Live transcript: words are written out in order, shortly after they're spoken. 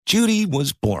Judy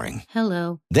was boring.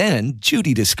 Hello. Then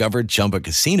Judy discovered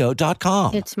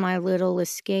ChumbaCasino.com. It's my little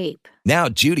escape. Now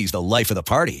Judy's the life of the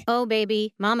party. Oh,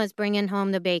 baby, mama's bringing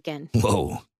home the bacon.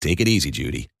 Whoa, take it easy,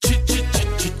 Judy.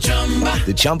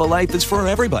 The Chumba life is for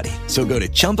everybody. So go to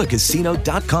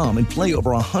ChumbaCasino.com and play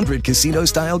over 100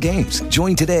 casino-style games.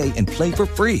 Join today and play for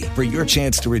free for your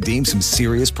chance to redeem some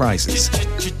serious prizes.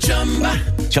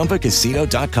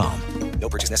 ChumbaCasino.com. No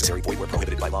purchase necessary. Void where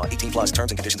prohibited by law. 18 plus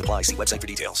terms and conditions apply. See website for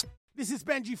details. This is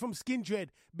Benji from Skin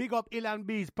Dread. Big up Ill and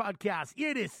B's podcast.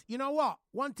 Hear this. You know what?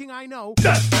 One thing I know.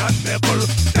 That's not Meckle.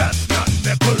 That's not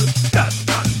Meckle. That's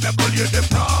not Meckle. You're the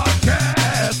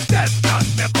podcast. That's not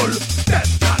Meckle.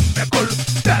 That's not Meckle.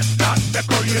 That's not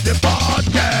Meckle. You're the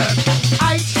podcast.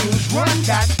 iTunes run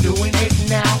that, doing it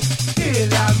now.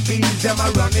 Ill and B's, them are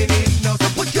running it now.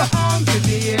 So put your arms in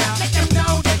the air. Let them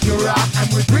know that you're out. And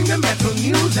we bring the metal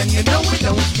news, and you know we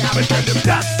don't stop. But tell them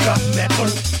that's not Meckle.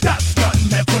 That's not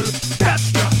Meckle. That's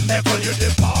not Meckle. You're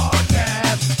the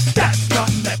podcast. That's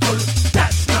not Meckle.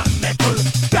 That's not Meckle.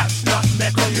 That's not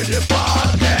Meckle. You're the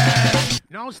podcast.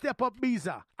 Now step up,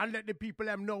 Beezer, and let the people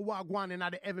them know what going on in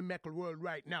the heavy metal world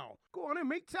right now. Go on,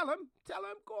 mate. Tell them.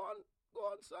 Go on,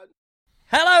 son.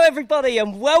 Hello everybody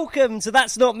and welcome to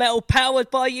That's Not Metal, powered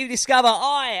by UDiscover.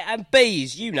 I am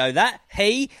Bees, you know that.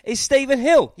 He is Stephen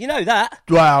Hill, you know that.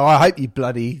 Well, I hope you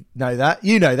bloody know that.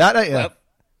 You know that, don't you?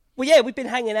 Well, yeah, we've been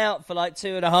hanging out for like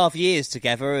 2.5 years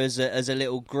together as a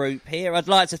little group here. I'd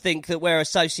like to think that we're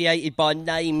associated by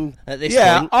name at this point.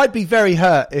 Yeah, I'd be very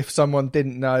hurt if someone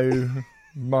didn't know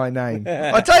my name.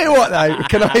 I tell you what, though,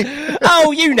 can I?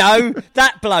 Oh, you know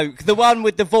that bloke, the one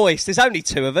with the voice. There's only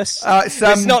two of us.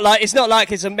 It's not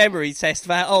like it's a memory test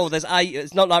for there's 8.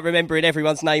 It's not like remembering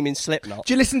everyone's name in Slipknot.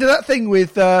 Do you listen to that thing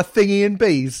with Thingy and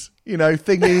Bees? You know,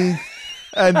 Thingy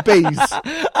and Bees.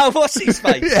 Oh, what's his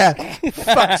face? Yeah,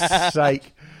 fuck's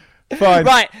sake. Fine.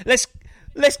 Right,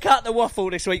 Let's cut the waffle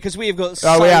this week because we have got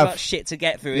so much shit to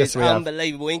get through. Yes, it's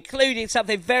unbelievable, including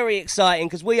something very exciting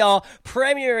because we are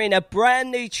premiering a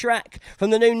brand new track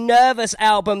from the new Nervous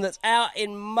album that's out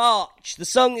in March. The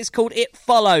song is called It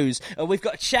Follows, and we've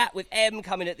got a chat with M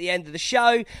coming at the end of the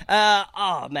show.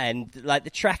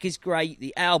 The track is great.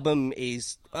 The album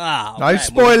is... No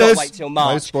spoilers. Wait till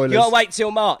March. No spoilers. You got to wait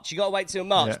till March. Yeah.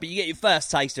 But you get your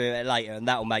first taste of it later, and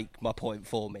that'll make my point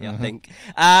for me, I think.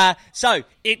 We're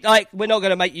not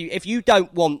going to make you... If you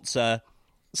don't want to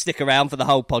stick around for the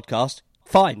whole podcast,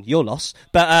 fine, your loss.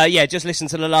 But just listen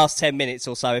to the last 10 minutes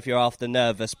or so if you're after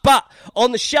Nervous. But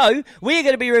on the show, we're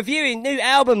going to be reviewing new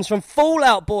albums from Fall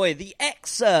Out Boy, The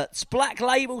Excerpts, Black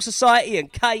Label Society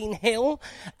and Cane Hill.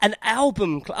 An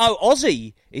album...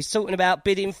 Ozzy is talking about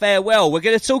bidding farewell. We're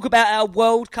going to talk about our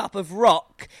World Cup of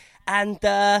Rock. And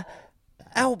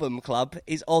Album Club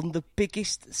is on the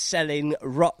biggest selling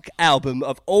rock album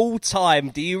of all time.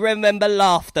 Do you remember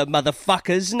Laughter,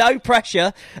 motherfuckers? No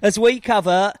pressure as we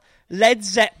cover Led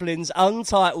Zeppelin's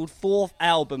untitled 4th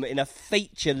album in a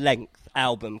feature-length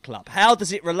Album Club. How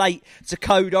does it relate to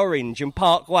Code Orange and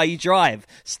Parkway Drive?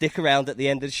 Stick around at the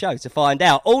end of the show to find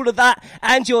out. All of that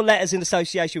and your letters in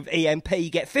association with EMP.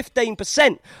 Get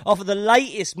 15% off of the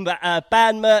latest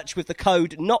band merch with the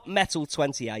code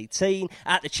NOTMetal2018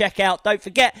 at the checkout. Don't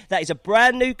forget, that is a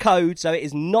brand new code, so it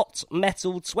is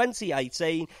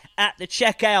NOTMetal2018 at the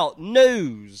checkout.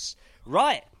 News.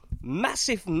 Right.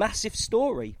 Massive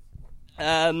story.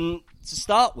 To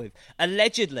start with,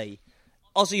 allegedly,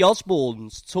 Ozzy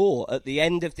Osbourne's tour at the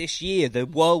end of this year, the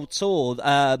world tour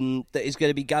that is going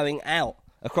to be going out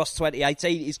across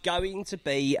 2018, is going to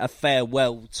be a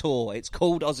farewell tour. It's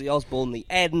called Ozzy Osbourne The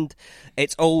End.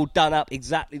 It's all done up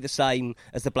exactly the same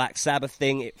as the Black Sabbath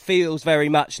thing. It feels very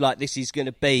much like this is going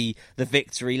to be the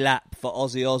victory lap for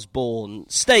Ozzy Osbourne.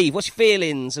 Steve, what's your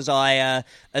feelings as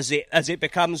it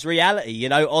becomes reality? You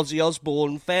know, Ozzy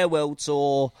Osbourne farewell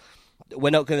tour. We're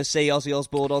not going to see Ozzy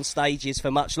Osbourne on stages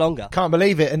for much longer. Can't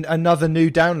believe it. And another new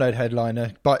download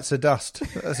headliner bites the dust.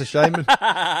 That's a shame.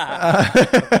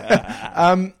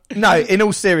 No, in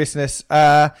all seriousness,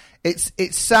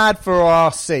 it's sad for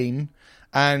our scene,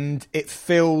 and it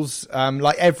feels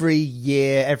like every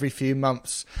year, every few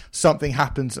months, something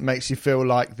happens that makes you feel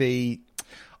like we're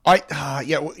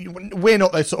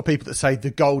not those sort of people that say the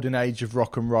golden age of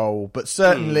rock and roll, but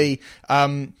certainly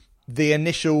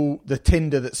the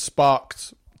tinder that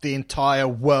sparked the entire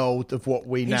world of what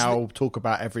we now talk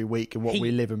about every week and what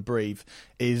we live and breathe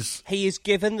is... He is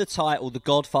given the title the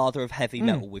Godfather of Heavy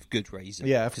Metal with good reason.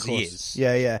 Yeah, of course. He is.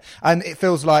 Yeah. And it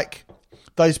feels like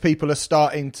those people are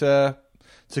starting to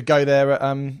go there,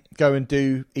 go and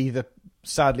do either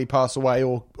sadly pass away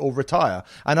or retire.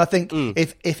 And I think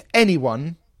if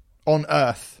anyone on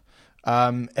earth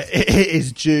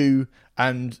is due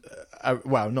and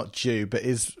well, not due, but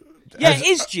is. It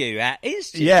is due. It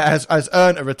is due. Yeah, has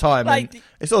earned a retirement. Like,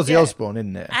 it's Ozzy Osbourne,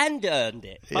 isn't it? And earned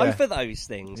it. Both of those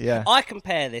things. Yeah. I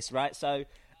compare this, right? So,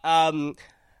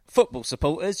 football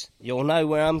supporters, you'll know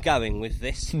where I'm going with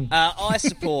this. I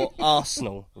support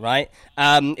Arsenal, right?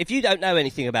 If you don't know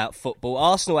anything about football,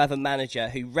 Arsenal have a manager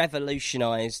who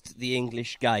revolutionised the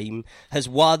English game, has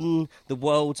won the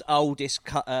world's oldest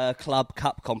club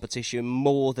cup competition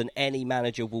more than any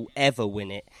manager will ever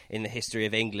win it in the history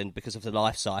of England because of the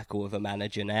life cycle of a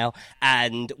manager now,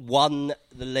 and won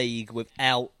the league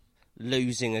without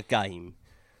losing a game.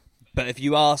 But if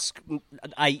you ask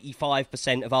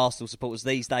 85% of Arsenal supporters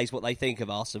these days what they think of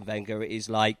Arsene Wenger, it is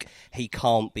like he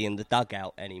can't be in the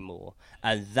dugout anymore.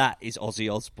 And that is Ozzy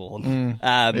Osbourne.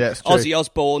 It's true. Ozzy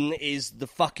Osbourne is the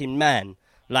fucking man.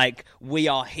 Like, we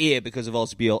are here because of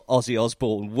Ozzy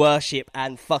Osbourne. Worship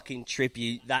and fucking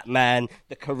tribute that man,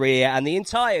 the career, and the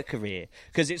entire career.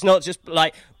 Because it's not just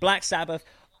like Black Sabbath,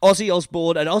 Ozzy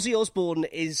Osbourne, and Ozzy Osbourne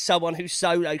is someone whose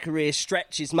solo career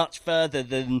stretches much further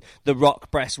than the rock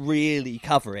press really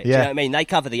cover it. Do you know what I mean? They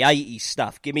cover the 80s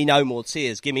stuff. Give me No More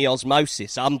Tears. Give me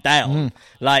Osmosis. I'm down.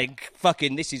 Like,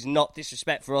 fucking, this is not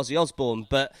disrespect for Ozzy Osbourne,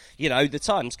 but, you know, the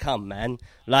time's come, man.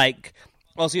 Like,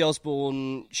 Ozzy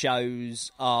Osbourne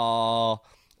shows are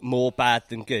more bad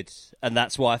than good, and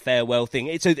that's why a farewell thing.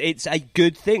 It's a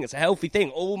good thing. It's a healthy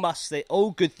thing.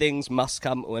 All good things must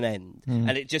come to an end,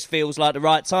 and it just feels like the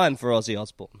right time for Ozzy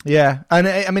Osbourne. Yeah, and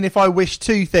I mean, if I wish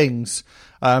two things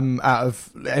out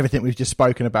of everything we've just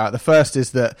spoken about, the first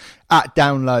is that at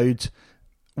Download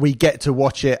we get to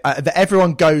watch it. That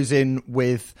everyone goes in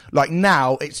with, like,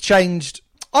 now it's changed.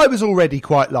 I was already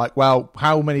quite like, well,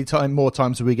 how many more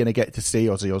times are we going to get to see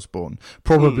Ozzy Osbourne?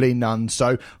 Probably none.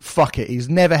 So fuck it. He's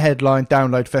never headlined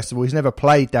Download Festival. He's never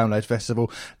played Download Festival.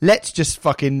 Let's just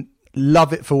fucking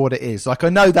love it for what it is. Like, I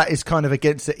know that is kind of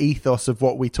against the ethos of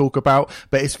what we talk about,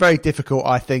 but it's very difficult,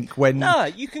 I think, when... No,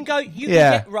 you can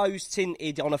get rose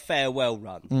tinted on a farewell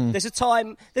run. There's a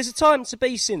time to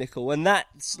be cynical, and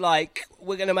that's like,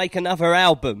 we're going to make another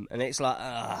album, and it's like,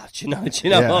 do you know what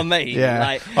I mean? Yeah.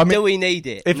 Like, I mean, do we need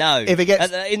it? No. If it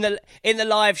gets... in the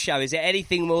live show, is it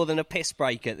anything more than a piss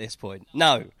break at this point?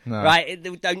 No. Right?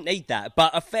 We don't need that.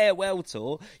 But a farewell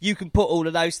tour, you can put all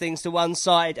of those things to one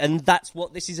side, and that's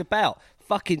what this is about.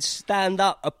 Fucking stand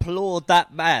up, applaud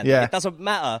that man. Yeah. It doesn't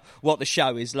matter what the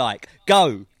show is like.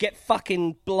 Go, get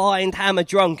fucking blind hammer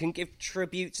drunk and give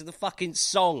tribute to the fucking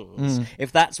songs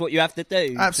if that's what you have to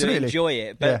do to enjoy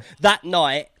it. But that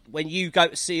night, when you go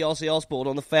to see Ozzy Osbourne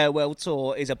on the farewell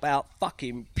tour, is about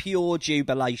fucking pure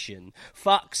jubilation.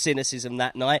 Fuck cynicism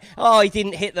that night. Oh, he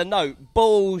didn't hit the note.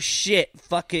 Bullshit.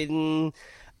 Fucking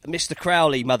Mr.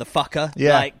 Crowley, motherfucker.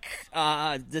 Yeah. Like,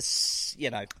 this, you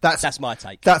know, that's my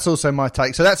take. That's also my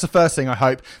take. So that's the first thing I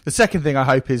hope. The second thing I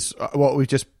hope is what we've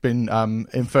just been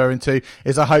inferring to,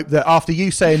 is I hope that after you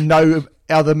saying no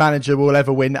other manager will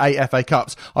ever win 8 FA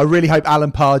Cups, I really hope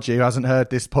Alan Pardew hasn't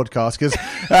heard this podcast, because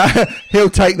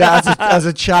he'll take that as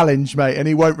a challenge, mate, and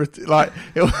he won't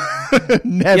he'll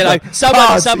never. You know,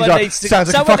 someone needs to.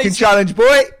 Sounds like a fucking challenge,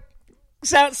 boy.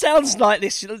 Sounds like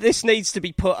this needs to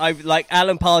be put over, like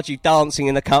Alan Pardew dancing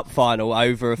in the cup final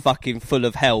over a fucking Full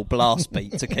of Hell blast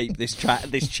beat to keep this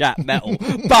chat metal.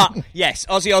 But yes,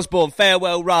 Ozzy Osbourne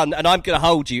farewell run, and I'm going to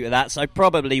hold you to that. So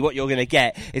probably what you're going to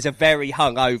get is a very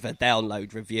hungover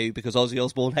Download review, because Ozzy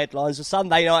Osbourne headlines a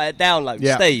Sunday night at Download.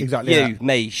 Yeah, Steve, exactly you, that.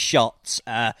 me, shots.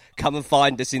 Come and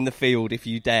find us in the field if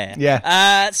you dare.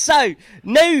 Yeah. So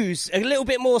news, a little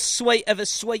bit more sweep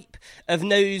of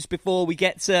news before we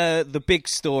get to the big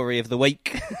story of the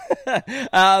week.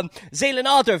 Zealand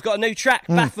Ardor have got a new track,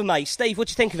 Baphomet. Steve, what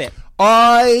do you think of it?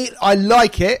 I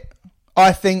like it.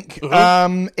 I think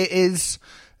it is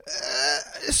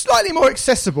slightly more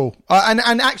accessible.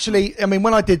 And actually, I mean,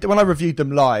 when I reviewed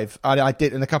them live, I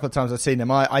did, and a couple of times I've seen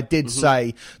them, I did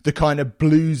say the kind of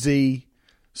bluesy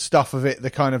stuff of it, the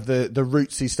kind of the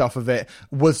rootsy stuff of it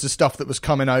was the stuff that was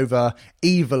coming over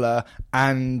eviler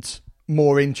and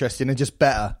more interesting and just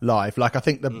better live. Like, I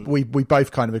think that we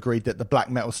both kind of agreed that the black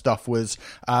metal stuff was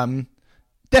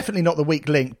definitely not the weak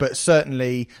link, but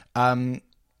certainly I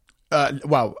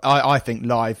think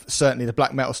live, certainly the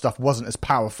black metal stuff wasn't as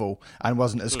powerful and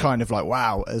wasn't as kind of like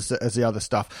wow as the other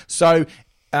stuff. So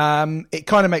it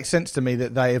kind of makes sense to me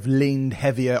that they have leaned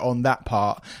heavier on that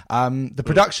part. The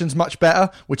production's much better,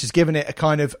 which has given it a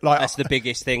kind of like... That's the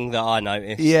biggest thing that I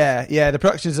noticed. Yeah, the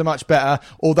productions are much better.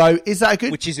 Although, is that a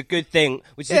good... Which is a good thing.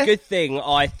 A good thing,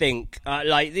 I think.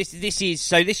 Like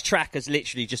this track has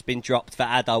literally just been dropped for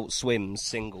Adult Swim's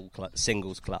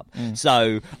singles club.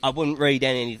 So I wouldn't read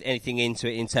anything into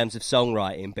it in terms of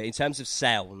songwriting, but in terms of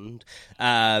sound,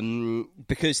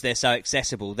 because they're so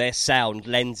accessible, their sound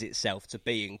lends itself to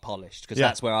being polished, because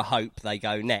that's where I hope they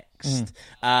go next.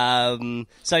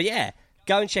 So yeah,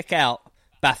 go and check out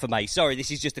Baphomet. Sorry,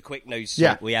 this is just a quick news.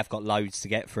 We have got loads to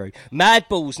get through.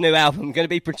 Madball's new album going to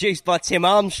be produced by Tim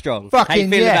Armstrong. Fucking How you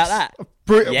feel about that?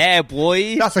 Yeah,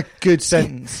 boy. That's a good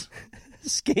sentence.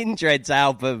 Skindred's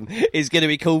album is going to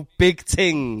be called Big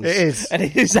Tings. It is. And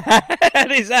it is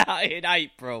out in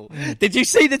April. Did you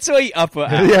see the tweet I put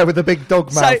out? Yeah, with the big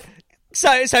dog mouth.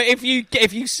 So if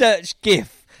you search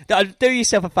GIF, do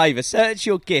yourself a favour, search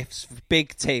your GIFs for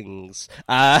Big Tings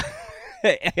on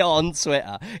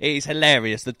Twitter. It is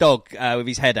hilarious. The dog with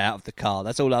his head out of the car.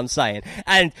 That's all I'm saying.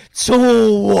 And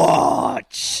to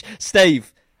watch,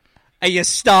 Steve, are you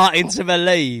starting to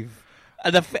believe? Are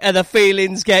the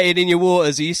feelings getting in your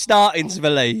waters? Are you starting to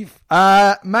believe?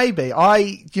 Maybe.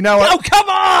 Oh, come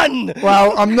on!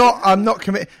 Well, I'm not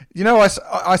committed. You know,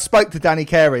 I spoke to Danny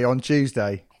Carey on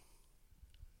Tuesday.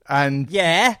 And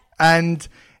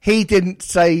he didn't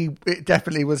say it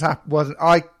definitely wasn't.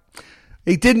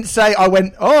 He didn't say, I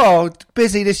went, oh,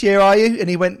 busy this year, are you? And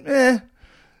he went, eh.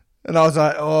 And I was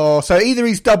like, oh, so either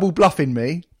he's double bluffing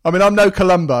me. I mean, I'm no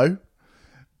Columbo,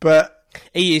 but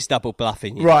he is double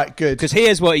bluffing you. Right, good. Because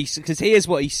here's what he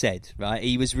said. Right,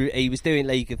 he was doing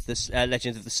League of the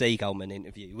Legends of the Seagullman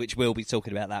interview, which we'll be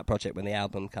talking about that project when the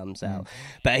album comes out.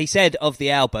 But he said of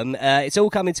the album, it's all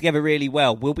coming together really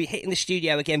well. We'll be hitting the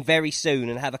studio again very soon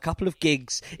and have a couple of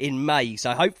gigs in May.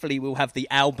 So hopefully we'll have the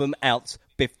album out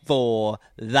before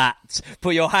that.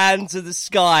 Put your hand to the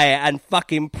sky and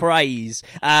fucking praise.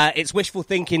 It's wishful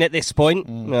thinking at this point.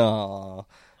 Aww.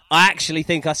 I actually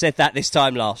think I said that this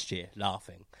time last year,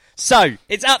 laughing. So,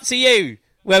 it's up to you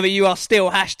whether you are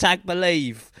still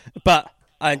 #believe. But,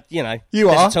 there's a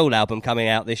Tool album coming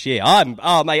out this year. I'm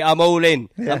all in.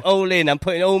 Yeah. I'm all in. I'm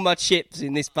putting all my chips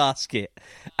in this basket.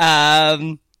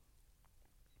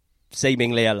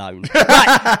 Seemingly alone.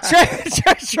 Right,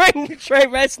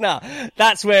 Trent Reznor.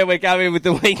 That's where we're going with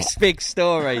the week's big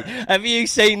story. Have you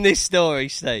seen this story,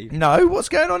 Steve? No, what's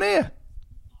going on here?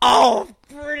 Oh,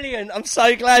 brilliant. I'm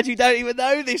so glad you don't even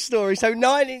know this story. So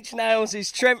 9 Inch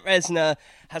Nails' Trent Reznor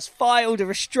has filed a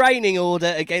restraining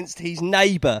order against his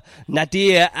neighbour,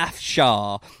 Nadir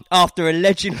Afshar, after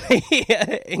allegedly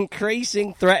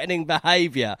increasing threatening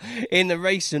behaviour in the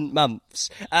recent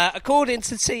months. According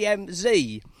to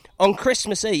TMZ, on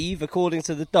Christmas Eve, according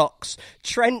to the docs,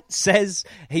 Trent says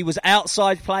he was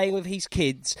outside playing with his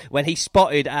kids when he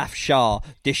spotted Afshar,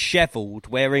 dishevelled,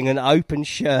 wearing an open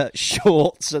shirt,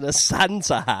 shorts and a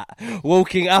Santa hat,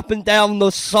 walking up and down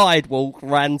the sidewalk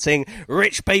ranting,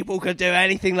 "Rich people can do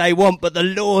anything they want, but the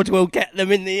Lord will get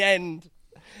them in the end."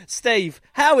 Steve,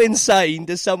 how insane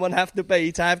does someone have to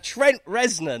be to have Trent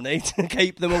Reznor need to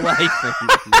keep them away from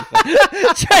them?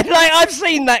 Trent, I've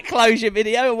seen that closure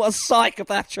video and what a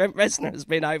psychopath Trent Reznor has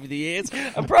been over the years,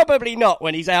 and probably not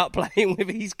when he's out playing with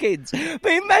his kids.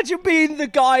 But imagine being the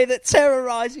guy that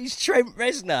terrorises Trent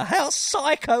Reznor. How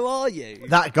psycho are you?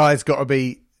 That guy's got to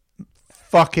be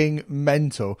fucking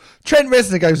mental. Trent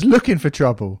Reznor goes looking for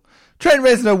trouble. Trent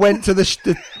Reznor went to the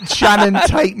Shannon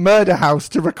Tate murder house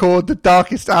to record the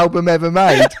darkest album ever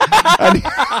made. And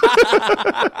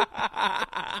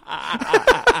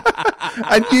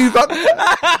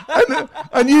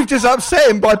you've just upset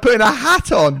him by putting a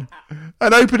hat on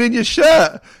and opening your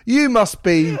shirt. You must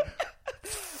be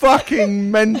fucking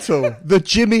mental. The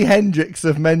Jimi Hendrix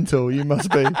of mental, you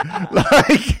must be.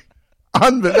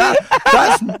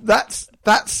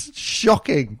 That's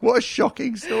shocking. What a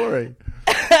shocking story.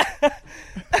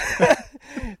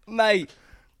 Mate,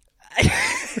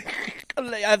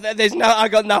 I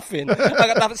got nothing.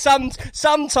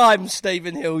 Sometimes,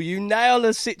 Stephen Hill, you nail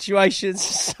a situation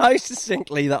so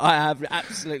succinctly that I have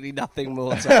absolutely nothing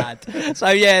more to add. So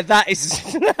yeah, that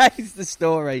is the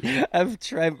story of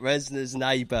Trent Reznor's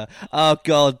neighbour. Oh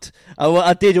God,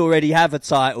 I did already have a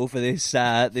title for this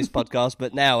podcast,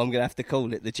 but now I'm going to have to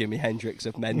call it the Jimi Hendrix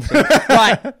of mental.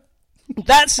 Right.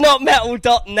 That's Not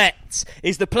Metal.net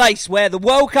is the place where the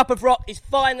World Cup of Rock is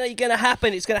finally going to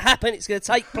happen. It's going to happen. It's going to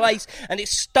take place. And it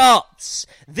starts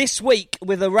this week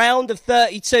with a round of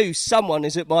 32. Someone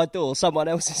is at my door. Someone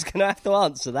else is going to have to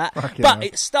answer that. But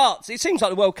it starts. It seems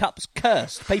like the World Cup's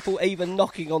cursed. People even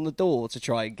knocking on the door to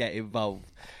try and get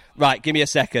involved. Right, give me a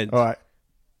second. All right.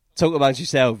 Talk amongst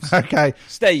yourselves. Okay.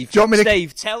 Steve, Do you want me to...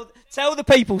 Steve, tell the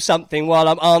people something while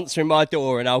I'm answering my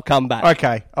door and I'll come back.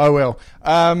 Okay, I will.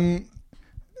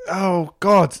 Oh,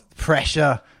 God.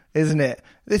 Pressure, isn't it?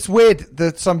 It's weird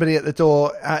that somebody at the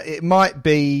door, it might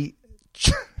be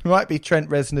Trent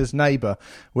Reznor's neighbour,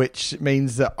 which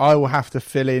means that I will have to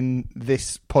fill in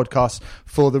this podcast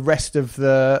for the rest of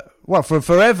the... Well, for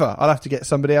forever. I'll have to get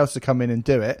somebody else to come in and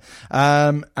do it.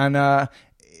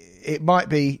 It might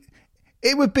be...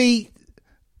 It would be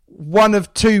one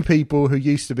of two people who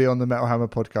used to be on the Metal Hammer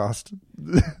podcast.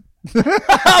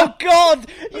 Oh God!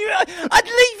 I'd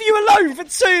leave you alone for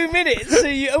 2 minutes.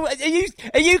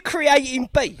 Are you creating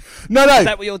beef? No. Is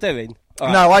that what you're doing? All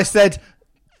right. No, I said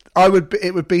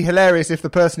it would be hilarious if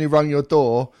the person who rung your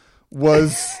door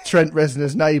was Trent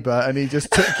Reznor's neighbour and he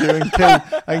just took you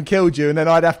and killed you, and then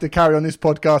I'd have to carry on this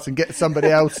podcast and get somebody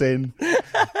else in.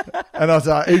 And I was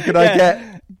like, who could I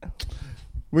get?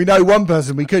 We know one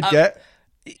person we could get.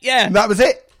 Yeah. And that was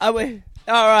it. All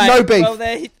right. No beef. Well,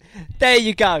 there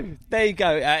you go.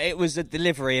 It was a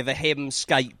delivery of a hymn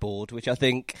skateboard, which I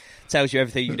think tells you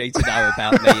everything you need to know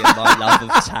about me and my love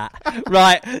of tat.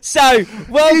 Right. So,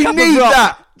 World Cup of Rock.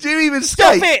 That? Do you even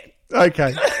Stop skate? it!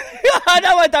 Okay. I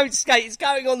know I don't skate. It's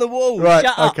going on the wall. Right.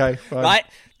 Shut up. Okay. Fine. Right.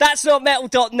 That's Not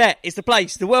Metal.net is the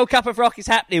place. The World Cup of Rock is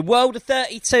happening. World of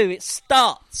 32. It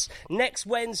starts next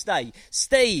Wednesday.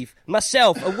 Steve,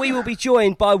 myself, and we will be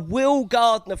joined by Will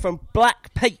Gardner from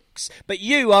Black Peaks. But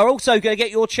you are also going to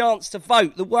get your chance to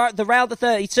vote. The round of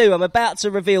 32, I'm about to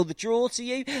reveal the draw to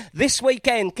you. This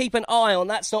weekend, keep an eye on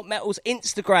That's Not Metal's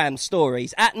Instagram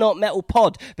stories,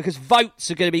 @NotMetalPod, because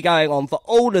votes are going to be going on for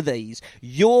all of these.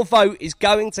 Your vote is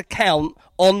going to count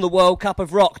on the World Cup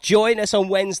of Rock. Join us on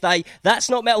Wednesday. That's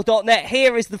Not Metal.net.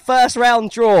 Here is the first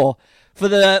round draw for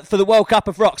the World Cup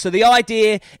of Rock. So the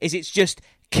idea is it's just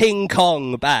King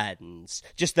Kong bands,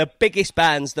 just the biggest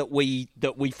bands that we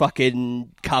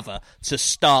fucking cover to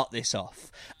start this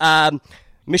off.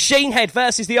 Machine Head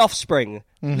versus The Offspring,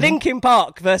 Linkin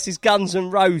Park versus Guns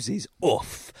N' Roses,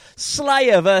 oof.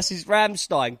 Slayer versus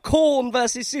Rammstein, Korn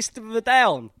versus System of a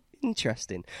Down.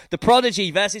 Interesting. The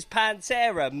Prodigy versus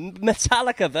Pantera,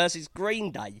 Metallica versus Green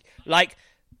Day. Like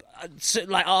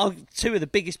are two of the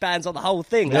biggest bands on the whole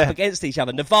thing up against each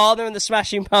other. Nirvana and the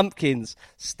Smashing Pumpkins.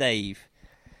 Steve.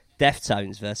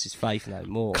 Deftones versus Faith No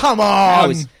More. Come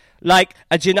on! Do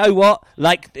you know what?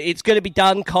 It's going to be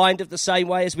done kind of the same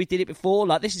way as we did it before.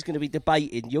 This is going to be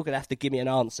debated. You're going to have to give me an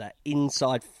answer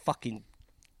inside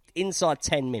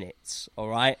 10 minutes, all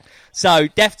right? So,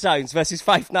 Deftones versus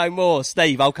Faith No More.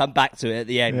 Steve, I'll come back to it at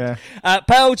the end. Yeah.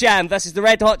 Pearl Jam versus the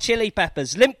Red Hot Chili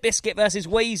Peppers. Limp Bizkit versus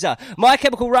Weezer. My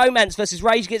Chemical Romance versus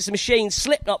Rage Against the Machine.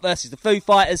 Slipknot versus the Foo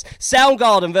Fighters.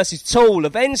 Soundgarden versus Tool.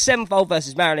 Avenged Sevenfold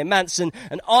versus Marilyn Manson.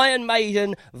 And Iron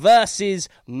Maiden versus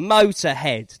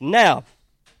Motorhead. Now,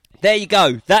 there you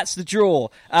go. That's the draw.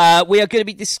 We are going to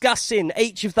be discussing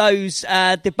each of those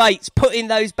debates, putting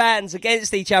those bands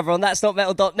against each other on That's Not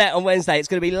Metal.net on Wednesday. It's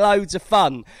going to be loads of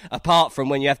fun, apart from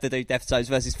when you have to do Deftones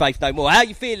versus Faith No More. How are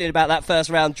you feeling about that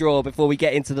first round draw before we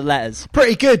get into the letters?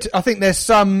 Pretty good. I think there's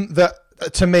some that,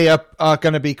 to me, are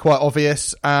going to be quite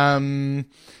obvious. Naming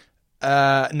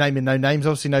no names,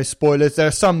 obviously no spoilers. There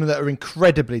are some that are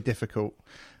incredibly difficult.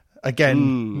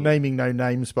 Again, naming no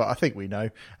names, but I think we know.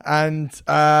 And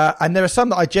there are some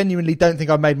that I genuinely don't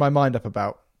think I've made my mind up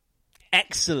about.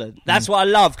 Excellent. That's what I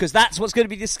love, because that's what's going to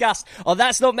be discussed on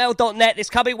That's Not Metal.net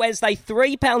this coming Wednesday.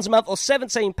 £3 a month or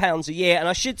 £17 a year. And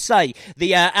I should say,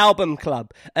 the album club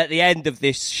at the end of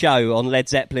this show on Led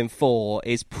Zeppelin 4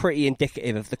 is pretty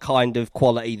indicative of the kind of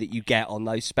quality that you get on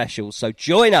those specials. So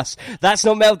join us. That's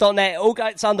Not Metal.net. It all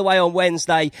gets underway on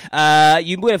Wednesday.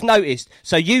 You would have noticed.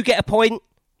 So you get a point.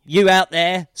 You out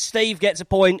there, Steve gets a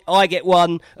point, I get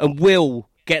one, and Will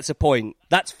gets a point.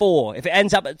 That's 4. If it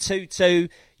ends up at 2-2,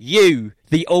 you,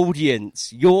 the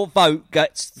audience, your vote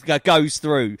goes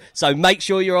through. So make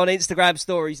sure you're on Instagram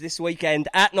stories this weekend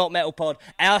 @NotMetalPod.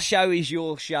 Our show is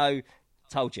your show.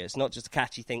 Told you, it's not just a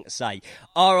catchy thing to say.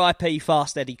 R.I.P.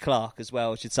 Fast Eddie Clarke as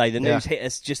well, I should say. The news hit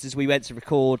us just as we went to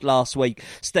record last week.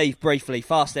 Steve, briefly,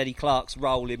 Fast Eddie Clarke's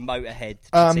role in Motorhead,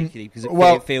 particularly, because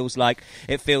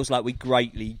it feels like we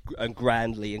greatly and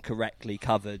grandly and correctly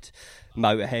covered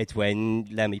Motorhead when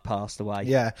Lemmy passed away.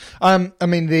 Yeah. I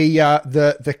mean,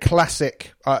 the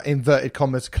classic, inverted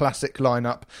commas, classic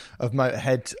lineup of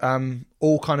Motorhead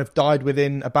all kind of died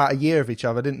within about a year of each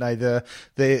other, didn't they?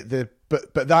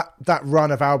 But that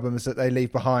run of albums that they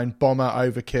leave behind, Bomber,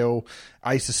 Overkill,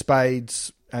 Ace of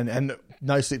Spades, and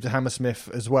No Sleep to Hammersmith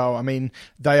as well. I mean,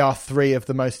 they are 3 of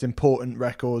the most important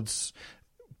records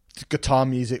guitar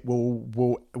music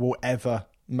will ever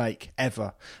make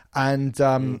ever.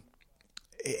 And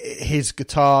his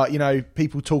guitar, you know,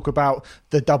 people talk about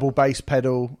the double bass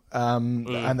pedal,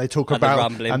 and they talk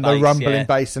about the rumbling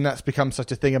bass, and that's become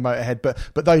such a thing in Motorhead.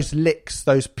 But those licks,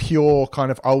 those pure kind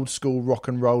of old school rock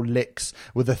and roll licks,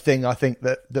 were the thing I think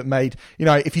that made, you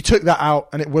know, if you took that out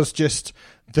and it was just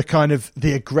the kind of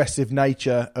the aggressive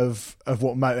nature of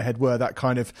what Motorhead were, that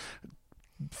kind of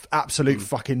absolute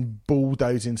fucking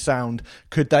bulldozing sound,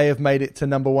 could they have made it to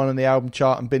number one on the album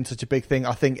chart and been such a big thing?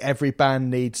 I think every band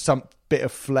needs some bit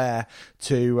of flair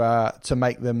to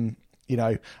make them, you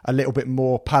know, a little bit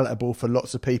more palatable for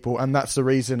lots of people, and that's the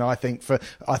reason I think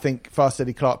Fast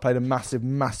Eddie Clarke played a massive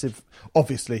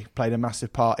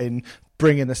part in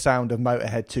bringing the sound of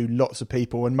Motorhead to lots of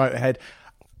people. And Motorhead,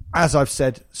 as I've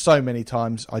said so many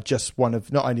times, are just one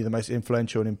of not only the most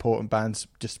influential and important bands,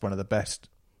 just one of the best.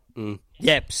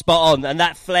 Yep, spot on, and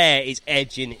that flair is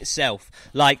edge in itself.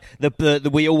 Like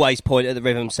we always point at the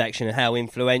rhythm section and how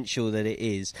influential that it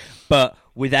is, but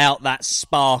without that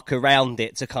spark around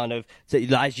it to kind of,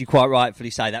 as you quite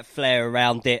rightfully say, that flair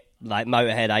around it, like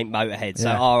Motorhead ain't Motorhead. So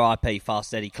R.I.P.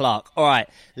 Fast Eddie Clarke. All right,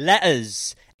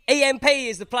 letters. EMP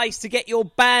is the place to get your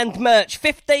band merch.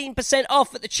 15%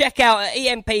 off at the checkout at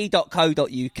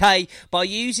emp.co.uk by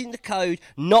using the code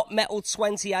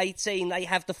NotMetal2018. They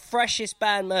have the freshest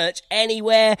band merch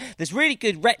anywhere. There's really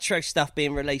good retro stuff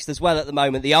being released as well at the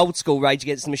moment. The old school Rage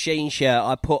Against the Machine shirt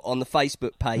I put on the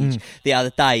Facebook page the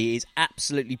other day is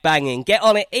absolutely banging. Get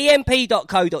on it,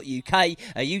 emp.co.uk.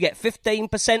 You get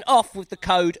 15% off with the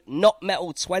code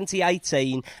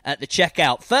NotMetal2018 at the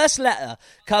checkout. First letter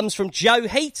comes from Joe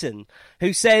Heaton,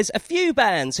 who says a few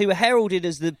bands who were heralded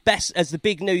as the best, as the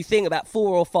big new thing about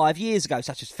 4 or 5 years ago,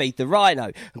 such as Feed the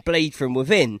Rhino and Bleed From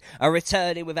Within, are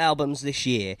returning with albums this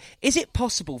year. Is it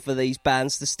possible for these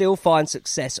bands to still find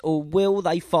success, or will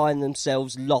they find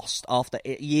themselves lost after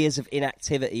years of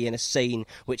inactivity in a scene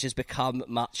which has become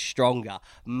much stronger?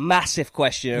 Massive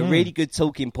question, a really good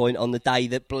talking point on the day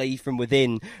that Bleed From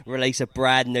Within release a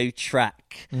brand new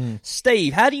track.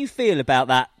 Steve, how do you feel about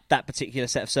that particular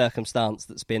set of circumstance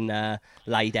that's been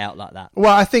laid out like that?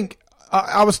 Well, I think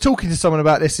I was talking to someone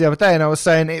about this the other day, and I was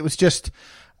saying it was just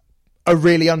a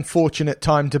really unfortunate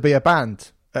time to be a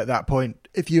band at that point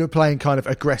if you were playing kind of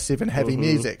aggressive and heavy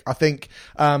music. I think,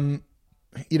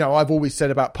 you know, I've always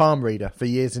said about Palm Reader for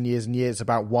years and years and years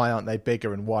about why aren't they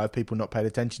bigger and why have people not paid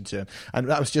attention to them, and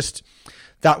that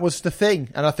was the thing.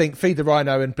 And I think Feed the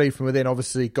Rhino and Bleed From Within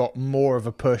obviously got more of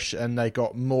a push, and they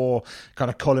got more kind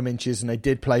of column inches, and they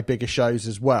did play bigger shows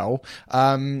as well.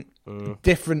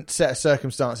 Different set of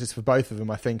circumstances for both of them,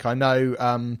 I think. I know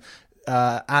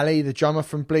Ali, the drummer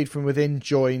from Bleed From Within,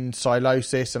 joined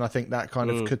Sylosis, and I think that kind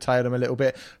of curtailed them a little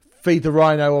bit. Feed the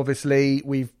Rhino, obviously,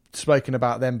 we've spoken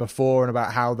about them before and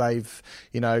about how they've,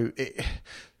 you know...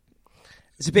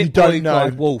 It's a bit Blue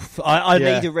Eyed Wolf. I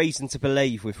need a reason to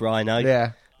believe with Rhino.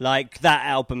 Yeah. Like, that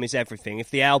album is everything. If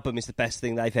the album is the best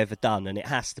thing they've ever done, and it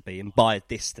has to be, and by a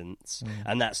distance,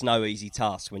 and that's no easy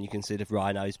task when you consider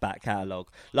Rhino's back catalogue.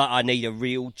 Like, I need a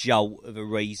real jolt of a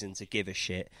reason to give a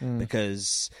shit,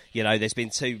 because, you know, there's been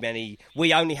too many...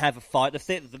 We only have a fight...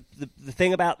 The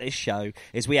thing about this show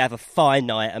is we have a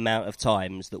finite amount of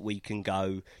times that we can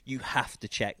go, you have to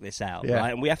check this out,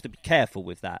 right? And we have to be careful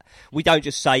with that. We don't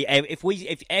just say,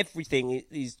 if everything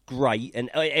is great, and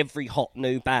every hot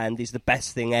new band is the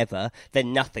best thing ever,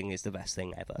 then nothing is the best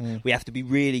thing ever. We have to be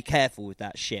really careful with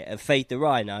that shit. And Feed the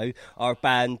Rhino are a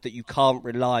band that you can't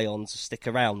rely on to stick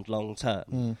around long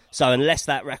term. So unless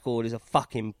that record is a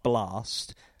fucking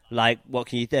blast, like, what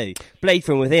can you do? Bleed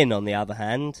From Within, on the other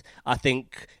hand, I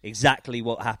think exactly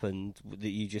what happened that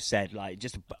you just said, like,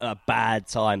 just a bad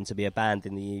time to be a band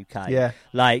in the UK. Yeah.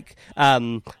 Like,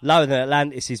 Lower Than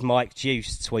Atlantis' Mike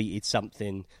Juice tweeted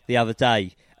something the other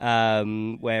day,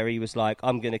 where he was like,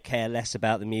 I'm going to care less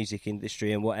about the music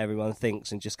industry and what everyone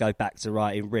thinks and just go back to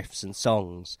writing riffs and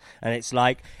songs. And it's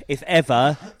like, if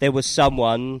ever there was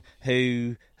someone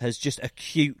who has just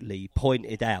acutely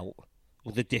pointed out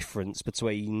the difference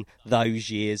between those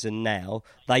years and now,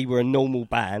 they were a normal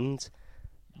band.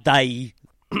 They,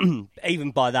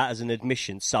 even by that as an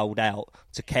admission, sold out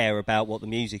to care about what the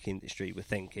music industry were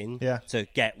thinking, to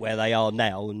get where they are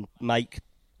now and make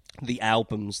the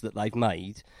albums that they've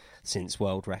made since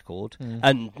World Record.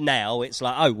 And now it's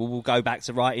like, oh, well, we'll go back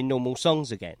to writing normal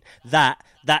songs again. That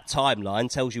timeline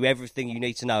tells you everything you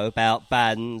need to know about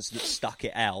bands that stuck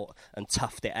it out and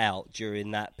toughed it out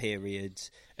during that period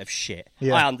of shit.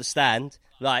 I understand,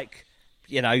 like,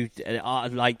 you know,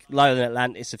 like Lower Than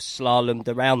Atlantis have slalomed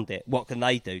around it. What can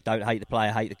they do? Don't hate the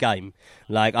player, hate the game.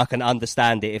 Like, I can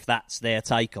understand it if that's their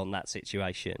take on that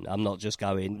situation. I'm not just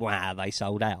going, wow, they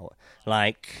sold out.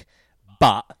 Like,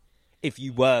 But if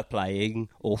you were playing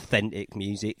authentic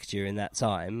music during that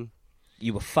time,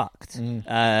 you were fucked.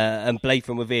 And Bleed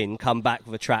From Within come back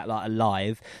with a track like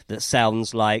Alive that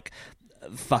sounds like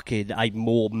fucking a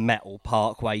more metal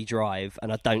Parkway Drive,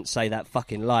 and I don't say that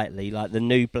fucking lightly. Like, the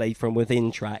new Bleed From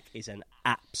Within track is an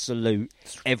absolute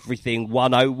everything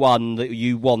 101 that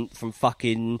you want from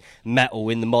fucking metal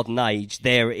in the modern age.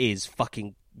 There it is,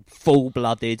 fucking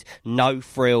full-blooded, no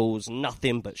frills,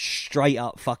 nothing but straight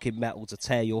up fucking metal to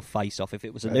tear your face off. If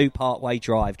it was a new Parkway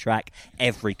Drive track,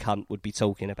 every cunt would be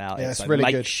talking about it. So really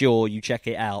make good. sure you check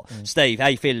it out. Steve, how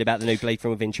you feeling about the new Bleed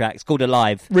From Within track? It's called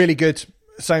Alive. Really good.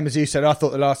 Same as you said. I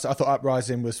thought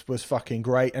Uprising was fucking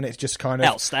great, and it's just kind of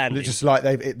outstanding. It's just like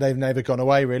they've never gone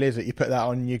away, really, is it? You put that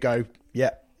on and you go,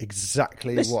 yeah,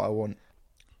 exactly what I want.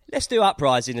 Let's do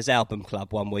Uprising as album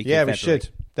club one week. Yeah, in we February. should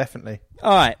definitely.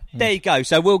 All right, there you go.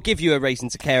 So we'll give you a reason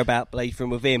to care about Bleed From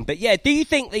Within. But yeah, do you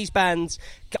think these bands?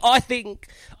 I think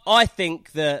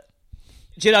that.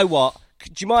 Do you know what?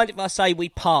 Do you mind if I say we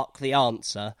park the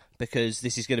answer, because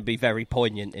this is going to be very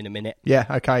poignant in a minute? Yeah,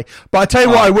 okay. But I tell you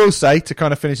what, I will say to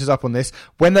kind of finish us up on this: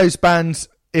 when those bands,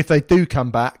 if they do come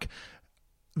back,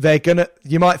 they're gonna.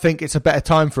 You might think it's a better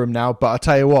time for them now, but I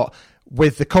tell you what,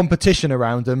 with the competition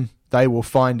around them, they will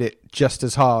find it just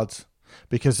as hard,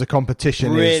 because the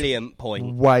competition Brilliant is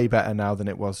point. way better now than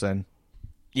it was then.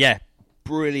 Yeah.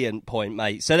 Brilliant point,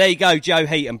 mate. So there you go, Joe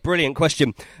Heaton. Brilliant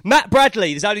question. Matt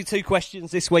Bradley, there's only 2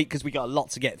 questions this week because we got a lot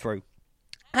to get through.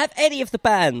 Have any of the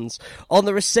bands on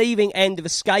the receiving end of a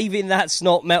scathing That's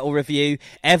Not Metal review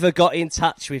ever got in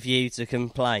touch with you to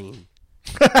complain?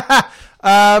 Shall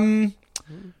I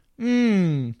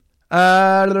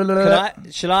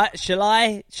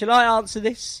answer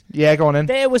this? Yeah, go on then.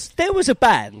 There was a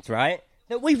band, right,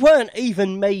 that we weren't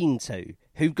even mean to,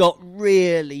 who got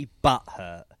really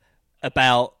butthurt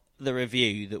about the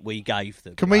review that we gave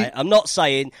them. Right? I'm not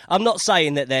saying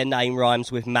that their name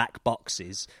rhymes with Mac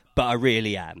boxes, but I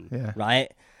really am. Yeah.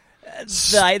 Right?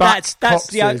 That's the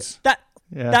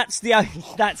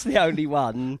only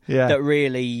one that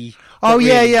really.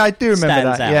 I do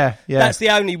remember that. Out. Yeah. That's the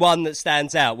only one that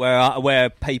stands out where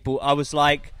people. I was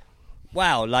like,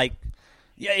 wow, like.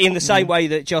 Yeah, in the same way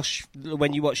that Josh,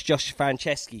 when you watch Josh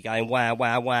Franceschi going wow,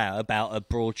 wow, wow about a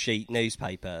broadsheet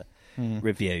newspaper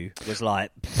review, was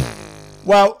like,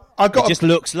 well, it just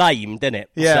looks lame, doesn't it?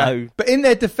 Yeah. So, but in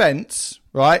their defence,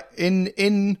 right,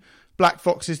 in Black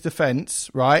Fox's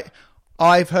defence, right,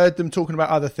 I've heard them talking about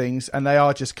other things, and they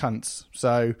are just cunts.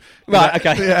 So right,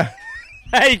 okay, yeah.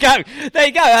 There you go.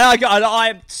 And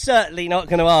I'm certainly not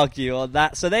going to argue on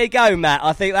that. So there you go, Matt.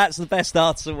 I think that's the best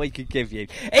answer we could give you.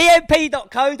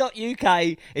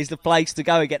 EMP.co.uk is the place to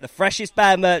go and get the freshest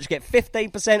band merch. Get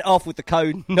 15% off with the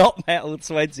code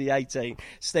NOTMetal2018.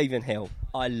 Stephen Hill,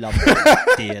 I love you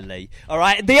dearly. All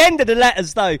right, at the end of the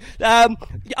letters, though,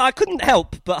 I couldn't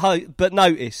help but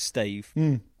notice, Steve,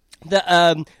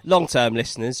 that long-term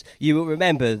listeners, you will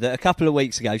remember that a couple of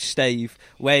weeks ago, Steve,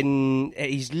 when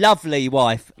his lovely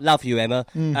wife, love you Emma,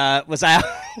 was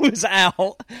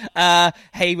out,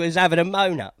 he was having a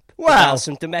moan-up about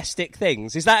some domestic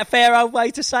things. Is that a fair old way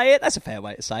to say it? That's a fair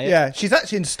way to say it. Yeah, she's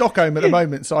actually in Stockholm at the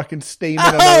moment, so I can steam in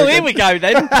on her Oh, again. here we go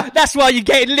then. That's why you're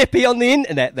getting lippy on the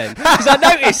internet then. Because I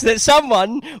noticed that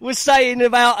someone was saying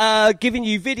about giving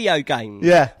you video games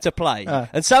to play.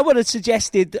 And someone had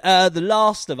suggested The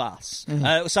Last of Us.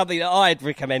 It was something that I had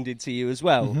recommended to you as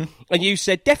well. And you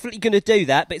said, definitely going to do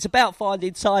that, but it's about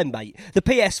finding time, mate. The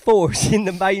PS4 is in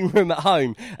the main room at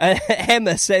home. And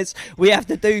Emma says, we have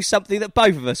to do something that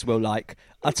both of us will like.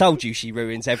 I told you she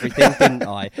ruins everything, didn't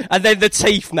I? And then the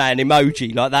teeth man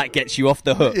emoji, like that gets you off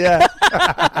the hook. Yeah.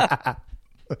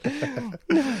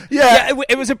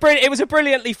 It was a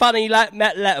brilliantly funny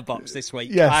letterbox this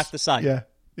week. Yes. I have to say.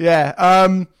 Yeah. I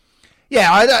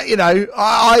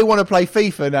want to play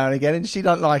FIFA now and again, and she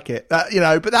don't like it. But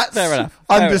that's Fair enough.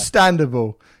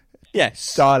 Understandable.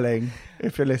 Yes, darling,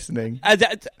 if you're listening.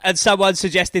 And someone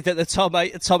suggested that the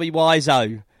Tommy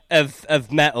Wiseau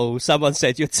of metal, someone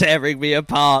said, "You're tearing me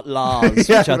apart, Lars," which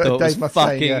I thought was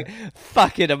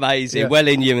fucking amazing. Yeah. Well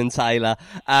in you and Taylor.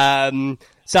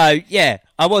 So yeah,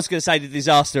 I was going to say the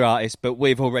Disaster Artist, but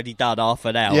we've already done half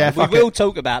an hour. Yeah, we will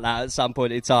talk about that at some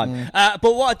point in time. But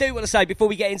what I do want to say before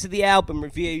we get into the album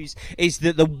reviews is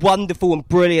that the wonderful and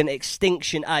brilliant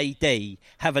Extinction AD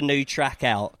have a new track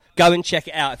out. Go and check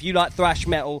it out. If you like thrash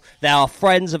metal, they are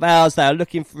friends of ours. They are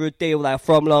looking for a deal. They are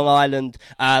from Long Island.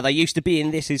 They used to be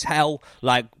in This Is Hell.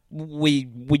 Like, we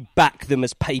back them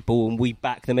as people, and we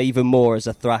back them even more as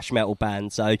a thrash metal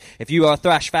band. So if you are a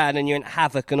thrash fan and you're in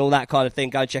Havoc and all that kind of thing,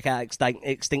 go check out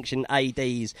Extinction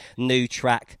AD's new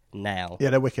track now. Yeah,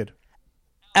 they're wicked.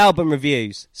 album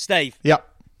reviews. Steve. Yep.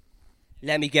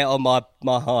 Let me get on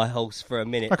my high horse for a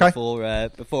minute Okay.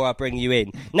 before I bring you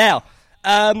in. Now,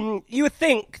 you would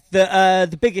think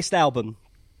that the biggest album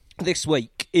this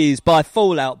week is by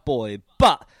Fall Out Boy,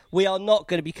 but we are not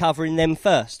going to be covering them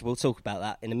first. We'll talk about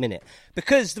that in a minute.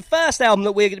 Because the first album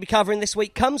that we're going to be covering this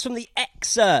week comes from the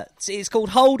Excerpts. It's called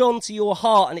Hold On To Your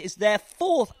Heart, and it's their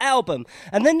 4th album.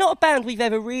 And they're not a band we've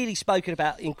ever really spoken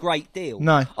about in great deal.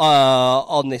 No.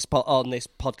 On this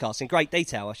podcast, in great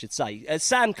detail, I should say.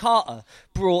 Sam Carter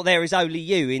brought There Is Only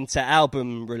You into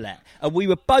album roulette, and we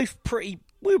were both pretty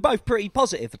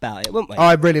positive about it, weren't we?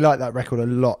 I really like that record a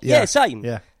lot. Yeah, same.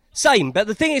 Yeah. Same, but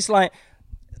the thing is, like,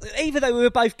 even though we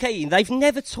were both keen, they've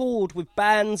never toured with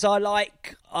bands I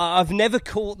like. I've never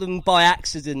caught them by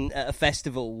accident at a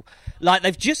festival. Like,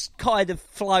 they've just kind of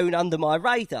flown under my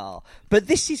radar. But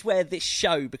this is where this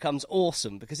show becomes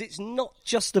awesome, because it's not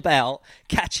just about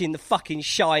catching the fucking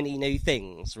shiny new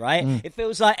things, right? It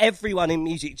feels like everyone in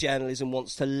music journalism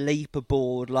wants to leap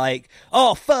aboard, like,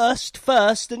 oh, first,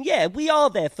 and yeah, we are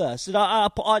there first. And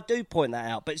I do point that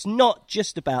out, but it's not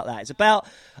just about that. It's about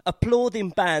applauding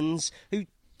bands who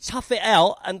tough it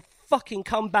out and fucking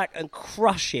come back and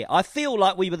crush it. I feel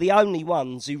like we were the only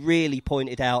ones who really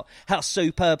pointed out how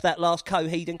superb that last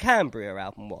Coheed and Cambria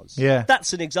album was. Yeah.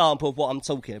 That's an example of what I'm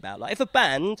talking about. Like, if a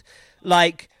band,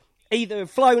 like, either have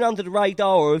flown under the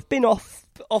radar or have been off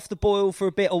the boil for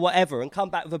a bit or whatever and come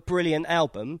back with a brilliant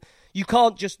album, you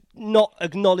can't just not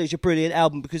acknowledge a brilliant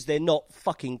album because they're not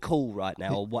fucking cool right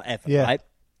now or whatever, Yeah. right?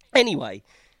 Anyway,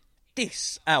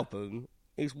 this album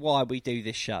is why we do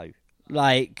this show.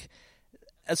 Like,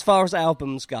 as far as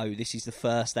albums go, this is the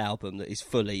first album that is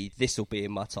fully. This will be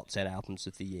in my top 10 albums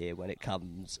of the year when it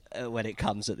comes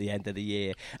at the end of the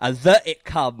year, and that it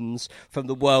comes from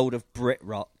the world of Brit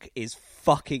rock is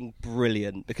fucking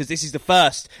brilliant, because this is the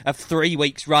first of 3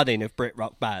 weeks running of Brit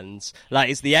rock bands. Like,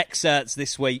 it's the Excerpts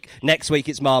this week, next week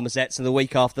it's Marmozets, and the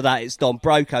week after that it's Don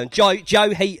Broco. And Joe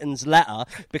Heaton's letter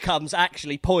becomes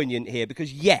actually poignant here,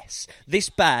 because yes, this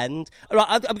band. Right,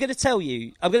 I'm going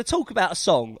to talk about a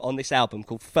song on this album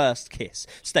called First Kiss.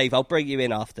 Steve, I'll bring you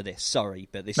in after this. Sorry,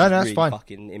 but this is really fine.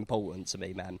 fucking important to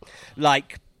me, man.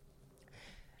 Like,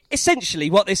 essentially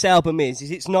what this album is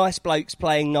it's nice blokes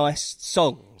playing nice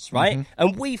songs, right? Mm-hmm.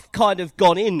 And we've kind of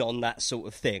gone in on that sort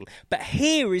of thing. But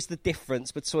here is the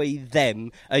difference between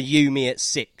them and You Me at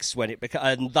Six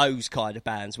and those kind of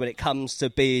bands when it comes to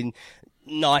being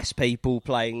nice people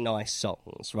playing nice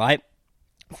songs, right?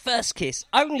 First Kiss,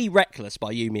 Only Reckless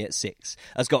by You Me at Six,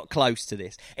 has got close to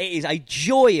this. It is a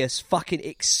joyous fucking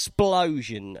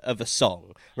explosion of a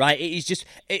song, right? It is just,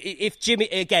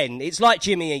 it's like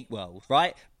Jimmy Eat World,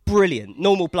 right? Brilliant.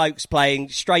 Normal blokes playing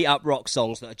straight up rock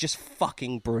songs that are just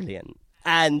fucking brilliant.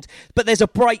 But there's a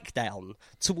breakdown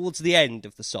towards the end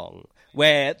of the song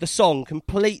where the song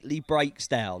completely breaks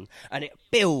down and it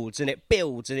builds and it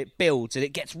builds and it builds and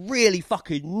it gets really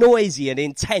fucking noisy and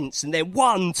intense, and then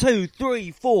 1, 2,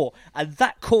 3, 4, and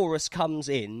that chorus comes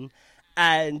in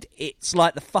and it's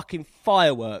like the fucking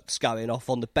fireworks going off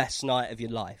on the best night of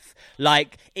your life.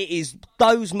 Like, it is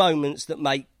those moments that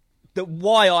make that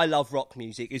why I love rock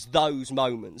music is those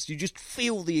moments. You just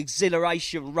feel the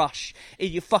exhilaration rush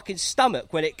in your fucking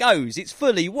stomach when it goes. It's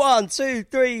fully 1, 2,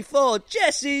 3, 4,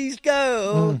 Jesse's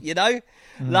Girl, you know?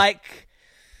 Like,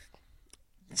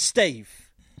 Steve,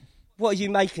 what are you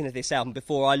making of this album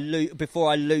before I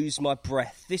lose my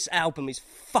breath? This album is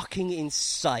fucking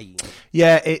insane.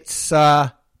 Yeah, it's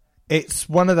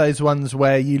one of those ones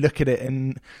where you look at it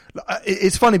and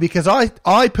it's funny because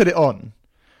I put it on.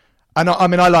 And I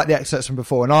mean, I like the Excerpts from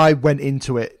before, and I went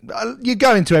into it. You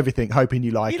go into everything hoping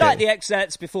you like it. You like the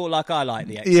Excerpts before, like I like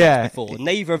the Excerpts before.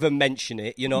 Neither of them mention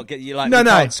it. You're like, no,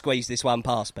 can't squeeze this one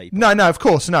past people. No, of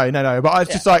course, no. But I was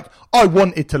just like, I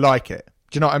wanted to like it.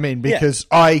 Do you know what I mean? Because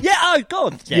oh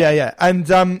God. Yeah. And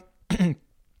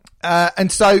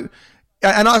so.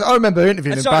 And I remember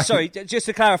interviewing him Sorry, just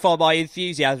to clarify my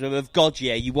enthusiasm of God,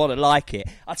 yeah, you want to like it.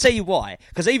 I'll tell you why.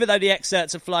 Because even though the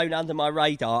Excerpts have flown under my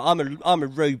radar, I'm a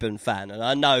Reuben fan, and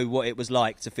I know what it was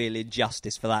like to feel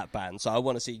injustice for that band. So I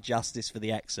want to see justice for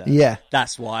the Excerpts. Yeah.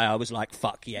 That's why I was like,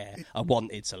 fuck yeah, I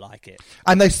wanted to like it.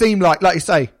 And they seem like you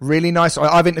say, really nice.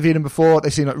 I've interviewed them before.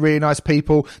 They seem like really nice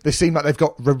people. They seem like they've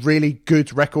got a really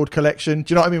good record collection.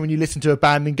 Do you know what I mean? When you listen to a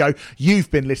band and go,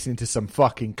 you've been listening to some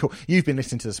fucking cool. You've been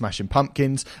listening to the Smashing Pumpkins,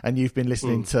 and you've been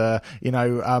listening to,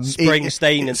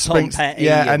 Springsteen and Tom Petty,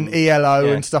 and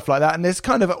ELO and stuff like that. And there's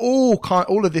kind of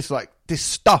all of this like this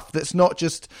stuff that's not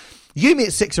just. You Me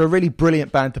at Six are a really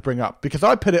brilliant band to bring up, because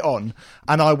I put it on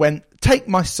and I went, take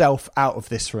myself out of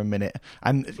this for a minute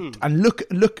and look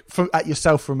at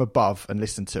yourself from above and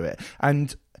listen to it.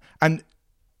 And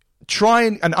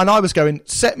and I was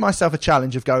set myself a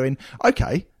challenge of going,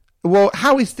 okay, well,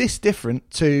 how is this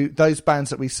different to those bands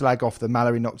that we slag off, the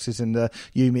Mallory Knoxes and the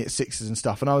Yumi at Sixes and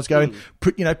stuff? And I was going,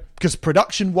 because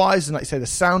production-wise, and like you say, the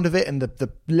sound of it and the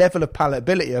level of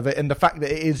palatability of it, and the fact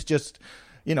that it is just,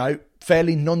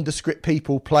 fairly nondescript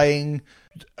people playing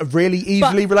really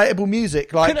easily relatable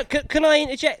music. Like, can I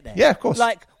interject there? Yeah, of course.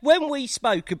 Like, when we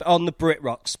spoke on the Brit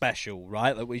Rock special,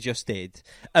 right, that we just did,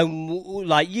 and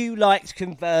you liked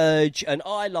Converge and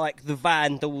I liked the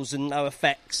Vandals and No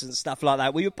Effects and stuff like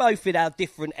that. We were both in our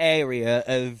different area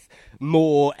of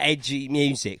more edgy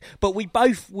music, but we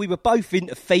were both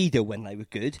into Feeder when they were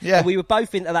good. Yeah. And we were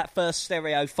both into that first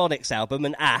Stereophonics album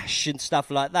and Ash and stuff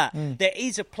like that. There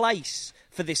is a place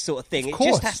for this sort of thing. It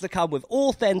just has to come with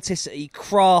authenticity,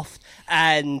 craft,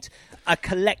 and a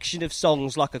collection of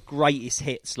songs like a greatest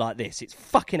hits like this. It's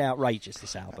fucking outrageous,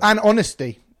 this album. And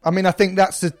honesty. I mean, I think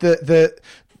that's the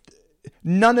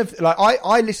none of, like,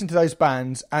 I listen to those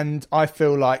bands and I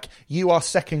feel like you are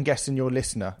second guessing your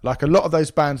listener. Like, a lot of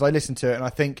those bands, I listen to it and I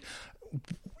think,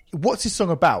 what's this song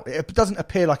about? It doesn't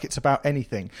appear like it's about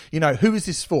anything. Who is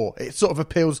this for? It sort of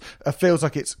feels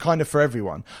like it's kind of for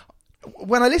everyone.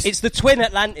 When I listen, it's the Twin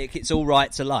Atlantic. It's all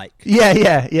right to like.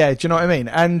 Yeah. Do you know what I mean?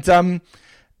 And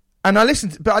I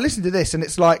listened to this, and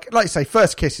it's like you say,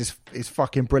 First Kiss is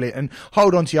fucking brilliant, and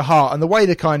Hold On to Your Heart, and the way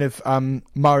the kind of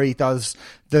Murray does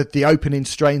the opening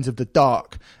strains of The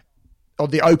Dark, or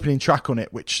the opening track on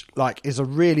it, which like is a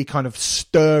really kind of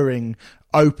stirring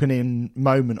opening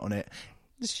moment on it.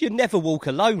 It's your Never Walk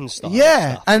Alone style.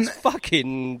 Yeah, stuff. and it's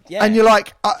fucking yeah. And you're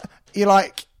like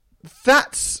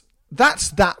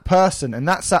that's that person, and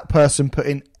that's that person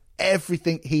putting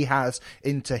everything he has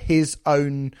into his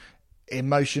own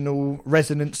emotional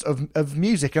resonance of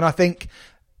music. And I think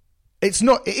it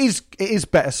is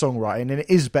better songwriting, and it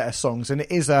is better songs, and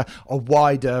it is a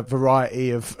wider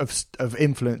variety of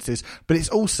influences, but it's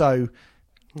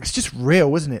just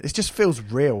real, isn't it? It just feels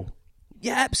real.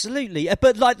 Yeah, absolutely.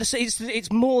 But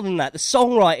it's more than that. The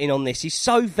songwriting on this is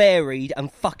so varied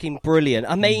and fucking brilliant.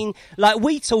 I mean,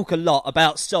 we talk a lot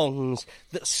about songs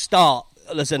that start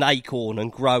as an acorn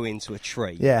and grow into a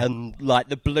tree. Yeah. And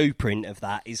the blueprint of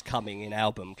that is coming in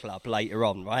Album Club later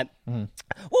on, right?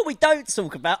 What we don't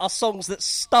talk about are songs that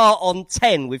start on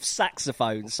 10 with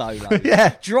saxophone solos.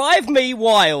 Yeah. Drive Me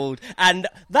Wild, and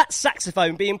that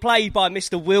saxophone being played by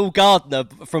Mr. Will Gardner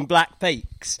from Black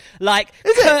Peaks.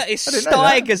 Curtis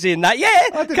Steiger's in that.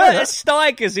 Yeah, Curtis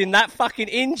Steiger's in that fucking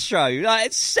intro.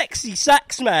 It's sexy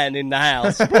sax man in the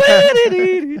house.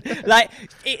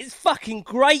 It's fucking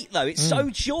great though. It's so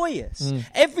joyous.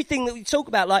 Everything that we talk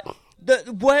about,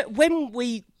 when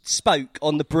we spoke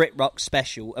on the Brit Rock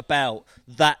special about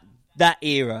that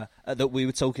era that we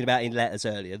were talking about in letters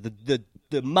earlier,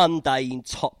 the mundane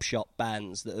top shop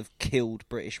bands that have killed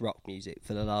British rock music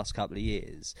for the last couple of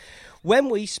years. When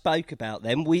we spoke about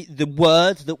them, the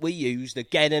word that we used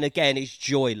again and again is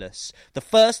joyless. The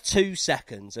first 2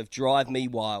 seconds of Drive Me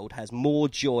Wild has more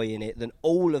joy in it than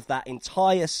all of that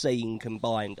entire scene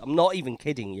combined. I'm not even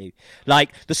kidding you. The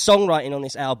songwriting on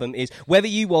this album is, whether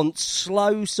you want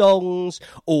slow songs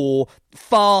or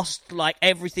fast,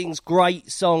 everything's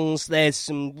great songs, there's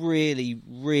some really,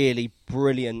 really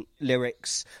brilliant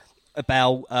lyrics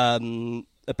about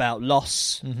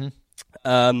loss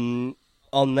on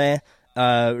there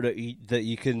that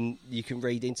you can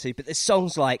read into. But there's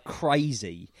songs like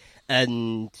Crazy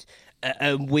and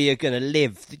We Are Gonna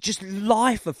Live, just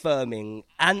life affirming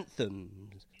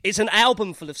anthems. It's an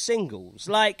album full of singles.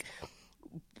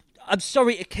 I'm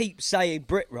sorry to keep saying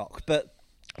Brit Rock, but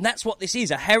that's what this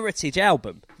is, a heritage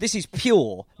album. This is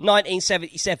pure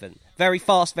 1977. Very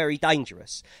fast, very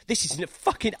dangerous. This is a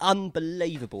fucking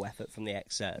unbelievable effort from the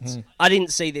Excerpts. I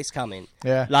didn't see this coming.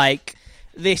 Yeah.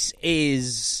 This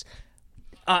is...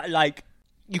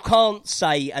 you can't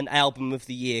say an album of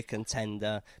the year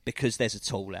contender because there's a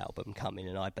Tool album coming,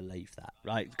 and I believe that,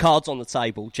 right? Cards on the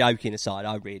table, joking aside,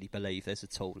 I really believe there's a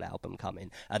Tool album coming,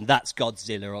 and that's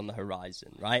Godzilla on the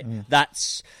horizon, right?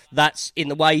 That's in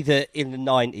the way that in the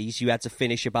 90s you had to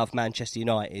finish above Manchester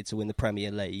United to win the Premier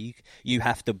League, you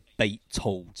have to beat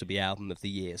Tool to be album of the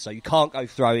year. So you can't go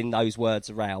throwing those words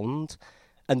around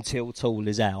until Tool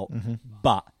is out.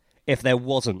 But if there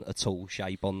wasn't a Tool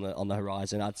shape on the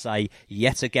horizon, I'd say,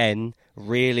 yet again,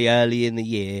 really early in the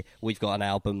year, we've got an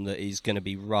album that is going to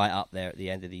be right up there at the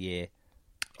end of the year.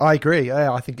 I agree.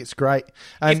 Yeah, I think it's great.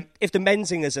 And if the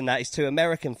Menzingers and that is too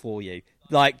American for you,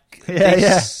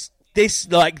 this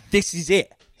is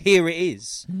it. Here it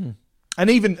is. And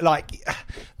even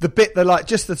the bit that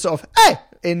just the sort of, hey,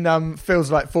 in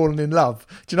Feels Like Falling in Love.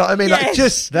 Do you know what I mean? Yes, like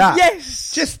just that.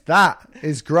 yes. Just that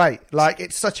is great. Like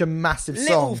it's such a massive Little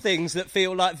song. things that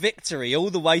feel like victory all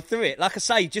the way through it. Like I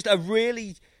say, just a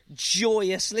really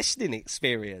joyous listening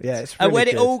experience. Yeah, it's and really when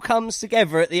good. it all comes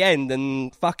together at the end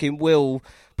and fucking Will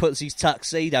puts his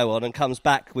tuxedo on and comes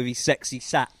back with his sexy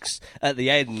sax at the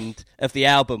end of the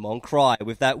album on Cry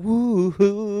with that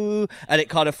woo-hoo, and it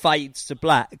kind of fades to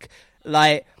black.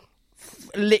 Like,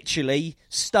 literally,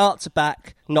 start to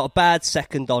back, not a bad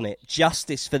second on it.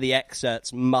 Justice for the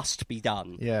excerpts must be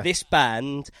done. Yeah. This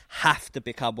band have to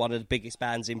become one of the biggest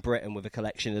bands in Britain with a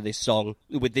collection of this song,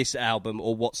 with this album,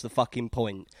 or what's the fucking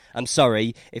point? I'm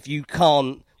sorry, if you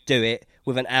can't do it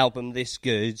with an album this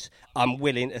good, I'm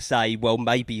willing to say, well,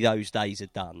 maybe those days are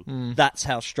done. That's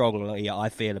how strongly I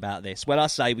feel about this. When I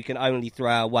say we can only throw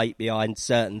our weight behind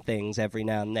certain things every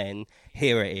now and then,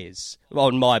 here it is,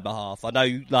 on my behalf. I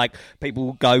know, like, people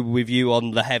will go with you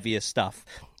on the heavier stuff.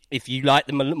 If you like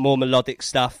the more melodic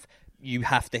stuff, you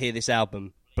have to hear this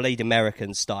album. Bleed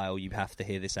American style, you have to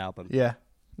hear this album. Yeah.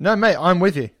 No, mate, I'm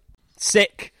with you.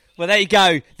 Sick. Well, there you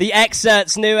go. The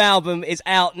Excerpts' new album is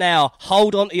out now.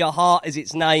 Hold On To Your Heart is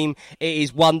its name. It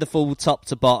is wonderful top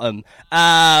to bottom.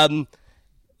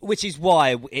 Which is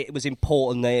why it was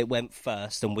important that it went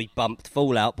first and we bumped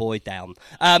Fall Out Boy down.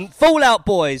 Fall Out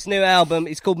Boy's new album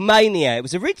is called Mania. It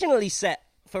was originally set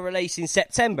for release in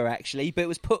September, actually, but it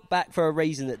was put back for a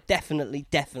reason that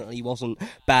definitely wasn't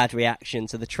bad reaction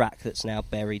to the track that's now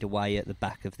buried away at the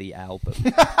back of the album.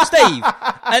 Steve,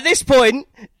 at this point,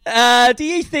 do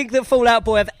you think that Fall Out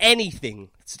Boy have anything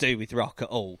to do with rock at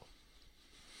all?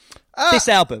 This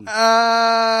album?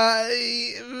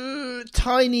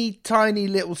 Tiny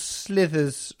little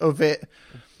slithers of it.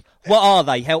 What are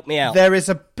they? Help me out. There is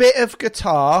a bit of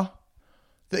guitar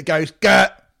that goes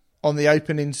 "gurt" on the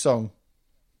opening song.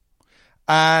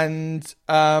 And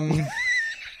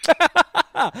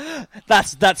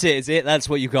that's it, is it? That's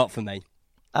what you got for me.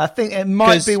 I think it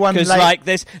might be one because late. like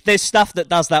there's stuff that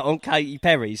does that on Katy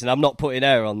Perry's, and I'm not putting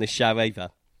her on this show either.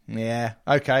 Yeah,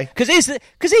 okay. Because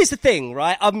here's the thing,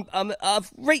 right?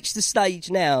 I've reached the stage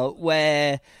now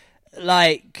where,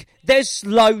 like, there's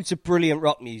loads of brilliant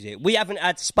rock music. We haven't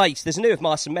had space. There's a new Of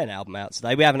Mice and Men album out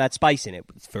today. We haven't had space in it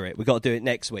for it. We've got to do it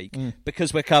next week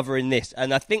because we're covering this.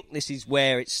 And I think this is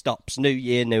where it stops. New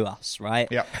year, new us, right?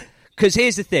 Yeah. Because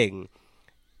here's the thing.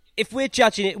 If we're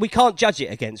judging it, we can't judge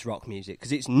it against rock music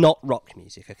because it's not rock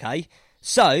music, okay?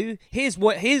 So here's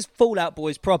Fall Out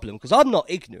Boy's problem, because I'm not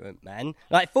ignorant, man.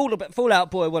 Like, Fall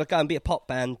Out Boy want to go and be a pop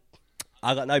band.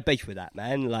 I got no beef with that,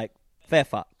 man. Like, fair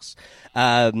fucks.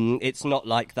 It's not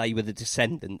like they were the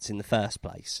Descendants in the first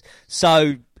place.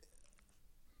 So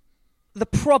the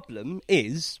problem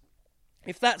is,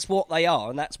 if that's what they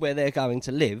are and that's where they're going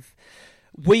to live,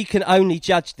 we can only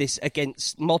judge this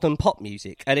against modern pop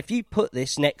music. And if you put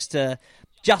this next to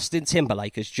Justin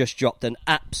Timberlake has just dropped an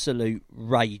absolute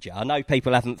rager. I know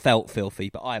people haven't felt filthy,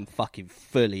 but I am fucking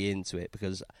fully into it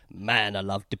because, man, I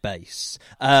love the bass.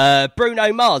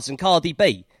 Bruno Mars and Cardi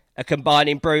B are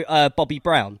combining Bobby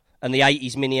Brown and the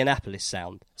 80s Minneapolis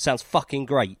sound. Sounds fucking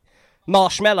great.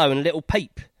 Marshmello and Little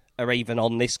Peep are even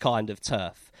on this kind of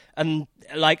turf. And,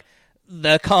 like,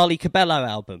 the Carly Cabello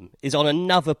album is on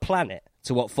another planet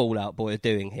to what Fall Out Boy are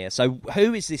doing here. So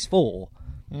who is this for?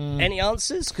 Any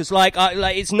answers? Because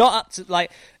it's not up to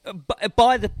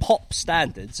by the pop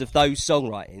standards of those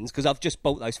songwritings. Because I've just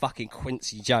bought those fucking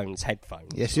Quincy Jones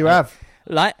headphones. Yes, you have.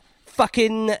 Like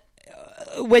fucking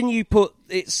when you put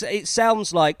it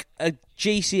sounds like a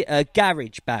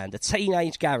garage band, a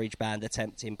teenage garage band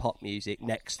attempting pop music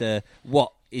next to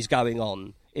what is going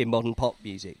on in modern pop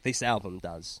music. This album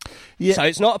does. Yeah. So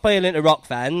it's not appealing to rock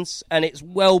fans, and it's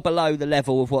well below the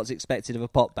level of what's expected of a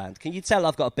pop band. Can you tell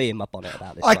I've got a bee in my bonnet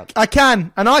about this one? I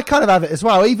can, and I kind of have it as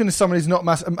well, even as someone who's not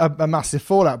a massive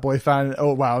Fall Out Boy fan.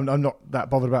 Or, well, I'm not that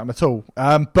bothered about him at all.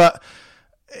 But,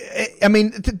 I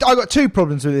mean, I got two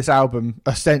problems with this album,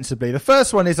 ostensibly. The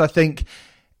first one is, I think,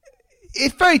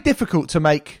 it's very difficult to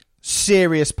make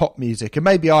serious pop music, and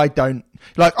maybe I don't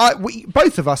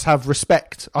both of us have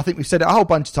respect. I think we've said it a whole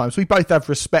bunch of times. We both have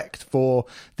respect for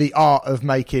the art of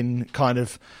making kind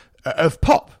of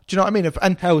pop. Do you know what I mean?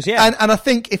 And hells yeah. And I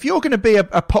think if you're going to be a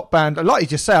pop band, like you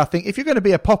just say, I think if you're going to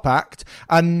be a pop act,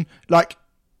 and like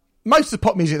most of the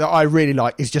pop music that I really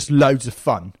like is just loads of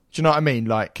fun. Do you know what I mean?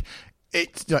 Like,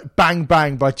 it's like Bang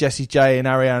Bang by Jessie J and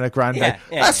Ariana Grande. Yeah.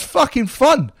 That's fucking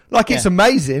fun. Like, it's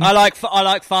amazing. I like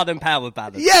fun and power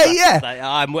ballads. Yeah.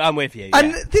 I'm with you.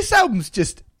 And this album's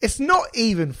just, it's not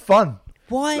even fun.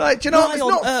 Why? Like, do you know, it's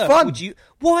not fun.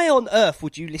 why on earth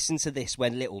would you listen to this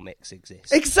when Little Mix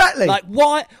exists? Exactly. Like,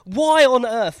 why on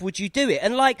earth would you do it?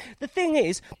 And, like, the thing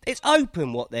is, it's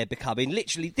open what they're becoming.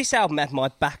 Literally, this album had my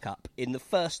backup in the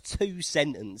first 2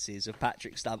 sentences of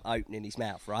Patrick Stump opening his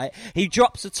mouth, right? He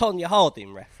drops a Tonya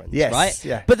Harding reference, Yes, right?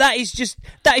 yeah. But that is just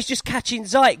catching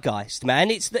zeitgeist, man.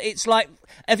 It's like,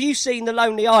 have you seen the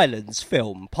Lonely Islands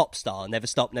film, Popstar, Never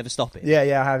Stop, Never Stop It? Yeah,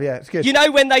 I have, yeah. It's good. You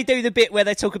know when they do the bit where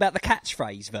they talk about the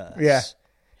catchphrase verse? Yeah.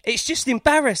 It's just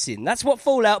embarrassing. That's what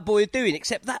Fall Out Boy are doing,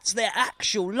 except that's their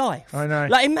actual life. I know.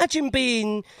 Like, imagine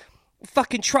being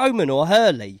fucking Troman or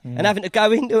Hurley and having to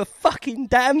go into a fucking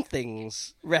Damn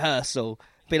Things rehearsal.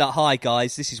 Be like, hi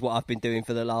guys, this is what I've been doing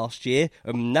for the last year.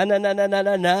 Na na na na na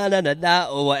na na na na na,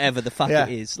 or whatever the fuck it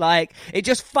is. Like, it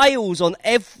just fails on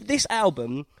this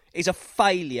album is a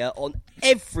failure on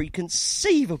every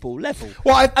conceivable level.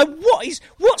 And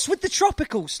what's with the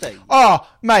tropical, Steve? Oh,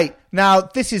 mate, now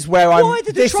this is where I'm... Why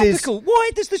does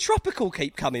the tropical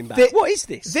keep coming back? What is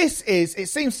this? It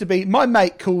seems to be, my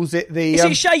mate calls it the... Is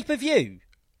it Shape of You?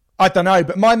 I don't know,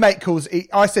 but my mate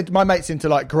I said my mate's into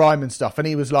like grime and stuff, and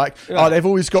he was like, right. "Oh, they've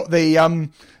always got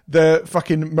the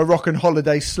fucking Moroccan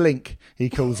holiday slink." He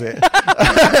calls it.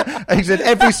 And he said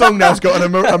every song now's got a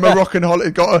Moroccan holiday,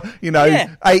 got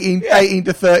a 18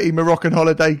 to 30 Moroccan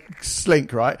holiday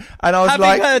slink, right? And I was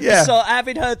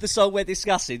having heard the song we're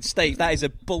discussing, Steve, that is a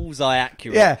bullseye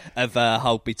accurate of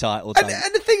Hold Me Tight or something.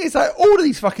 And the thing is, like, all of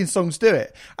these fucking songs do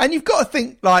it, and you've got to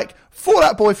think like Fall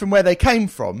Out Boy from where they came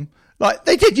from. Like,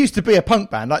 they did used to be a punk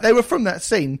band. Like, they were from that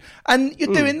scene. And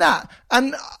you're doing that.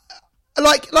 And,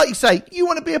 like you say, you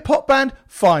want to be a pop band?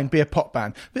 Fine, be a pop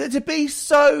band. But to be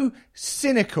so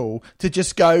cynical to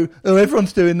just go, oh,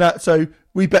 everyone's doing that, so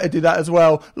we better do that as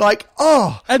well. Like,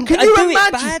 can you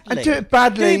imagine? And do it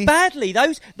badly. Do it badly.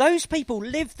 Those people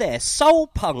live there. Soul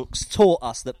punks taught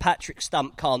us that Patrick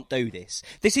Stump can't do this.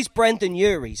 This is Brendan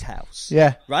Urie's house.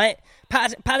 Yeah. Right?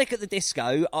 Panic at the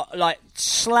Disco,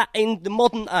 in the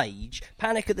modern age,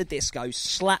 Panic at the Disco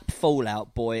slap Fall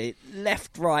Out Boy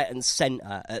left, right and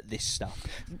centre at this stuff.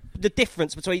 The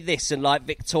difference between this and like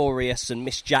Victorious and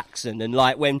Miss Jackson and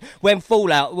like when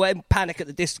Panic at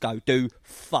the Disco do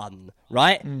Fun,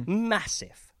 right?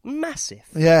 Massive.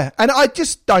 Yeah, and I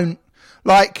just don't,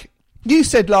 like, you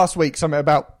said last week something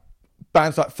about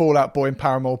bands like Fall Out Boy and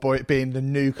Paramore Boy being the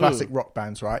new classic rock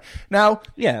bands, right? Now,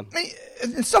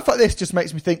 and stuff like this just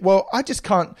makes me think, well, I just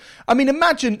can't. I mean,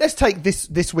 imagine, let's take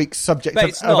this week's subject. But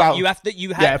it's not. About, you have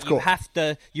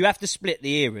to split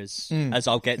the eras, as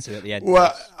I'll get to at the end.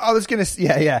 Well, I was going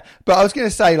to, but I was going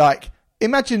to say, like,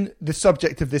 imagine the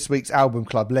subject of this week's album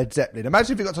club, Led Zeppelin.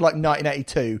 Imagine if it got to like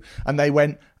 1982 and they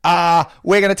went,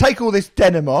 we're going to take all this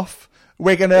denim off.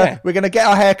 We're gonna get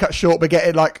our hair cut short, but get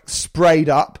it like sprayed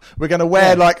up. We're gonna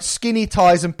wear like skinny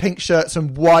ties and pink shirts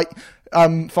and white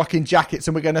fucking jackets,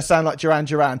 and we're gonna sound like Duran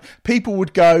Duran. People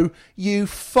would go, "You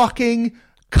fucking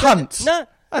cunt!" No.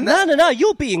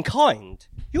 You're being kind.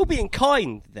 You're being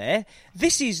kind there.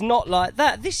 This is not like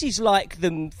that. This is like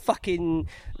them fucking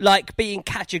like being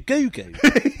Kajagoogoo.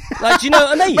 Like, do you know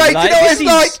what I mean? Mate, like, do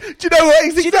you know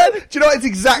what it's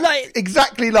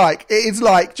exactly like? It is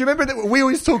like, do you remember that we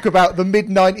always talk about the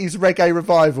mid-90s reggae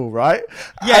revival, right?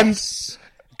 Yes.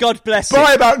 God bless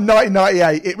By it. about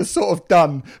 1998, it was sort of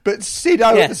done. But Sid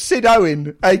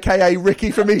Owen, a.k.a. Ricky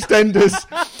from EastEnders,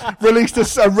 released a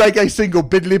reggae single,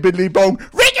 Biddly Biddly Bong.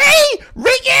 Ricky!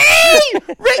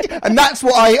 And that's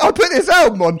what I put this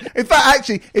album on. In fact,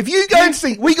 actually, if you go and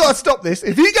see, we got to stop this.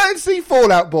 If you go and see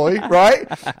Fall Out Boy, right,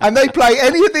 and they play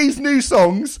any of these new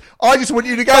songs, I just want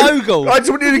you to go, Ricky!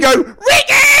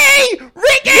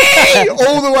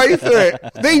 all the way through it.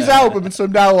 These albums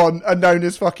from now on are known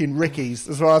as fucking Rickies,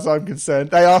 as far as I'm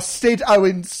concerned. They are Sid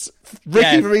Owen's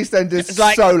Ricky from EastEnders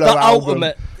like solo the album.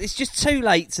 Ultimate, it's just too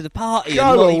late to the party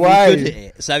Go and not away. even good at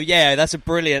it. So yeah, that's a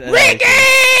brilliant Ricky!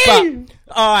 But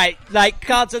alright, like,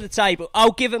 cards on the table.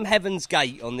 I'll give them Heaven's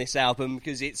Gate on this album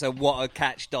because it's a What a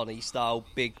Catch Donny style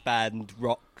big band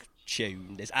rock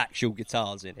tune. There's actual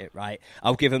guitars in it, right?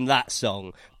 I'll give them that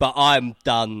song. But I'm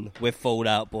done with Fall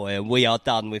Out Boy, and we are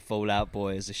done with Fall Out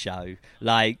Boy as a show.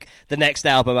 Like, the next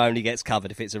album only gets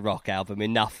covered if it's a rock album.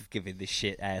 Enough of giving this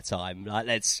shit airtime. Like,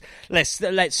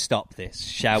 let's stop this,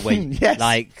 shall we? Yes.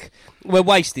 Like, we're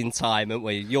wasting time, aren't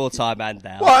we? Your time and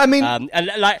ours. Well, I mean,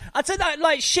 and like, I'd say that,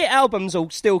 like, shit albums will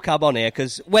still come on here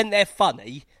because when they're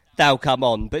funny, they'll come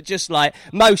on, but just like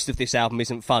most of this album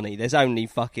isn't funny. There's only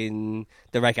fucking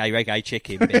the reggae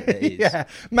chicken bit that is. Yeah,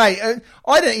 mate,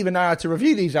 I don't even know how to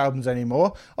review these albums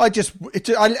anymore. I listen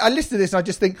to this and I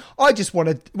just think,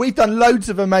 we've done loads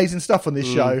of amazing stuff on this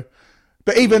show,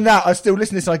 but even that, I still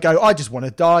listen to this and I go, I just want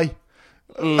to die.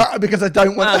 Because I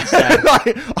don't want. I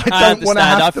don't want to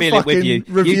have I to feel it with fucking you.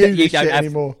 review this don't shit have,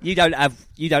 anymore. You don't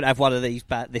have one of these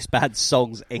this bad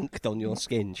songs inked on your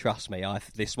skin. Trust me,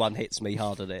 this one hits me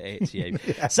harder than it hits you.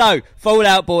 So, Fall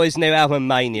Out Boy's new album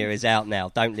Mania is out now.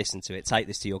 Don't listen to it. Take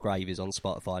This to Your Grave is on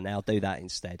Spotify now. Do that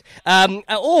instead.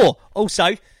 Or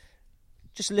also,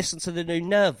 just listen to the new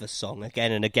Nervous song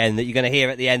again and again that you're going to hear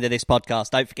at the end of this podcast.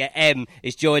 Don't forget, M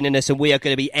is joining us and we are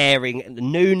going to be airing the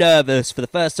new Nervous for the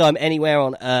first time anywhere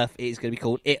on Earth. It is going to be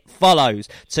called It Follows.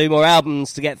 2 more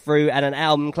albums to get through and an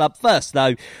album club. First,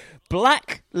 though,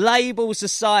 Black Label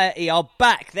Society are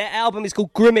back. Their album is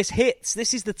called Grimace Hits.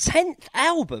 This is the 10th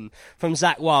album from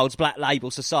Zakk Wylde's Black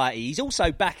Label Society. He's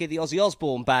also back in the Ozzy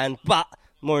Osbourne band, but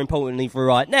more importantly for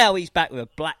right now, he's back with a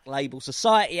Black Label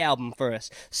Society album for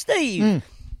us. Steve,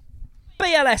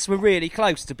 BLS were really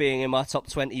close to being in my top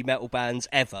 20 metal bands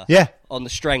ever. Yeah. On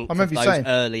the strength of those saying.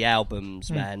 early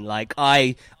albums, man. Like,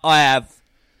 I have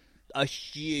a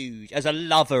huge, as a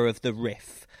lover of the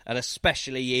riff, and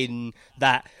especially in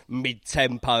that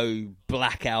mid-tempo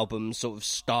Black Album sort of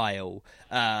style,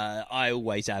 I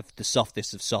always have the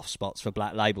softest of soft spots for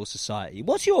Black Label Society.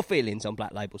 What's your feelings on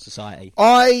Black Label Society?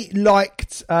 I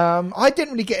liked... I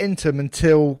didn't really get into them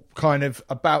until kind of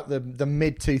about the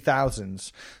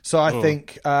mid-2000s. So I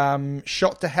think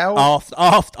Shot to Hell...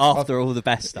 After all the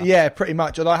best stuff. Yeah, pretty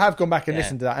much. Although I have gone back and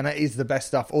listened to that, and it is the best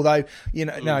stuff. Although,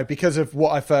 no, because of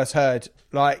what I first heard,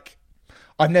 like...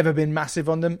 I've never been massive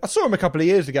on them. I saw them a couple of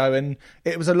years ago, and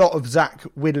it was a lot of Zakk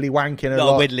widdly wanking. A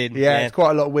lot of whittling. Yeah, it's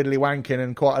quite a lot of widdly wanking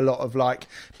and quite a lot of like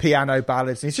piano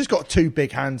ballads. And he's just got 2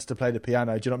 big hands to play the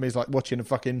piano. Do you know what I mean? It's like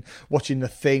watching the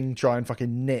Thing try and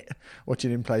fucking knit, watching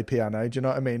him play piano. Do you know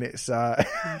what I mean? It's but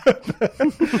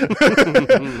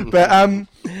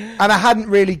and I hadn't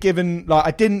really given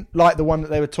I didn't like the one that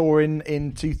they were touring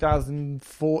in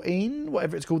 2014,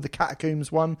 whatever it's called, the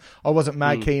Catacombs one. I wasn't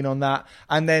mad keen on that.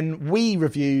 And then we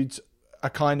reviewed a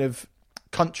kind of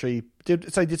country,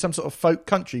 did some sort of folk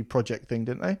country project thing,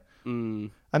 didn't they?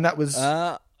 And that was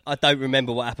I don't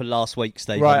remember what happened last week,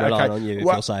 Steve. Right, I'm relying on you if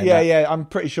you're saying that. Yeah, I'm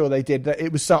pretty sure they did.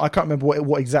 It was I can't remember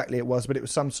what exactly it was, but it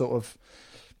was some sort of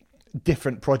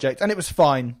different project, and it was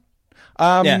fine.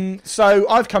 So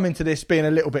I've come into this being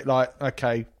a little bit like,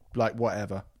 okay, like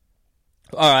whatever.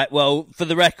 All right, well, for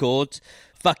the record,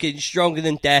 fucking Stronger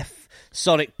Than Death,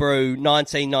 Sonic Brew,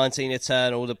 1919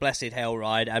 Eternal, The Blessed Hell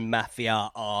Ride, and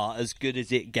Mafia are as good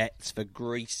as it gets for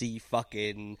greasy,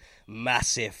 fucking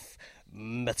massive,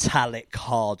 metallic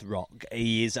hard rock.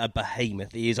 He is a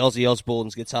behemoth. He is Ozzy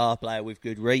Osbourne's guitar player with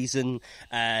good reason,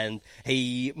 and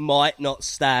he might not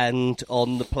stand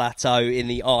on the plateau in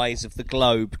the eyes of the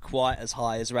globe quite as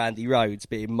high as Randy Rhoads,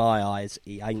 but in my eyes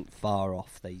he ain't far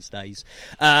off these days.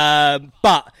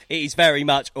 But it is very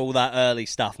much all that early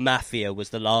stuff. Mafia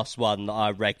was the last one that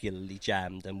I regularly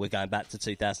jammed, and we're going back to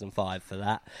 2005 for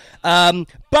that.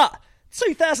 But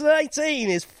 2018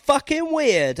 is fucking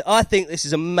weird. I think this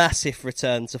is a massive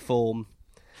return to form.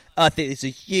 I think it's a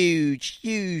huge,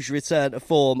 huge return to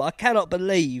form. I cannot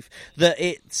believe that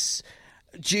it's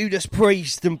Judas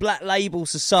Priest and Black Label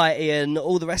Society and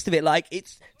all the rest of it. Like,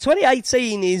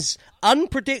 2018 is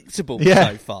unpredictable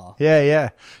so far. Yeah,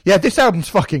 this album's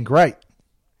fucking great.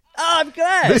 Oh, I'm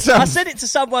glad. I said it to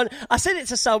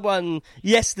someone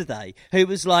yesterday who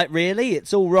was like, "Really?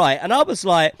 It's all right." And I was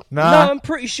like, "No, I'm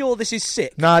pretty sure this is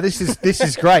sick." No, this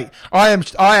is great.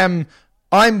 I'm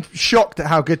shocked at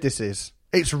how good this is.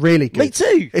 It's really good. Me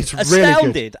too. It's astounded.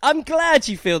 Really good. I'm glad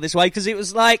you feel this way, because it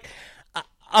was like,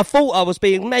 I thought I was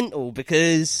being mental,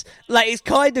 because like it's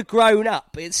kind of grown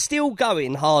up. It's still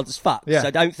going hard as fuck. Yeah.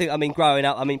 So don't think I mean growing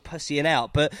up, I mean pussying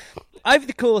out, but over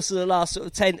the course of the last sort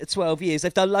of 10 to 12 years,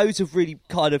 they've done loads of really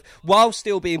kind of, while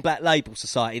still being Black Label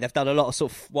Society, they've done a lot of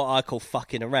sort of what I call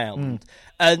fucking around.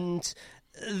 And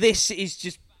this is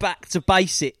just back to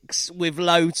basics with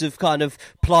loads of kind of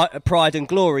Pride and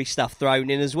Glory stuff thrown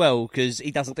in as well, because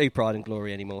he doesn't do Pride and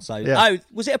Glory anymore. So,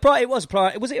 was it a Pride? It was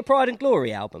was it a Pride and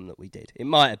Glory album that we did? It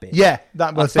might have been. Yeah,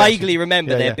 that was. I vaguely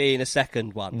remember there being a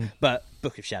second one, but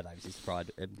Book of Shadows is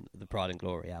the Pride and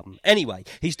Glory album. Anyway,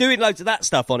 he's doing loads of that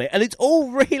stuff on it, and it's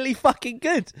all really fucking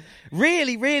good.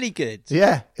 Really, really good.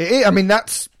 Yeah, it is. I mean,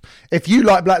 that's, if you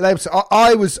like Black Label.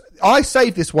 I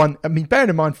saved this one. I mean, bearing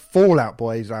in mind Fall Out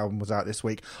Boy's album was out this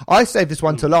week. I saved this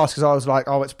one to last because I was like,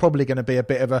 it's probably going to be a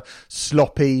bit of a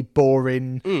sloppy,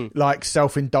 boring, like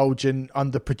self-indulgent,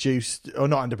 underproduced, or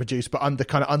not underproduced, but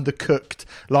kind of undercooked.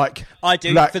 Like, I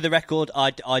do, for the record,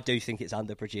 I do think it's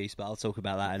underproduced, but I'll talk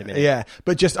about that in a minute. Yeah,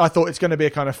 but just I thought it's going to be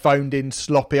a kind of phoned-in,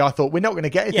 sloppy. I thought we're not going to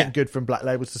get anything good from Black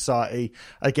Label Society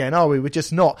again, are we? We're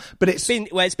just not. But it's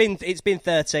been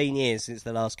 13 years since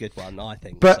the last good one, I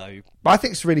think. But So I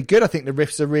think it's really good. I think the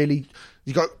riffs are really...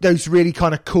 You got those really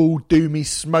kind of cool, doomy,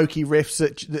 smoky riffs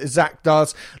that Zach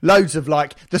does. Loads of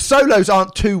the solos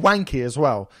aren't too wanky as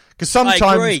well. Because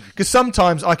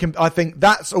sometimes I think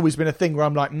that's always been a thing where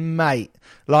I'm like, mate,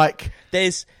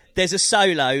 There's a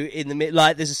solo in the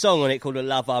middle, there's a song on it called "A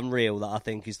Love Unreal" that I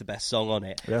think is the best song on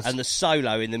it, yes. And the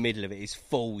solo in the middle of it is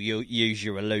full "Use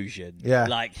Your Illusion." Yeah,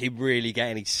 him really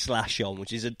getting his slash on,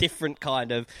 which is a different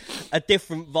vibe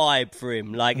for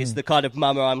him. It's the kind of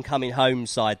 "Mama, I'm Coming Home"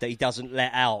 side that he doesn't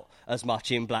let out as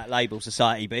much in Black Label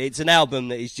Society. But it's an album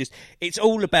that is it's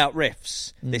all about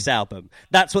riffs. This album,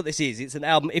 that's what this is. It's an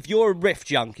album. If you're a riff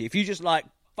junkie, if you just like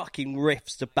fucking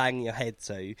riffs to bang your head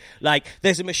to,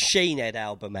 there's a Machine Head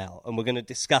album out, and we're going to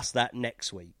discuss that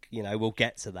next week. We'll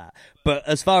get to that. But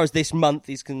as far as this month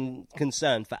is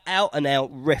concerned, for out and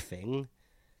out riffing,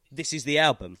 this is the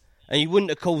album, and you wouldn't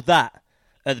have called that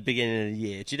at the beginning of the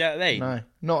year. Do you know what I mean? No,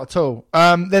 not at all.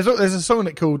 There's a song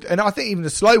that called, and I think even the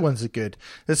slow ones are good.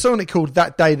 There's a song that called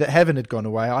 "That Day That Heaven Had Gone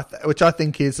Away," which I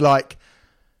think is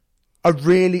I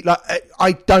really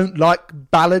I don't like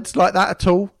ballads like that at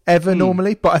all ever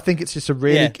normally, but I think it's just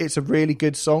it's a really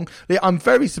good song. I'm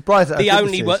very surprised that the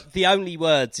only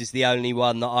words is the only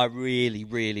one that I really,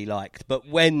 really liked. But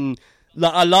when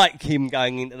I like him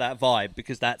going into that vibe,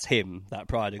 because that's him, that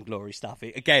Pride and Glory stuff.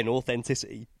 Again,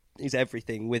 authenticity is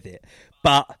everything with it,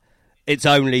 but it's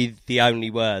only the only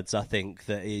words I think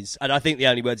that is, and I think the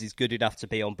only words is good enough to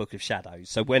be on Book of Shadows.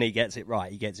 So when he gets it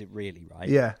right, he gets it really right.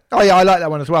 Yeah. Oh yeah, I like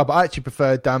that one as well. But I actually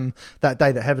preferred That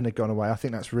Day That Heaven Had Gone Away. I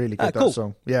think that's really good. Cool. That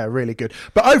song. Yeah, really good.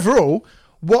 But overall,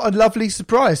 what a lovely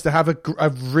surprise to have a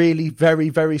really very,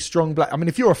 very strong black. I mean,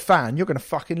 if you're a fan, you're going to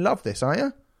fucking love this,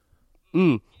 aren't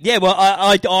you? Yeah, well,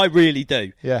 I really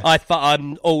do. Yeah.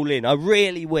 I'm all in. I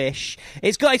really wish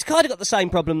it's kind of got the same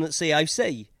problem that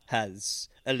COC has.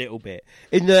 A little bit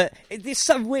in that it's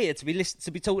so weird to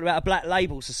be talking about a Black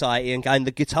Label Society and going the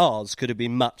guitars could have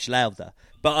been much louder,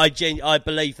 but I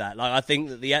believe that. I think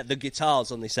that the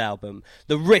guitars on this album,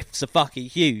 the riffs are fucking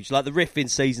huge. The riff in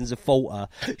Seasons of Falter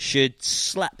should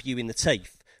slap you in the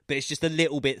teeth, but it's just a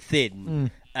little bit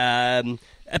thin.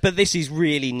 But this is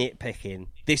really nitpicking.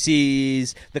 This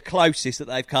is the closest that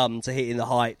they've come to hitting the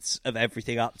heights of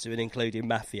everything up to and including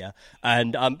Mafia.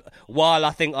 And while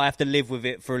I think I have to live with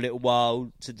it for a little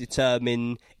while to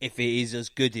determine if it is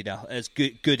good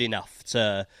enough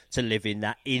to live in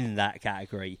that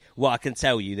category, what I can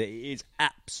tell you that it is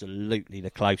absolutely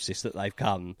the closest that they've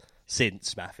come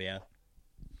since Mafia.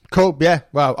 Cool. Yeah.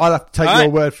 Well, I'll have to take your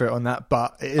word for it on that,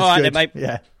 but it is all right, good. Then, mate.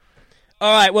 Yeah.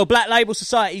 All right, well, Black Label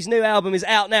Society's new album is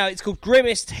out now. It's called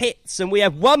Grimmest Hits, and we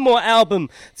have one more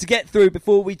album to get through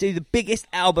before we do the biggest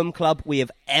album club we have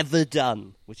ever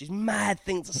done, which is a mad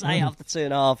thing to say after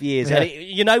 2.5 years. Yeah. And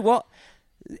you know what?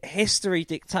 History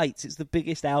dictates it's the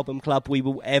biggest album club we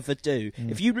will ever do.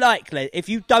 If you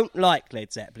don't like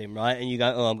Led Zeppelin, right, and you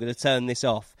go, oh, I'm going to turn this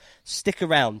off, stick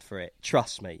around for it.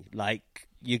 Trust me.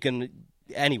 You're going to...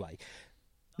 Anyway,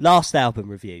 last album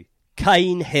review,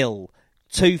 Cane Hill.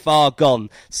 Too Far Gone.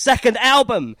 Second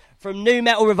album from new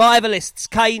metal revivalists,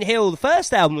 Cane Hill. The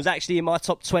first album was actually in my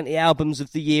top 20 albums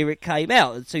of the year it came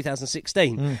out,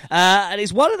 2016. And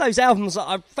it's one of those albums that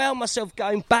I found myself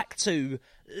going back to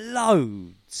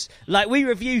loads. We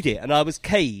reviewed it and I was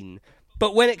keen.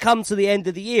 But when it comes to the end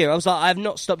of the year, I was like, I have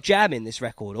not stopped jamming this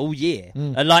record all year.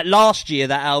 And last year,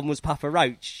 that album was Papa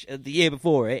Roach. The year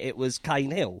before it was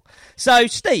Cane Hill. So,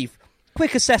 Steve,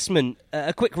 quick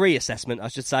reassessment, I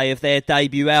should say, of their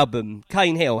debut album,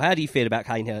 Cane Hill. How do you feel about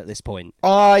Cane Hill at this point,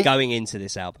 going into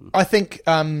this album? I think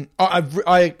I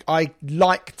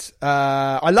liked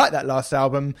that last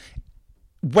album.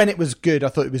 When it was good, I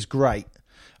thought it was great.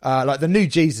 The New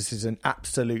Jesus is an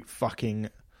absolute fucking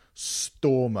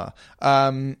stormer.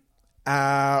 When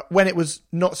it was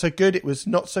not so good, it was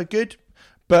not so good.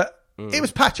 But it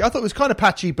was patchy. I thought it was kind of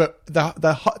patchy, but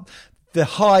the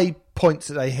high points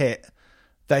that they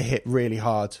hit really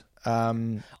hard.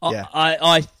 I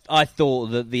thought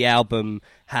that the album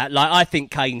had, I think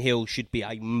Cane Hill should be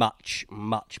a much,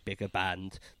 much bigger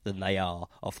band than they are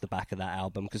off the back of that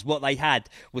album, because what they had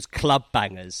was club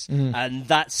bangers, and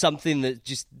that's something that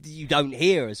just you don't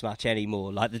hear as much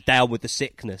anymore, like the Down With the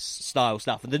Sickness style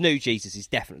stuff. And the New Jesus is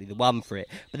definitely the one for it.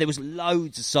 But there was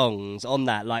loads of songs on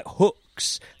that, like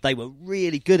hooks. They were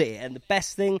really good at it, and the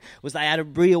best thing was they had a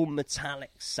real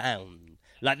metallic sound.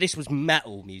 This was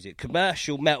metal music,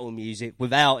 commercial metal music,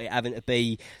 without it having to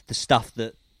be the stuff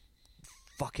that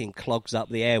fucking clogs up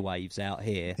the airwaves out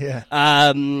here. Yeah.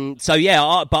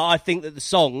 But I think that the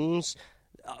songs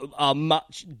are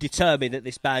much determined that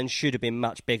this band should have been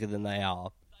much bigger than they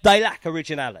are. They lack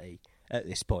originality. at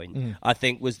this point. I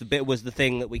think was the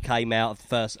thing that we came out of the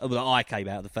first. That I came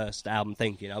out of the first album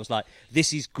thinking. I was like,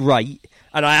 this is great,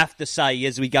 and I have to say,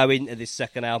 as we go into this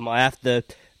second album, I have to.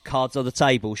 Cards on the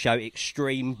table show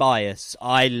extreme bias.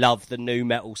 I love the nu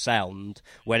metal sound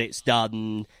when it's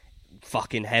done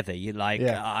fucking heavy. Like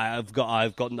I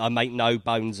make no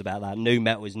bones about that. Nu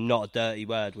metal is not a dirty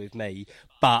word with me,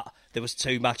 but there was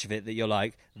too much of it that you're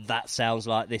like, that sounds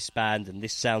like this band and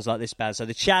this sounds like this band. So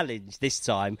the challenge this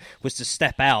time was to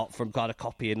step out from kind of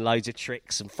copying loads of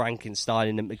tricks and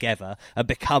Frankensteining them together and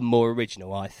become more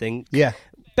original, I think. Yeah.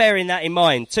 Bearing that in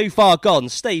mind, Too Far Gone,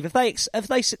 Steve, have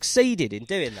they succeeded in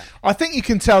doing that? I think you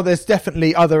can tell there's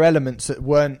definitely other elements that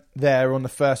weren't there on the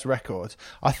first record.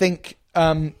 I think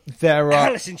there are...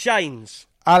 Alice in Chains.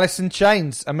 Alice in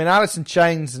Chains. I mean, Alice in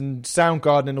Chains and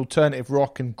Soundgarden and alternative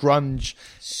rock and grunge.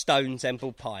 Stone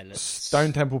Temple Pilots.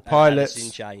 Alice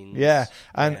in Chains. Yeah.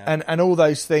 And all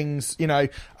those things, you know,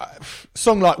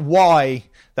 song like Why,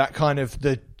 that kind of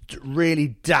the really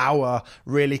dour,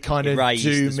 really kind of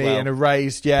doomy and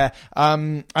erased,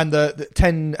 and the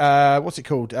 10, what's it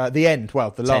called? The End. Well,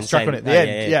 the last track on it, The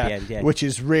End, which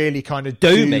is really kind of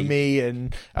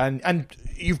doomy and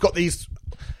you've got these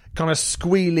kind of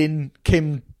squealing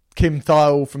Kim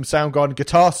Thayil from Soundgarden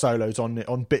guitar solos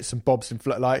on bits and bobs and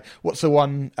like what's the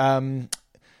one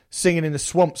Singing in the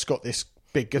Swamp's got this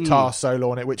big guitar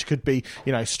solo on it, which could be,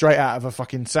 you know, straight out of a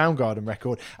fucking Soundgarden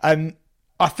record. And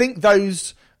I think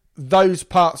those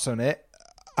parts on it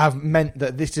have meant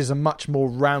that this is a much more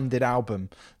rounded album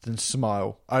than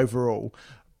Smile overall.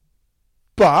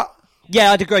 But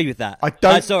yeah, I'd agree with that. I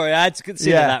had to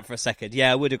consider that for a second.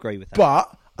 Yeah, I would agree with that.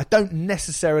 But I don't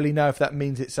necessarily know if that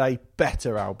means it's a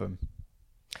better album.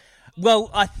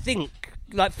 Well, I think,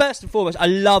 like, first and foremost, I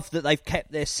love that they've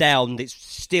kept their sound. It's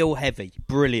still heavy.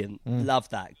 Brilliant. Love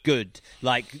that. Good.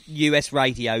 Like, US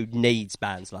radio needs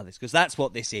bands like this, because that's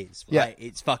what this is, right? Yeah.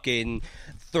 It's fucking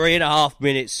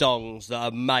 3.5-minute songs that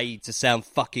are made to sound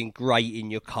fucking great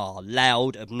in your car.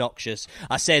 Loud, obnoxious.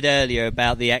 I said earlier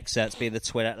about the excerpts being the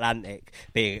Twin Atlantic,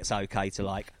 being it's okay to,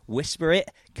 like, whisper it.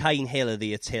 Cane Hill or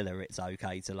the Attila, it's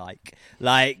okay to,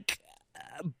 like...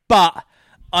 But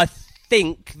I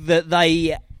think that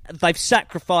they've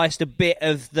sacrificed a bit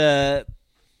of the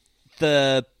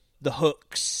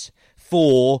hooks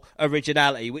for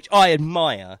originality, which I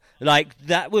admire. Like,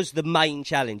 that was the main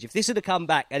challenge. If this had come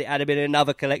back and it had been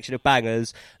another collection of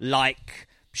bangers like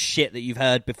shit that you've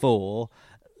heard before,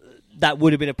 that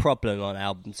would have been a problem on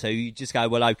album 2. You just go,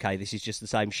 well, okay, this is just the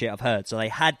same shit I've heard. So they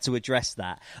had to address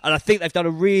that. And I think they've done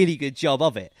a really good job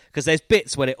of it, because there's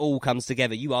bits when it all comes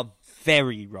together. You are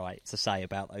very right to say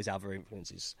about those other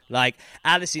influences. Like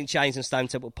Alice in Chains and Stone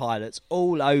Temple Pilots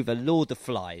all over Lord of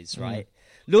Flies, right?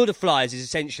 Lord of Flies is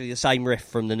essentially the same riff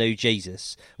from the New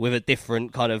Jesus with a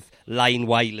different kind of Lane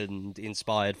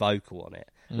Wayland-inspired vocal on it.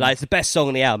 Like, it's the best song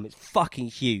on the album. It's fucking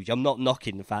huge. I'm not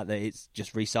knocking the fact that it's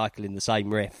just recycling the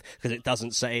same riff, because it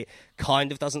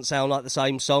kind of doesn't sound like the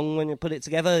same song when you put it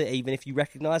together, even if you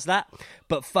recognise that.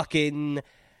 But fucking...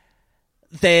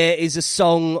 There is a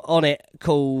song on it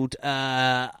called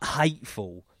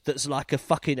Hateful that's like a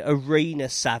fucking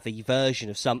arena-savvy version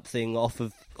of something off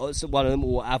of one of the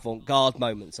more avant-garde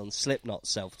moments on Slipknot's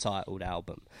self-titled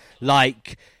album.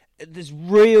 Like, there's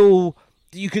real...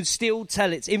 You can still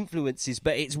tell its influences,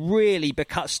 but it's really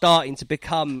starting to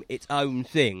become its own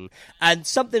thing. And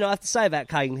something I have to say about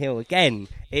Cane Hill again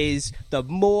is the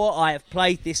more I have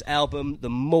played this album, the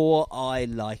more I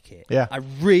like it. Yeah. I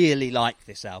really like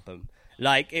this album.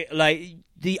 The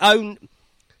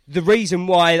reason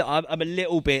why I'm a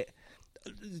little bit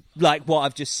like what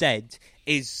I've just said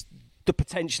is the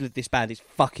potential of this band is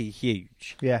fucking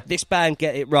huge. Yeah. This band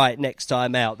get it right next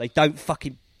time out. They don't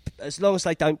fucking... As long as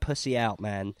they don't pussy out,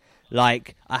 man.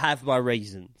 Like, I have my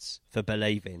reasons for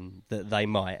believing that they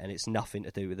might, and it's nothing to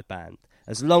do with the band.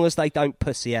 As long as they don't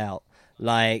pussy out,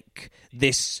 like,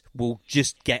 this will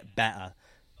just get better.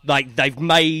 Like, they've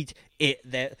made it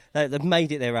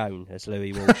their own, as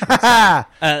Louis Walsh would say,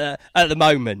 at the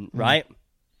moment, right?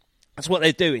 That's what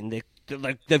they're doing.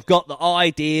 They've got the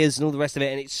ideas and all the rest of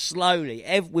it, and it's slowly,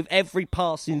 with every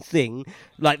passing thing,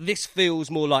 like, this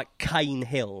feels more like Cane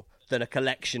Hill than a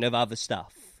collection of other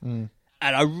stuff. And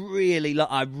I really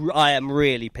I am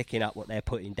really picking up what they're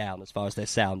putting down as far as their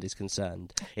sound is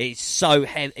concerned. It's so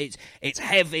heavy, it's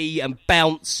heavy and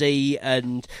bouncy,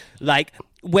 and like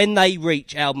when they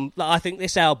reach album, I think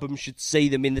this album should see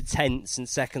them in the 10th and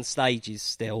second stages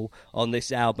still on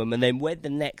this album. And then when the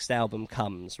next album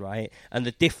comes, right, and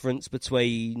the difference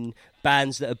between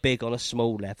bands that are big on a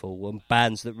small level and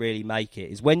bands that really make it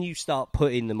is when you start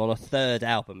putting them on a third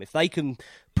album. If they can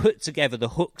put together the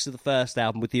hooks of the first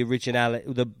album with the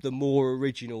originality, the more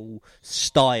original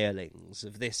stylings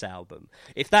of this album,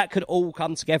 if that could all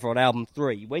come together on album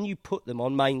 3, when you put them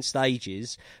on main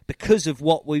stages, because of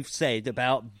what we've said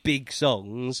about big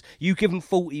songs, you give them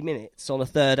 40 minutes on a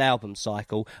third album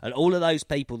cycle, and all of those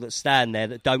people that stand there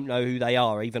that don't know who they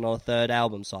are, even on a third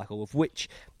album cycle, of which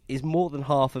is more than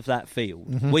half of that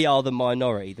field. Mm-hmm. We are the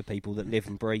minority, the people that live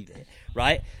and breathe it,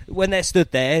 right? When they're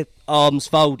stood there, arms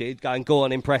folded, going, go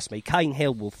on, impress me, Cane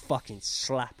Hill will fucking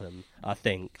slap them, I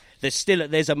think.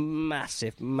 There's a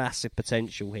massive, massive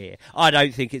potential here. I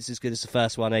don't think it's as good as the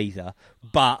first one either,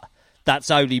 but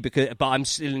that's only because... But I'm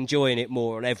still enjoying it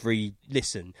more on every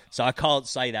listen, so I can't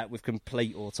say that with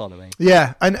complete autonomy.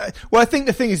 Yeah, and well, I think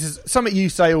the thing is something you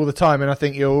say all the time, and I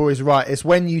think you're always right, is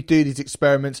when you do these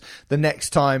experiments, the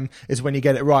next time is when you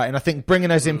get it right. And I think bringing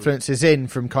those influences in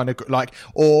from kind of like...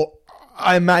 Or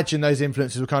I imagine those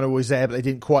influences were kind of always there, but they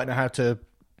didn't quite know how to...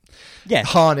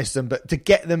 harness them, but to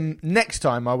get them next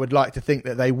time, I would like to think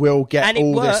that they will get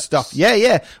all this stuff.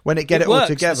 When it get it all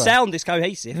together. The sound is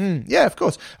cohesive. Yeah, of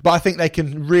course. But I think they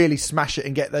can really smash it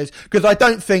and get those, because I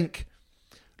don't think,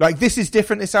 like, this is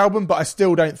different, this album, but I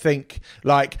still don't think,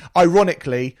 like,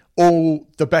 ironically, all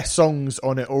the best songs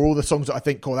on it, or all the songs that I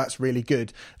think, oh, that's really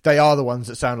good, they are the ones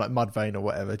that sound like Mudvayne or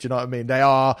whatever. Do you know what I mean? They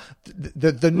are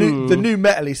the new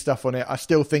metal-y stuff on it. I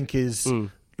still think is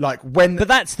like when, but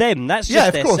that's them. That's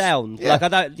just their sound. Yeah. Like I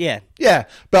don't. Yeah.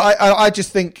 But I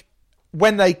just think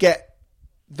when they get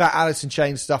that Alice in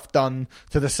Chains stuff done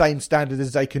to the same standard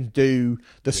as they can do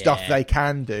the stuff they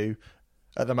can do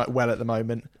at the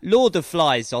moment. Lord of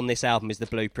Flies on this album is the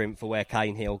blueprint for where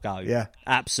Cane Hill go. Yeah.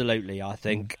 Absolutely, I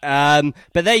think. But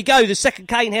there you go. The second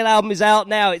Cane Hill album is out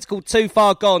now. It's called Too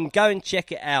Far Gone. Go and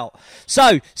check it out.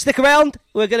 So, stick around.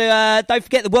 We're going to, don't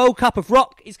forget the World Cup of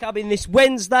Rock is coming this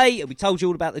Wednesday. We told you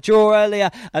all about the draw earlier.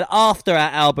 And after our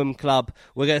album club,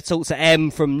 we're going to talk to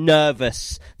Em from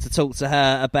Nervous to talk to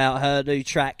her about her new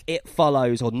track, It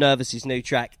Follows, or Nervous's new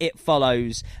track, It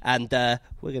Follows. And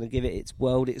we're going to give it its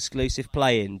world exclusive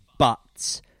playing.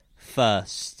 But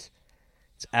first,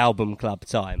 it's album club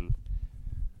time.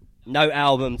 No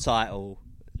album title,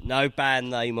 no band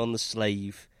name on the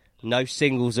sleeve, no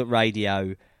singles at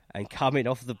radio, and coming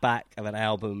off the back of an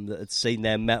album that had seen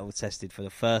their metal tested for the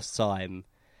first time,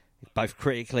 both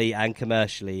critically and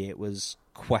commercially, it was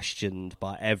questioned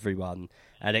by everyone,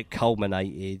 and it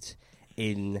culminated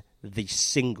in the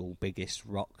single biggest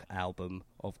rock album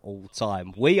of all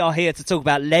time. We are here to talk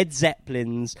about Led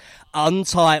Zeppelin's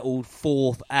untitled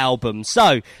fourth album.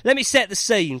 So, let me set the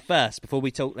scene first before we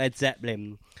talk Led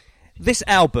Zeppelin. This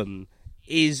album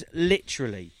is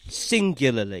literally,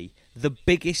 singularly, the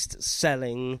biggest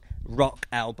selling rock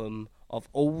album of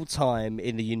all time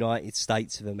in the United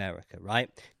States of America, right?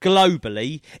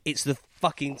 Globally, it's the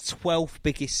fucking 12th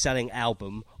biggest selling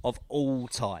album of all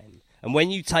time. And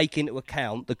when you take into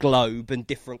account the globe and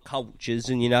different cultures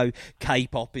and, you know,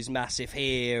 K-pop is massive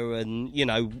here and, you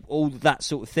know, all that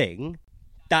sort of thing,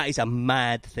 that is a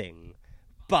mad thing.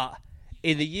 But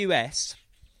in the US,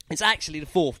 it's actually the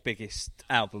fourth biggest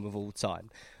album of all time.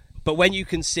 But when you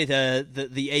consider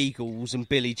that the Eagles and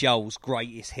Billy Joel's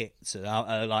greatest hits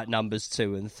are like numbers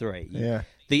 2 and 3,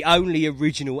 the only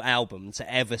original album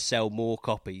to ever sell more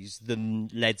copies than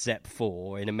Led Zepp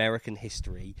 4 in American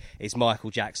history is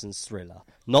Michael Jackson's Thriller.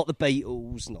 Not the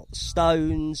Beatles, not the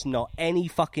Stones, not any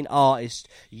fucking artist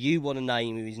you want to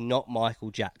name who is not Michael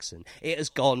Jackson. It has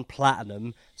gone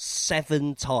platinum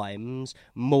 7 times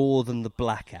more than the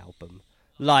Black Album.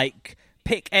 Like,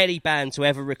 pick any band to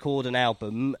ever record an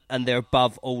album and they're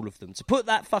above all of them. To put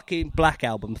that fucking Black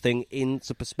Album thing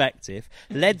into perspective,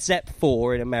 Led Zepp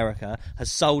 4 in America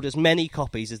has sold as many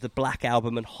copies as the Black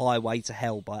Album and Highway to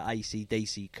Hell by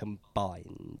AC/DC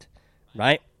combined.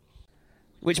 Right?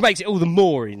 Which makes it all the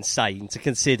more insane to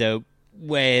consider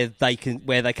where they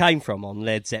came from on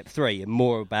Led Zepp 3, and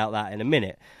more about that in a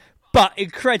minute. But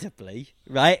incredibly,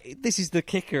 right, this is the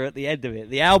kicker at the end of it.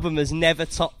 The album has never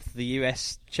topped the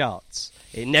US charts.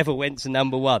 It never went to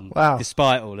number 1,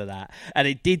 despite all of that. And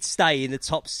it did stay in the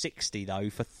top 60, though,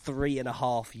 for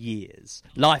 3.5 years.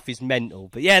 Life is mental.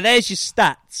 But yeah, there's your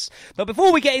stats. But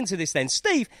before we get into this then,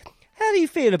 Steve, how do you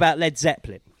feel about Led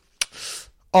Zeppelin?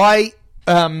 I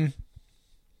love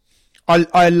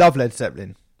Led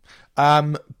Zeppelin.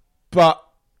 But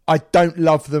I don't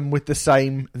love them with the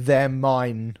same they're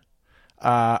mine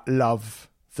love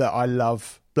that I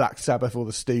love Black Sabbath or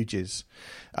the Stooges.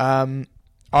 I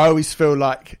always feel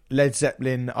like Led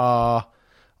Zeppelin I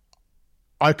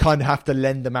kind of have to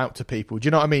lend them out to people. Do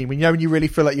you know what I mean? When you really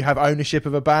feel like you have ownership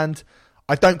of a band.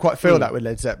 I don't quite feel that with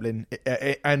Led Zeppelin,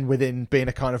 and within being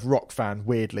a kind of rock fan,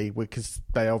 weirdly, because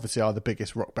they obviously are the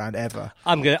biggest rock band ever.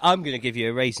 I'm gonna give you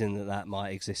a reason that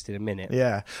might exist in a minute.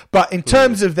 Yeah, but in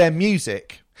terms of their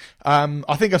music,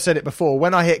 I think I've said it before.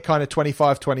 When I hit kind of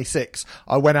 25, 26,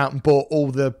 I went out and bought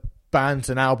all the bands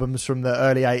and albums from the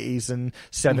early 80s and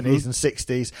 70s and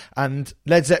 60s, and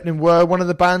Led Zeppelin were one of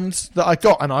the bands that I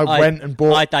got, and I went and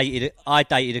bought. I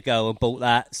dated a girl and bought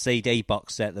that CD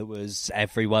box set that was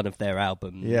every one of their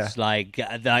albums. Yeah.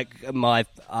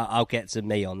 I'll get to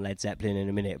me on Led Zeppelin in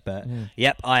a minute, but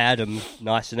yep, I had them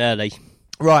nice and early.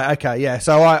 Right, okay, yeah.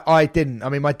 So I didn't. I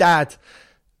mean, my dad.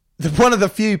 One of the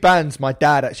few bands my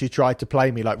dad actually tried to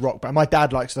play me like rock band. My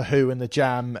dad likes the Who and the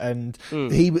Jam, and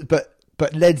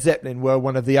But Led Zeppelin were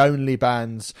one of the only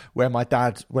bands where my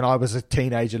dad, when I was a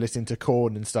teenager listening to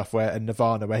Korn and stuff, and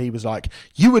Nirvana, where he was like,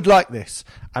 "You would like this,"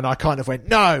 and I kind of went,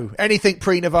 "No, anything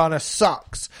pre-Nirvana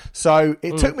sucks." So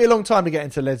it took me a long time to get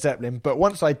into Led Zeppelin, but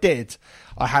once I did,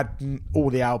 I had all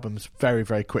the albums very,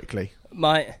 very quickly.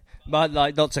 My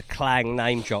like, not to clang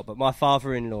name drop, but my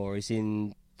father-in-law is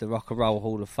in the Rock and Roll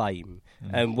Hall of Fame,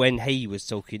 and when he was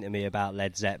talking to me about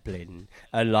Led Zeppelin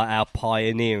and like how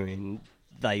pioneering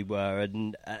they were,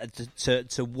 and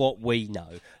to what we know,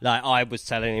 like I was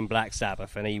telling him Black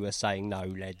Sabbath and he was saying no,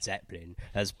 Led Zeppelin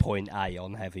as point A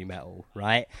on heavy metal,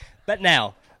 right? But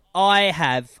now I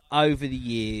have over the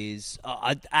years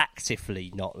I'd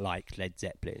actively not liked Led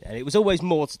Zeppelin, and it was always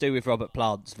more to do with Robert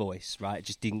Plant's voice, right? I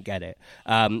just didn't get it.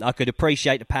 I could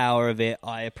appreciate the power of it.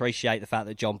 I appreciate the fact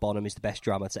that John Bonham is the best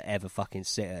drummer to ever fucking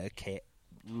sit at a kit,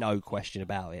 no question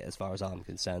about it as far as I'm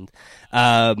concerned.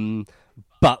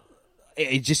 But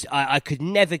it just, I could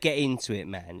never get into it,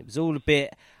 man. It was all a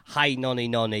bit hey nonny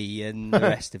nonny and the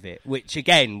rest of it, which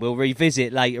again we'll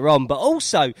revisit later on. But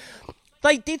also,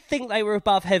 they did think they were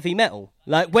above heavy metal.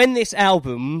 Like, when this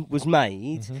album was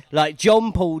made, like,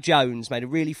 John Paul Jones made a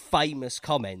really famous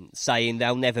comment saying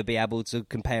they'll never be able to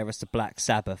compare us to Black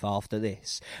Sabbath after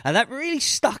this. And that really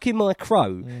stuck in my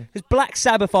crow. Because Black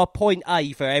Sabbath are point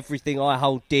A for everything I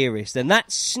hold dearest. And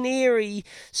that sneery,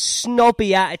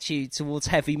 snobby attitude towards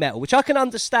heavy metal, which I can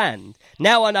understand.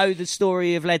 Now I know the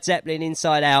story of Led Zeppelin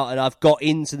inside out, and I've got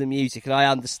into the music, and I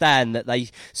understand that they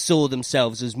saw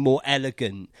themselves as more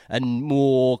elegant and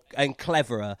more and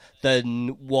cleverer than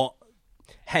what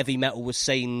heavy metal was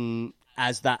seen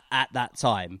as that at that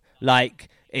time. Like,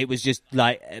 it was just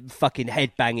like fucking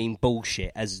headbanging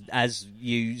bullshit as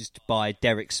used by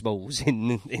Derek Smalls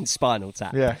in Spinal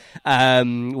Tap. Yeah.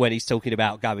 When he's talking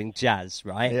about going jazz,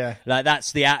 right? Yeah. Like,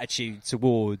 that's the attitude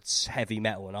towards heavy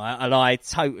metal, and I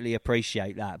totally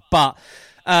appreciate that. But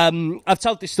I've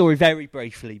told this story very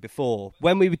briefly before.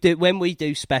 When we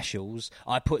do specials,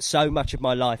 I put so much of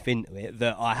my life into it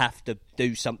that I have to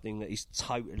do something that is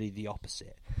totally the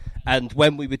opposite. And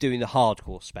when we were doing the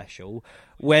hardcore special,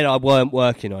 when I weren't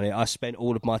working on it, I spent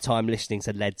all of my time listening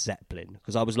to Led Zeppelin,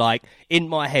 because I was like, in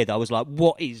my head, I was like,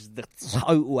 what is the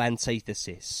total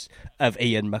antithesis of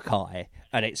Ian Mackay?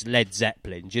 And it's Led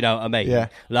Zeppelin. Do you know what I mean? Yeah.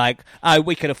 Like, oh,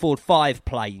 we can afford 5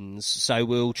 planes, so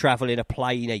we'll travel in a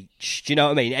plane each. Do you know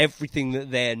what I mean? Everything that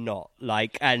they're not.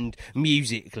 Like, and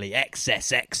musically,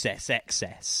 excess.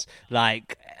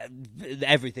 Like,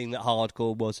 everything that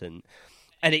hardcore wasn't.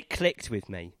 And it clicked with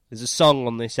me. There's a song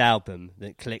on this album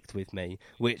that clicked with me,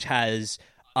 which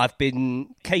I've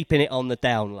been keeping it on the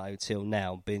download till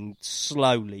now, been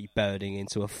slowly burning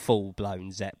into a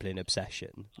full-blown Zeppelin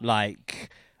obsession. Like,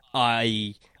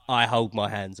 I hold my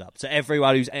hands up to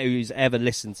everyone who's ever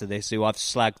listened to this, who I've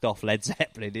slagged off Led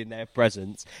Zeppelin in their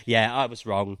presence. Yeah, I was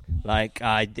wrong. Like,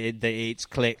 it's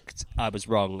clicked. I was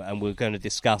wrong, and we're going to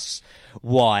discuss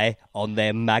why on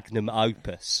their magnum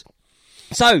opus.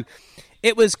 So,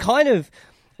 it was kind of,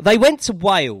 they went to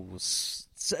Wales.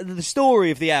 So the story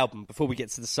of the album, before we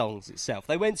get to the songs itself,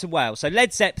 they went to Wales. So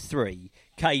Led Zepp 3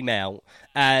 came out,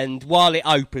 and while it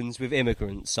opens with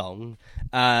Immigrant Song,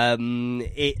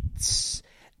 it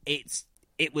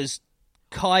was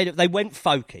kind of, they went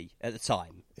folky at the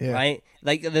time. Yeah. Right?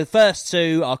 The first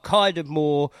two are kind of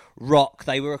more rock.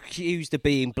 They were accused of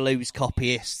being blues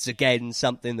copyists. Again,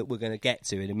 something that we're going to get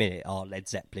to in a minute. Are Led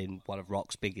Zeppelin one of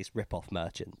rock's biggest rip-off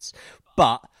merchants?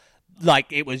 But,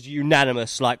 like, it was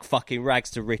unanimous, like, fucking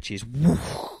rags to riches.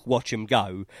 Watch them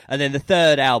go. And then the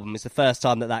third album is the first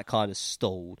time that kind of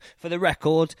stalled. For the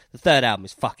record, the third album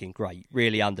is fucking great.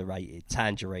 Really underrated.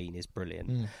 Tangerine is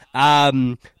brilliant.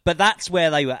 But that's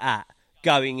where they were at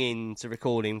going into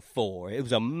recording 4. It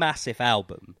was a massive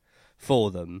album.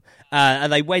 for them.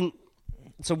 And they went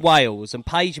to Wales, and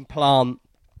Page and Plant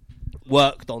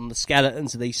worked on the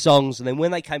skeletons of these songs. And then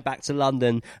when they came back to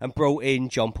London and brought in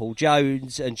John Paul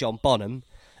Jones and John Bonham,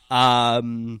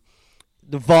 the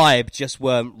vibe just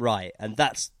weren't right. And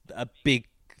that's a big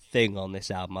thing on this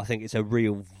album. I think it's a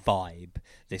real vibe,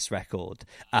 this record,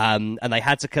 and they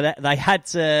had to get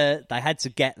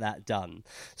that done.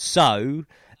 So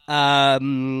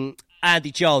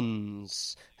Andy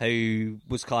Johns, who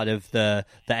was kind of the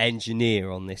engineer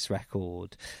on this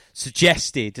record,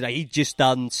 suggested that he'd just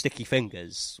done Sticky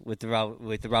Fingers with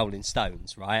the Rolling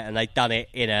Stones, right? And they'd done it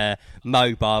in a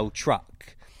mobile truck.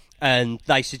 And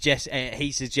he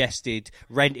suggested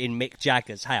renting Mick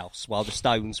Jagger's house while the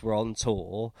Stones were on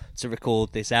tour to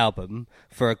record this album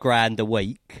for $1,000 a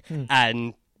week,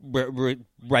 and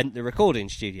rent the recording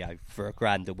studio for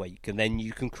 $1,000 a week, and then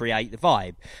you can create the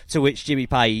vibe. To which Jimmy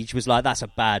Page was like, "That's a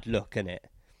bad look, isn't it?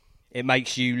 It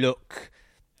makes you look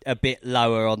a bit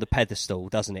lower on the pedestal,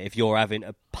 doesn't it, if you're having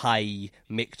to pay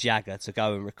Mick Jagger to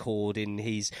go and record in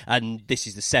his..." And this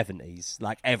is the 70s,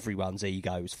 like everyone's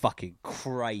ego is fucking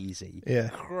crazy,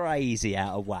 crazy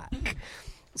out of whack.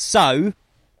 So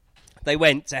they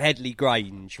went to Headley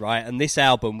Grange, right, and this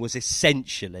album was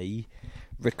essentially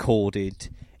recorded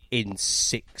in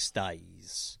 6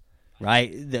 days,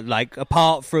 right? Like,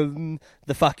 apart from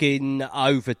the fucking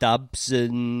overdubs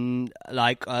and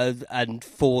and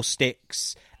Four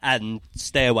Sticks and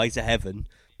Stairway to Heaven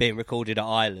being recorded at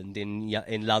Island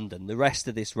in London, the rest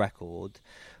of this record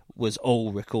was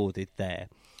all recorded there.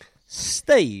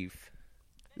 Steve,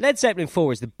 Led Zeppelin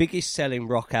 4 is the biggest selling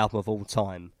rock album of all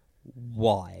time.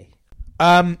 Why?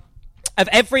 Of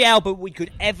every album we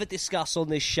could ever discuss on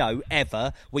this show,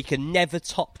 ever, we can never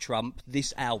top trump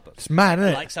this album. It's mad,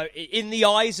 isn't it? Like, so, in the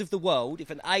eyes of the world, if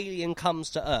an alien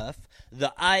comes to Earth,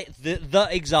 the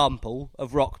example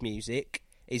of rock music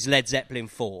is Led Zeppelin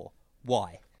 4.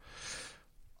 Why?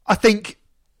 I think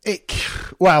it's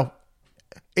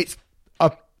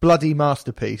a bloody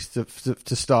masterpiece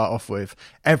to start off with.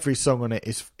 Every song on it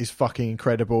is fucking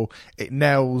incredible. It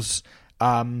nails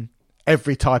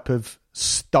every type of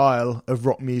style of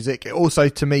rock music. It also,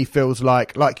 to me, feels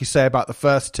like you say about the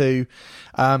first two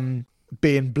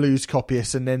being blues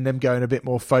copyists and then them going a bit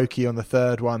more folky on the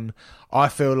third one. I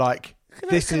feel like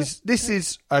this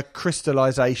is a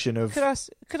crystallization of...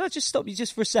 Could I just stop you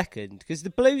just for a second? Because the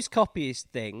blues copyist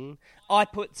thing, I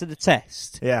put to the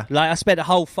test. Yeah. Like, I spent a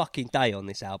whole fucking day on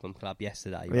this album club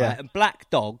yesterday, right? Yeah. And Black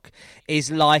Dog is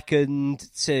likened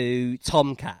to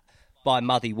Tomcat by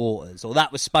Muddy Waters, or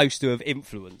that was supposed to have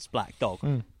influenced Black Dog.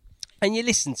 And you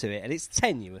listen to it, and it's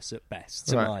tenuous at best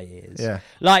to my ears. Yeah.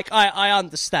 Like, I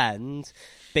understand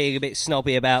being a bit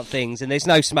snobby about things, and there's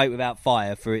no smoke without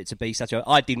fire for it to be such a...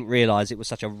 I didn't realise it was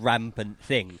such a rampant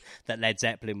thing that Led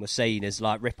Zeppelin was seen as,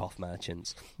 like, rip-off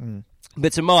merchants.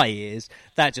 But to my ears,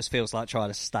 that just feels like trying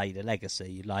to stay the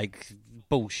legacy, like,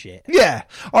 bullshit. Yeah.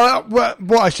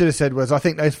 What I should have said was, I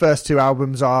think those first two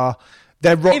albums are...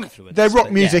 They're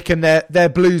rock music, and they're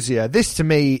bluesier. This, to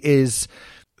me, is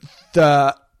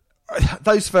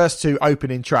those first two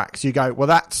opening tracks. You go, well,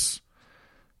 that's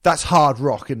hard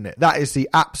rock, isn't it? That is the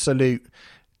absolute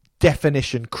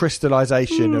definition,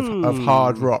 crystallization of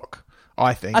hard rock.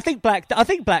 I think. I think Black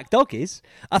Dog is.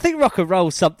 I think rock and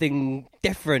roll's something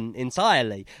different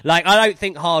entirely. Like, I don't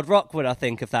think hard rock when I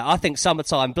think of that. I think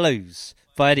Summertime Blues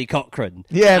by Eddie Cochran.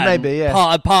 Yeah, maybe,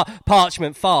 yeah.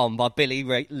 Parchment Farm by Billy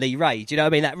Lee Ray. Do you know what I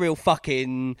mean? That real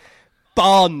fucking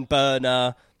barn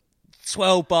burner,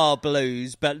 12-bar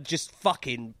blues, but just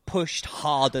fucking pushed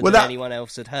harder than anyone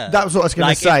else had heard. That was what I was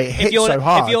going to say. It hits so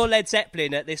hard. If you're Led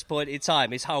Zeppelin at this point in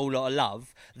time, it's Whole Lot of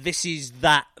Love. This is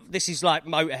like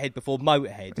Motorhead before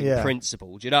Motorhead in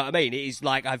principle. Do you know what I mean? It is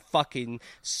like a fucking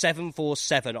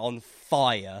 747 on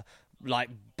fire, like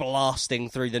blasting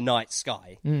through the night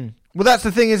sky. Well, that's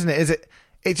the thing, isn't it?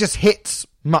 It just hits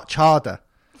much harder.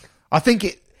 I think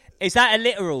it... Is that a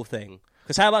literal thing?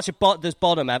 Because how much does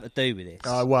Bonham have to do with this?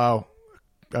 Well,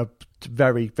 a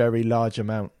very, very large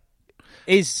amount.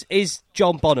 Is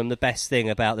John Bonham the best thing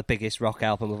about the biggest rock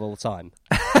album of all time?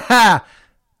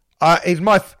 He's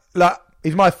my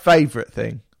favourite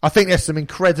thing. I think there's some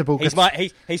incredible...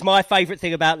 He's my favourite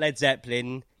thing about Led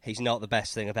Zeppelin. He's not the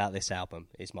best thing about this album,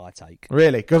 is my take.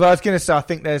 Really? Because I was going to say, I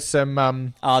think there's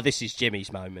some... this is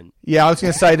Jimmy's moment. Yeah, I was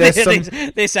going to say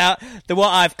there's some... what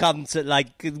I've come to, like,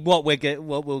 what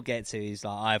we'll get to is,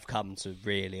 like, I've come to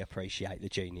really appreciate the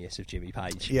genius of Jimmy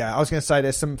Page. Yeah, I was going to say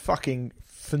there's some fucking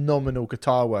phenomenal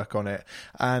guitar work on it.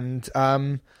 And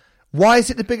why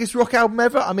is it the biggest rock album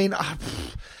ever? I mean...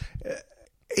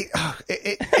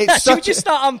 Should we just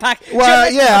start unpacking?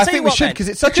 Well, I think we should, because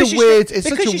it's such a weird...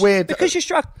 Because you're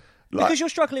Because you're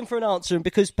struggling for an answer, and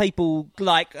because people,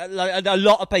 like a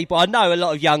lot of people, I know a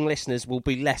lot of young listeners will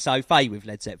be less au fait with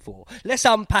Led Zeppelin 4. Let's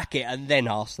unpack it and then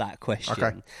ask that question.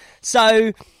 Okay.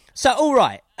 So all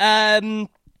right.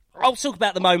 I'll talk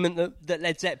about the moment that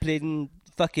Led Zeppelin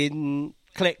fucking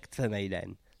clicked for me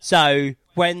then. So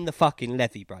when the fucking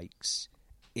levee breaks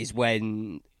is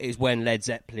when Led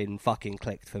Zeppelin fucking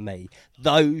clicked for me.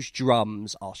 Those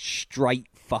drums are straight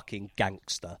fucking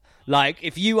gangster. Like,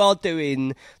 if you are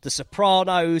doing The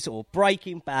Sopranos or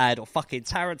Breaking Bad or fucking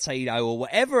Tarantino or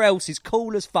whatever else is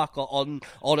cool as fuck on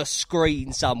a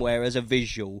screen somewhere as a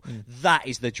visual, that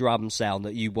is the drum sound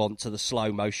that you want to the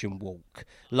slow motion walk.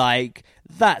 Like,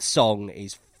 that song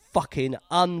is fucking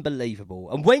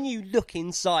unbelievable. And when you look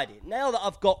inside it, now that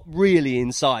I've got really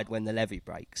inside when the levee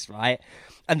breaks, right,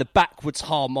 and the backwards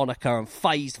harmonica and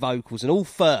phased vocals and all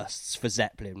firsts for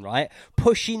Zeppelin, right,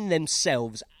 pushing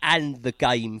themselves and the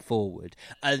game forward.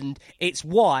 And it's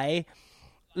why,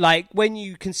 like, when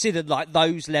you consider, like,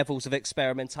 those levels of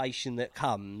experimentation that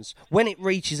comes, when it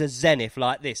reaches a zenith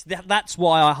like this, that's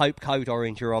why I hope Code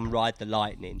Orange are on Ride the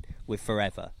Lightning with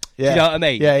Forever. Yeah. Do you know what I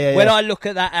mean? Yeah. When I look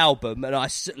at that album and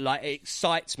it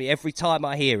excites me every time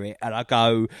I hear it, and I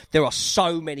go, there are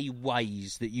so many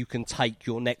ways that you can take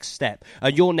your next step,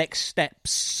 and your next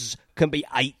steps can be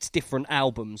 8 different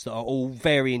albums that are all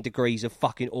varying degrees of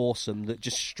fucking awesome that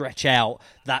just stretch out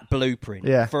that blueprint.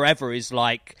 Yeah. Forever is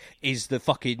the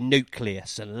fucking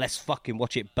nucleus, and let's fucking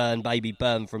watch it burn, baby,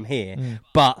 burn from here.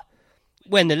 But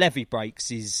when the levee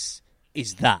breaks is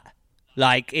that.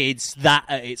 Like, it's that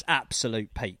at its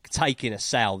absolute peak, taking a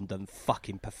sound and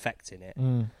fucking perfecting it.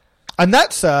 And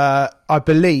that's, I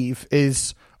believe,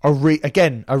 is a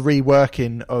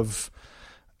reworking of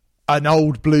an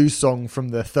old blues song from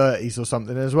the 30s or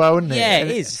something as well, isn't it? Yeah,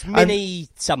 it is.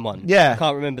 Someone. Yeah. I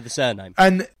can't remember the surname.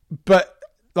 But,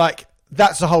 like,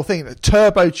 that's the whole thing. The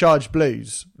turbocharged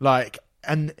blues, like,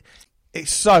 and it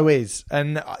so is.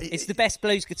 And it's the best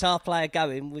blues guitar player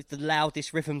going, with the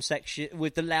loudest rhythm section,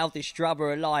 with the loudest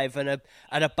drummer alive, and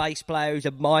a bass player who's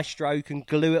a maestro who can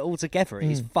glue it all together.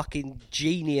 He's fucking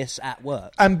genius at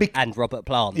work. And Robert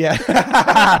Plant. Yeah.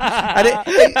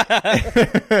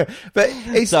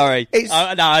 Sorry.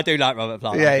 No, I do like Robert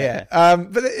Plant. Yeah.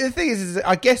 But the thing is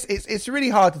I guess it's really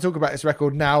hard to talk about this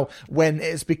record now when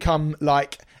it's become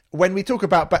like, when we talk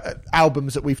about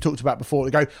albums that we've talked about before,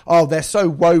 they go, oh, they're so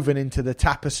woven into the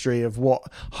tapestry of what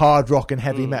hard rock and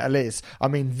heavy metal is. I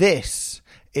mean, this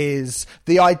is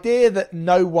the idea that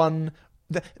no one...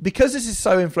 Because this is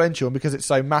so influential and because it's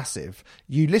so massive,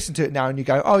 you listen to it now and you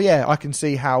go, oh yeah, I can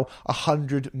see how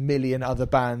 100 million other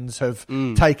bands have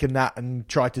taken that and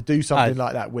tried to do something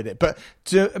like that with it. But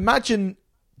to imagine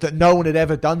that no one had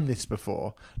ever done this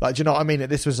before, like, do you know what I mean? That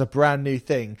this was a brand new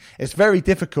thing. It's very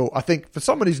difficult, I think, for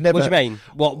someone who's never... What do you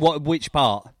mean? Which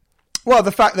part? Well,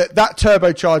 the fact that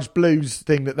turbocharged blues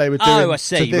thing that they were doing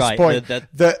to this point,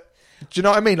 that... Do you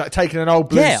know what I mean? Like taking an old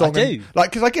blues song, I do.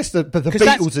 Because I guess the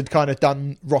Beatles had kind of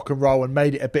done rock and roll and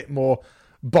made it a bit more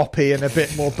boppy and a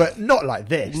bit more, but not like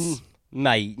this.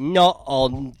 Mate, not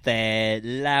on their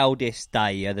loudest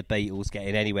day are the Beatles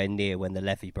getting anywhere near when the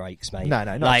levee breaks, mate. No,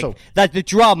 not like, at all. The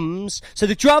drums, so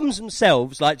the drums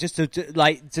themselves, like, just to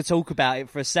talk about it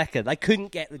for a second, they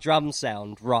couldn't get the drum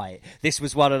sound right. This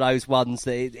was one of those ones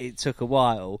that it took a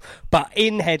while. But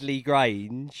in Headley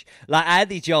Grange, like,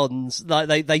 Andy Johns,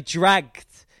 like, they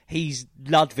dragged his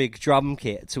Ludwig drum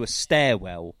kit to a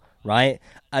stairwell, right,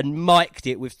 and mic'd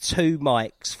it with 2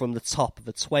 mics from the top of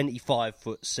a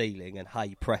 25-foot ceiling, and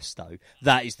hey presto,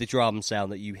 that is the drum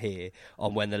sound that you hear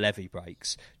on When the Levee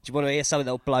Breaks. Do you want to hear something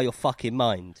that'll blow your fucking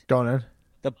mind? Go on then.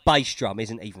 The bass drum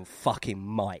isn't even fucking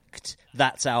mic'd.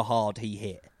 That's how hard he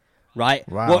hit, right?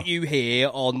 Wow. What you hear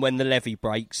on When the Levee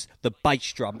Breaks, the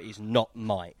bass drum is not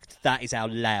mic'd. That is how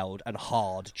loud and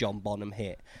hard John Bonham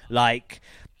hit. Like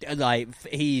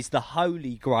he's the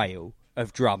holy grail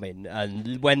of drumming,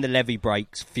 and When the Levee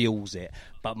Breaks fuels it.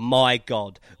 But my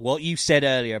God, what you said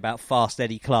earlier about Fast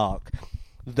Eddie Clarke,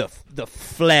 the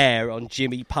flair on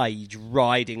Jimmy Page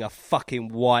riding a fucking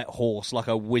white horse like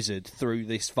a wizard through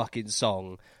this fucking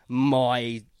song,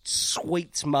 my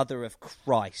sweet mother of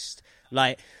Christ.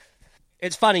 Like,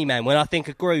 it's funny, man, when I think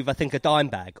of groove, I think of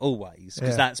Dimebag, always,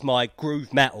 because that's my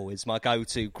groove metal, is my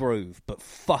go-to groove. But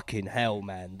fucking hell,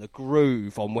 man, the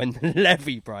groove on When the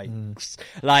Levee Breaks.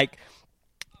 Like,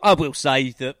 I will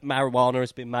say that marijuana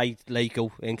has been made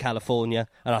legal in California,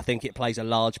 and I think it plays a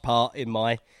large part in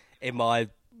my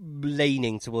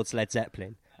leaning towards Led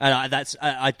Zeppelin. And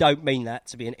I don't mean that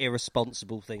to be an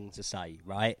irresponsible thing to say,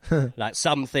 right? Like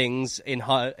some things in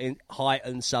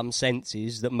heighten some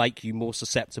senses that make you more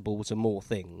susceptible to more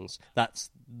things.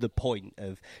 That's the point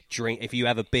of drink. If you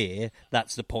have a beer,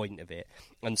 that's the point of it.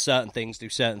 And certain things do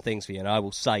certain things for you. And I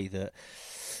will say that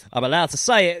I'm allowed to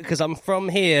say it because I'm from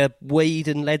here. Weed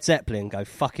and Led Zeppelin go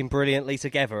fucking brilliantly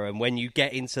together. And when you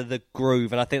get into the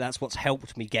groove, and I think that's what's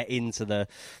helped me get into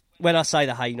when I say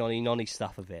the hey nonny nonny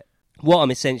stuff of it, what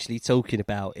I'm essentially talking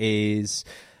about is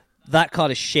that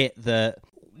kind of shit that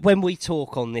when we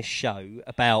talk on this show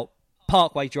about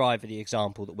Parkway Drive, the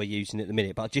example that we're using at the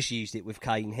minute, but I just used it with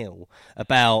Cane Hill,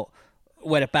 about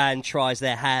when a band tries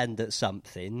their hand at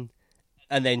something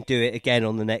and then do it again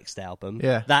on the next album.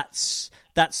 Yeah. That's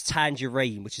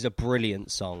Tangerine, which is a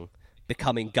brilliant song,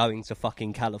 becoming Going to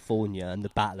Fucking California and the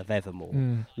Battle of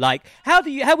Evermore. Like, how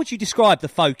would you describe the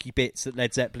folky bits that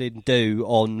Led Zeppelin do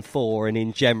on 4 and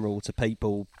in general to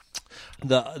people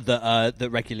that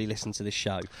regularly listen to this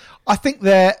show? I think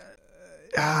they're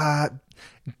I'm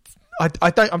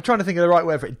trying to think of the right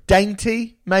word for it.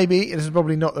 Dainty, maybe. This is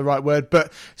probably not the right word,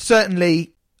 but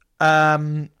certainly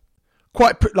like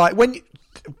when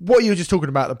what you were just talking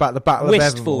about the Battle of Evermore.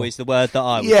 Wistful is the word that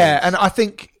I would use. And I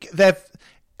think they've,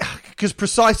 because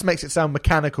precise makes it sound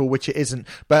mechanical, which it isn't,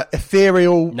 but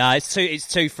ethereal. No, it's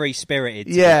too free spirited.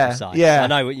 Yeah, I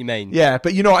know what you mean. Yeah,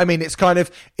 but you know what I mean. It's kind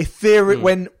of ethereal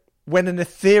when an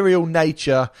ethereal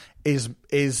nature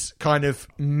is kind of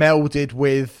melded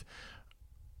with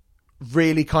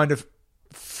really kind of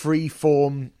free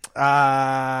form.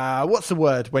 What's the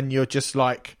word when you're just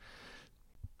like,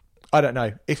 I don't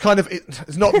know. It's kind of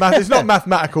it's not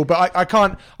mathematical, but I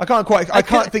can't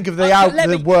think of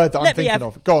the word that I'm thinking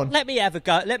of. Go on. Let me have a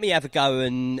go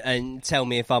and tell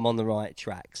me if I'm on the right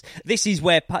tracks. This is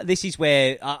where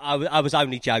I was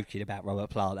only joking about Robert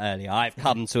Plant earlier. I've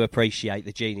come to appreciate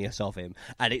the genius of him,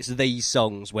 and it's these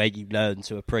songs where you learn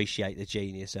to appreciate the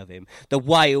genius of him. The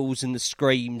wails and the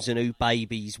screams and "Ooh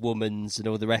babies, womans" and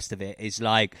all the rest of it is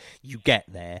like you get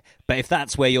there. But if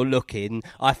that's where you're looking,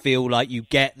 I feel like you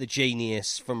get the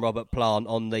genius from Robert Plant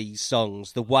on these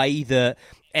songs. The way that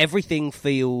everything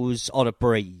feels on a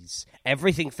breeze,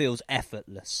 everything feels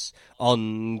effortless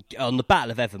on the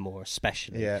Battle of Evermore,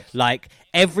 especially. Yeah. Like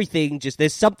everything, just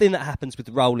there's something that happens with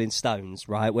the Rolling Stones,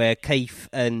 right? Where Keith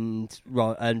and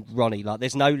Ronnie, like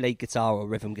there's no lead guitar or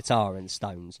rhythm guitar in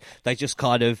Stones. They just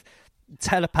kind of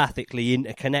telepathically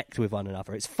interconnect with one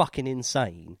another. It's fucking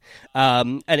insane.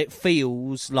 And it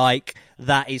feels like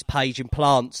that is Page and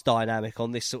Plant's dynamic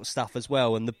on this sort of stuff as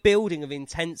well. And the building of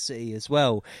intensity as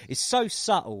well is so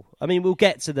subtle. I mean, we'll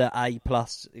get to the A+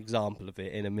 example of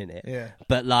it in a minute. Yeah.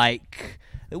 But like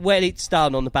when it's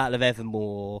done on the Battle of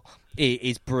Evermore, it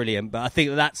is brilliant. But I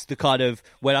think that's the kind of,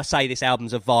 when I say this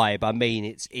album's a vibe, I mean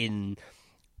it's in,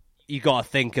 you got to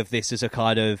think of this as a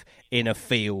kind of in a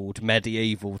field,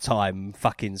 medieval time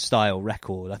fucking style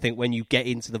record. I think when you get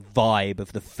into the vibe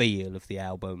of the feel of the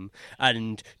album,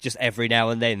 and just every now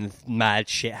and then mad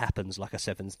shit happens, like a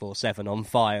 747 on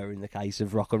fire in the case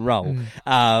of rock and roll.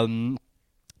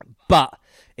 But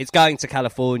it's Going to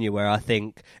California where I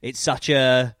think it's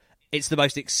the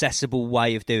most accessible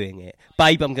way of doing it.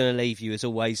 Babe, I'm Gonna Leave You has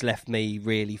always left me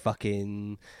really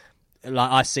fucking,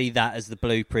 like, I see that as the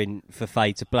blueprint for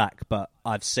Fade to Black, but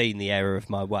I've seen the error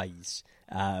of my ways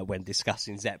when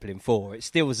discussing Zeppelin 4. It's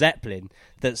still Zeppelin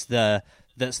that's the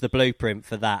blueprint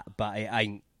for that, but it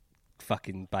ain't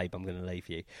fucking Babe, I'm Gonna Leave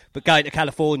You. But Going to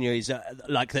California is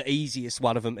like the easiest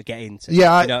one of them to get into.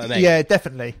 Yeah, you know what I mean? Yeah,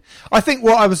 definitely. I think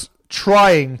what I was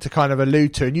trying to kind of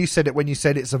allude to, and you said it when you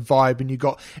said it's a vibe, and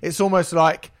it's almost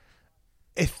like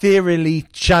ethereally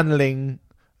channeling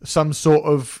some sort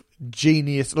of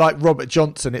genius, like Robert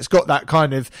Johnson. It's got that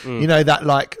kind of, you know, that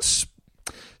like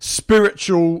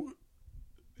spiritual,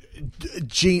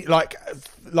 like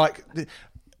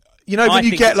you know, when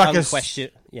you get like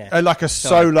a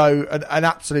solo, an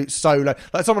absolute solo,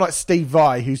 like someone like Steve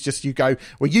Vai, who's just, you go,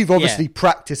 well, you've obviously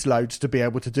practiced loads to be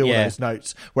able to do all those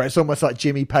notes, where it's almost like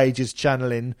Jimmy Page is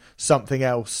channeling something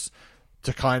else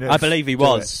to kind of, I believe he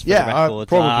was.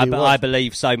 I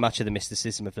believe so much of the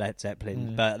mysticism of Led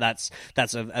Zeppelin, but that's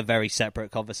a very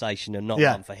separate conversation and not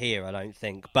one for here, I don't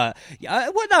think. But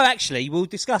well, no, actually, we'll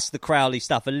discuss the Crowley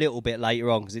stuff a little bit later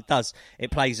on, because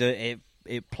it plays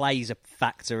a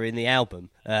factor in the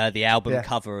album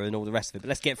cover and all the rest of it. But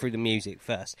let's get through the music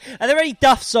first. Are there any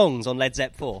Duff songs on Led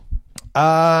Zepp 4?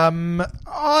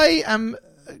 I am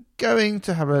going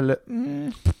to have a look.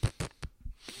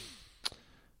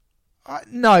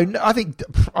 No, I don't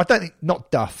think,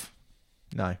 not Duff.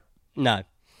 No.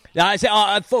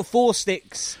 Four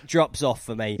Sticks drops off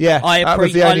for me. Yeah, that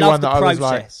was the only one that I was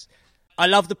like, I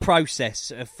love the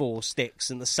process of Four Sticks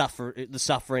and the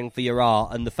suffering for your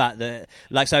art, and the fact that,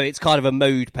 like, so it's kind of a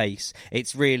mood piece.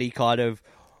 It's really kind of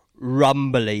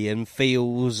rumbly and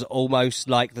feels almost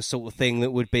like the sort of thing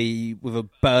that would be with a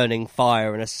burning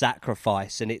fire and a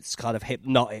sacrifice, and it's kind of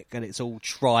hypnotic and it's all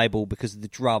tribal because of the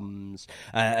drums.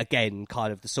 Again,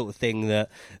 kind of the sort of thing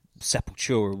that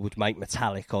Sepultura would make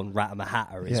metallic on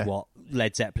Rat-a-Mahatta is what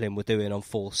Led Zeppelin were doing on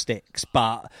Four Sticks.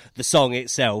 But the song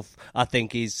itself, I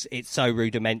think, it's so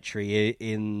rudimentary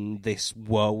in this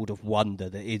world of wonder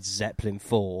that is Zeppelin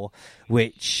 4,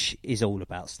 which is all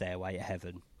about Stairway to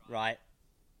Heaven, right?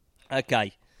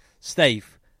 Okay,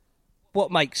 Steve,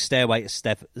 what makes Stairway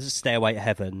to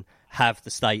Heaven have the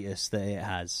status that it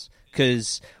has?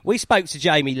 Because we spoke to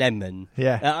Jamie Lemon.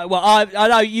 Yeah. Well, I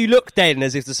know you looked then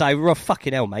as if to say, "Well,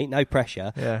 fucking hell, mate, no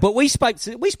pressure." Yeah. But we spoke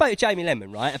to Jamie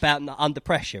Lemon, right, about Under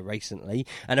Pressure recently,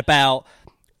 and about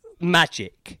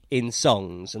magic in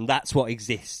songs, and that's what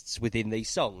exists within these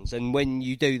songs. And when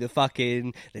you do the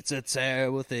fucking "it's a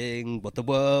terrible thing what the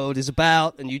world is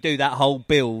about," and you do that whole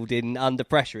build in Under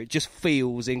Pressure, it just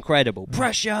feels incredible.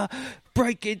 Pressure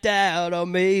breaking down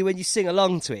on me. When you sing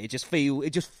along to it, it just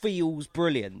feels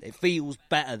brilliant. It feels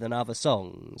better than other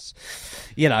songs.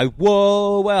 You know,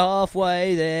 whoa, we're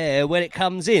halfway there. When it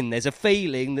comes in, there's a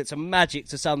feeling that's a magic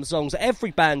to some songs.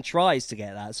 Every band tries to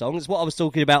get that song. It's what I was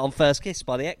talking about on First Kiss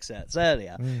by the Excerpts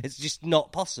earlier. It's just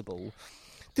not possible.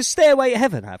 Does Stairway to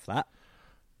Heaven have that?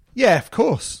 Yeah, of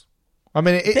course. I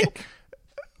mean,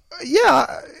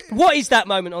 yeah. What is that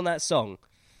moment on that song?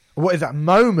 What is that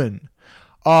moment?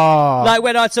 Like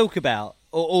when I talk about,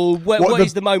 or what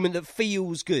is the moment that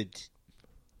feels good?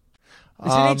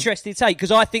 It's an interesting take,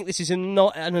 because I think this is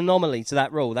not an anomaly to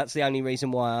that rule. That's the only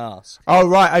reason why I ask. Oh,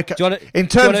 right, okay. Do you want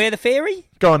to hear the theory?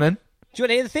 Go on then. Do you want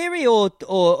to hear the theory,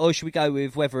 or should we go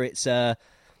with whether it's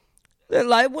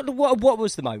like what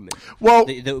was the moment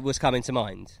that was coming to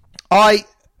mind?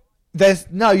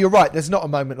 You're right. There's not a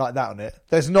moment like that on it.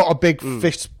 There's not a big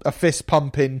fist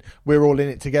pumping, we're all in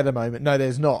it together moment. No,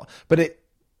 there's not. But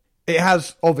it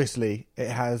has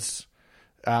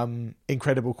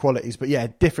incredible qualities. But yeah,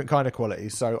 different kind of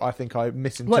qualities. So I think I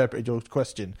misinterpreted your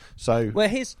question. So well,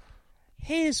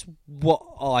 here's what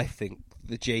I think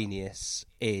the genius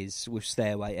is with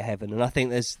Stairway to Heaven, and I think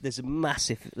there's a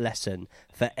massive lesson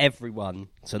for everyone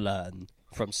to learn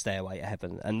from Stairway to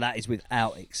Heaven, and that is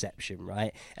without exception,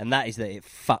 right? And that is that it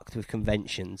fucked with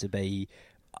convention to be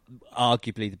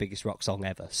arguably the biggest rock song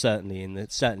ever, certainly in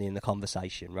the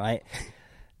conversation, right?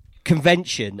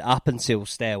 Convention up until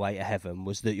Stairway to Heaven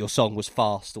was that your song was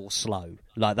fast or slow,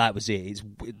 like that was it.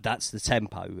 That's the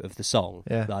tempo of the song,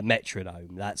 like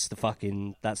metronome. That's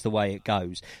the way it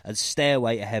goes. And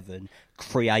Stairway to Heaven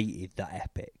created that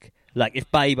epic. Like,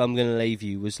 if Babe, I'm Gonna Leave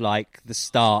You was like the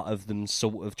start of them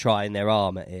sort of trying their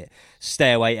arm at it,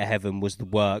 Stairway to Heaven was the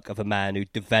work of a man who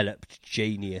developed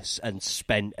genius and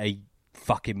spent a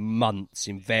fucking months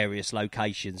in various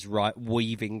locations, right,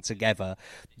 weaving together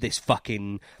this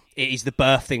fucking... It is the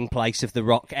birthing place of the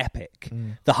rock epic.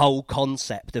 The whole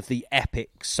concept of the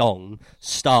epic song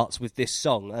starts with this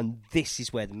song, and this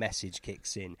is where the message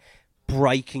kicks in.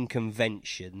 Breaking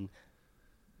convention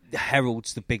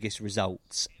heralds the biggest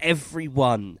results.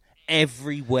 Everyone,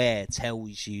 everywhere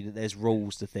tells you that there's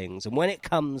rules to things. And when it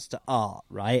comes to art,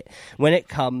 right, when it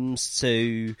comes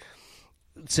to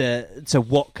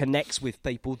what connects with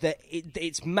people, that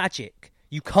it's magic.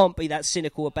 You can't be that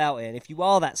cynical about it, and if you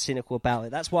are that cynical about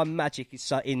it, that's why magic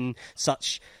is in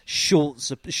such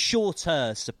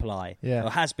shorter supply, or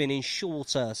has been in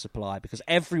shorter supply, because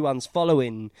everyone's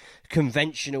following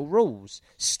conventional rules.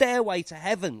 Stairway to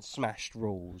Heaven smashed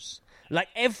rules. Like,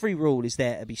 every rule is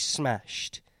there to be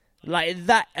smashed. Like,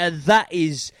 that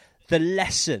is the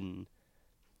lesson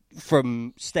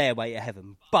from Stairway to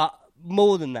Heaven. But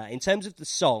more than that, in terms of the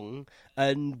song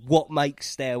and what makes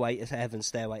Stairway to Heaven,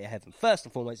 first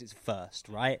and foremost, it's first,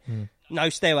 right? No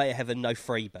Stairway to Heaven, no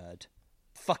Freebird.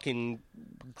 Fucking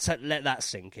let that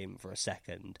sink in for a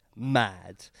second.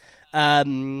 Mad.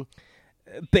 But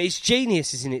its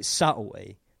genius is in its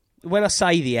subtlety. When I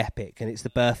say the epic, and it's the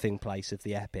birthing place of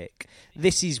the epic,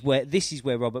 this is where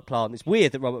Robert Plant... It's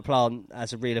weird that Robert Plant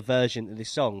has a real aversion to this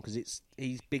song, because it's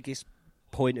his biggest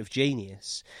point of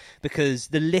genius, because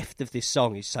the lift of this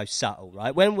song is so subtle,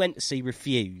 right? When we went to see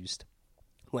Refused,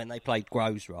 when they played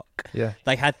Grows Rock,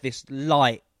 they had this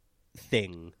light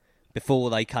thing before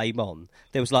they came on.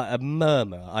 There was like a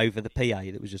murmur over the PA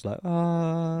that was just like,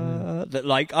 that that,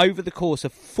 like, over the course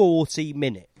of 40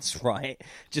 minutes, right,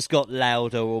 just got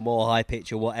louder or more high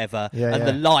pitch or whatever, and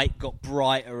the light got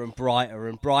brighter and brighter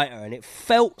and brighter, and it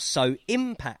felt so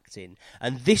impacting.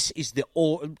 And this is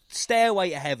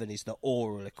Stairway to Heaven is the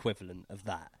aural equivalent of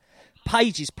that.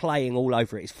 Page is playing all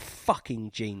over it. It's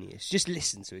fucking genius. Just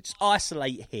listen to it. Just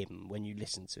isolate him when you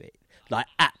listen to it. Like,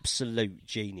 absolute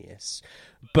genius.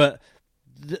 But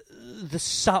the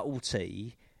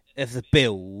subtlety of the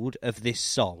build of this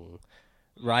song,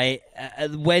 right?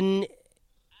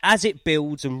 As it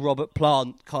builds and Robert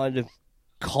Plant kind of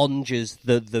conjures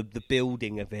the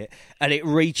building of it, and it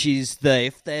reaches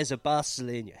if there's a bustle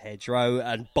in your hedgerow,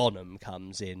 and Bonham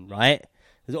comes in, right?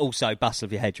 There's also Bustle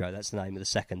of Your Hedgerow, that's the name of the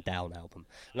second Down album.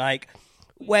 Like,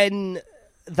 when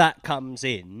that comes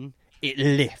in, it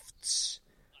lifts.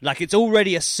 Like, it's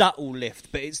already a subtle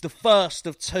lift, but it's the first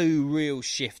of two real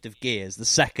shift of gears. The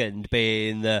second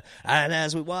being and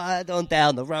as we wind on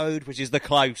down the road, which is the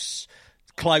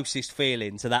closest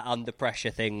feeling to that under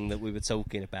pressure thing that we were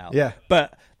talking about. Yeah.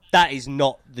 But that is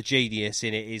not the genius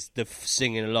in it, is the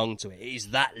singing along to it. It is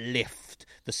that lift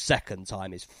the second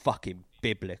time is fucking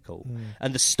biblical.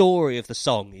 And the story of the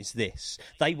song is this.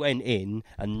 They went in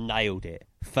and nailed it.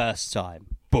 First time,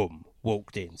 boom,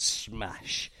 walked in,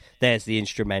 smash. There's the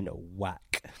instrumental,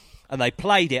 whack. And they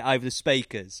played it over the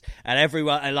speakers, and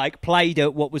everyone played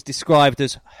at what was described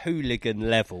as hooligan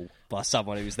level by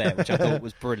someone who was there, which I thought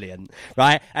was brilliant,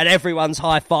 right? And everyone's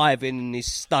high-fiving and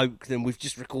is stoked, and we've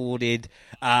just recorded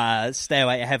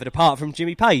Stairway to Heaven, apart from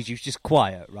Jimmy Page, who's just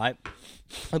quiet, right?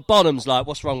 And Bonham's like,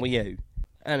 what's wrong with you?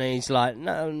 And he's like,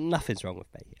 no, nothing's wrong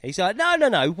with me. He's like,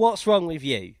 no, what's wrong with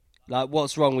you? Like,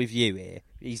 what's wrong with you here?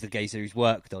 He's the geezer who's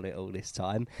worked on it all this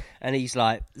time. And he's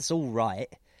like, it's all right.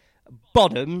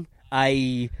 Bonham,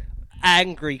 a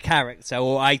angry character,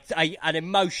 or an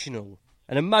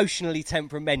emotionally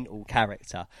temperamental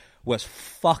character, was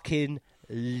fucking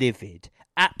livid.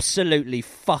 Absolutely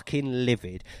fucking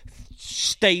livid.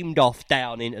 Steamed off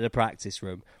down into the practice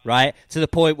room, right? To the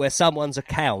point where someone's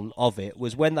account of it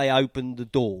was when they opened the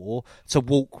door to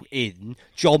walk in,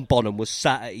 John Bonham was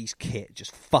sat at his kit,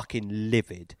 just fucking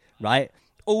livid, right?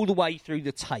 All the way through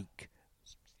the take.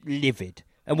 Livid.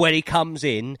 And when he comes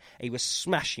in, he was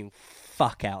smashing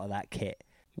fuck out of that kit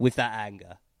with that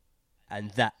anger. And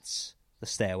that's the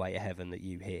Stairway to Heaven that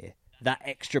you hear. That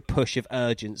extra push of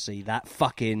urgency, that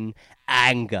fucking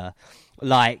anger.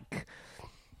 Like,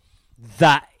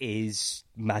 that is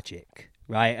magic,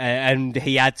 right? And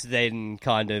he had to then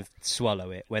kind of swallow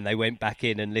it. When they went back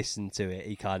in and listened to it,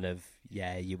 he kind of,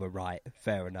 yeah, you were right.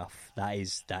 Fair enough. That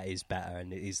is better,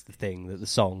 and it is the thing that the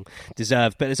song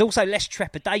deserved. But there's also less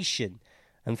trepidation.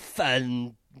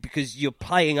 And because you're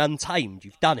playing Untamed,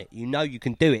 you've done it, you know you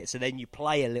can do it, so then you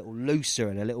play a little looser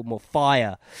and a little more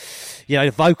fire. You know,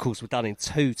 the vocals were done in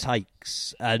 2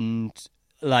 takes, and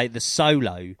like the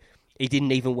solo, he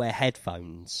didn't even wear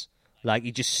headphones. Like,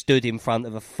 he just stood in front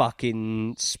of a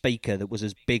fucking speaker that was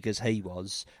as big as he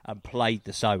was and played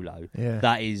the solo. Yeah.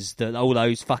 That is all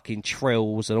those fucking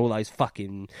trills and all those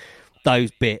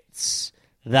bits.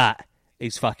 That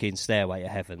is fucking Stairway to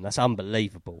Heaven. That's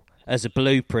unbelievable. As a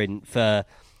blueprint for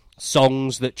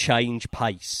songs that change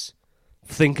pace.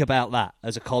 Think about that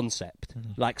as a concept.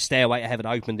 Like, Stairway to Heaven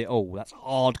opened it all. That's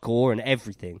hardcore and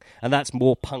everything. And that's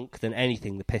more punk than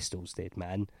anything the Pistols did,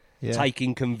 man. Yeah.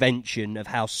 Taking convention of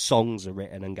how songs are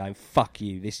written and going, fuck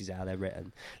you, this is how they're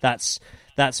written. That's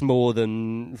more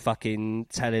than fucking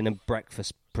telling a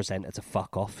breakfast presenter to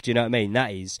fuck off. Do you know what I mean?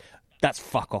 That's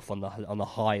fuck off on the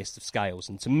highest of scales.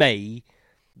 And to me,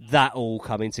 that all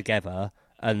coming together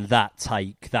and that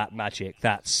take, that magic,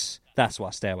 that's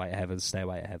why Stairway to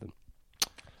Heaven.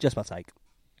 Just my take.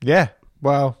 Yeah,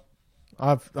 well,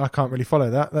 I can't really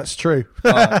follow that. That's true.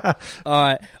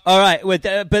 All right. Well,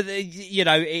 but you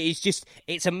know,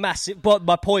 it's a massive. But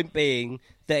my point being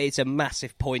that it's a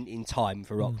massive point in time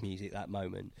for rock music. That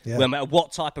moment, no matter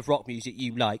what type of rock music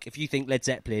you like, if you think Led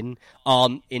Zeppelin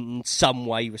aren't in some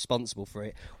way responsible for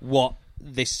it, what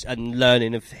this and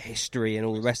learning of history and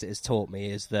all the rest of it has taught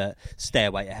me is that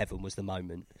Stairway to Heaven was the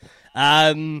moment.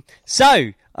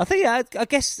 So I think I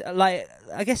guess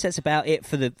that's about it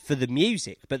for the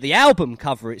music. But the album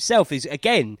cover itself is,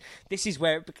 again, this is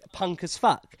where it punk as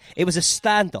fuck. It was a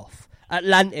standoff.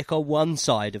 Atlantic on one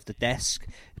side of the desk,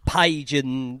 Page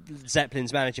and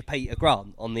Zeppelin's manager Peter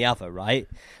Grant on the other, right?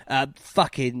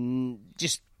 Fucking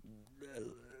just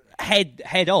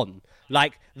head on.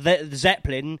 Like, the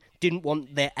Zeppelin didn't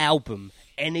want their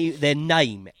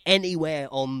name anywhere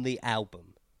on the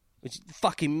album, which is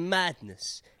fucking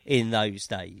madness in those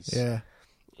days. Yeah.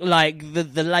 Like,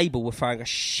 the label were throwing a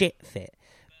shit fit.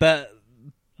 But,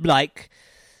 like,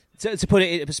 to put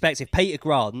it into perspective, Peter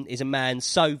Grant is a man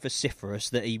so vociferous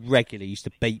that he regularly used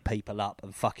to beat people up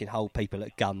and fucking hold people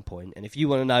at gunpoint. And if you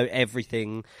want to know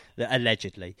everything that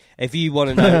allegedly, if you want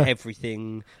to know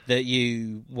everything that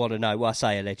you want to know, well, I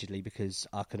say allegedly because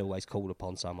I can always call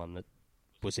upon someone that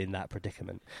was in that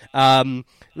predicament.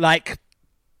 Like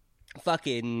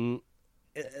fucking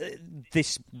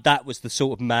that was the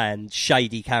sort of man,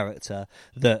 shady character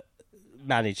that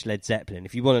managed Led Zeppelin.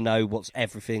 If you want to know what's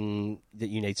everything that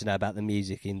you need to know about the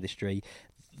music industry,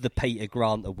 the Peter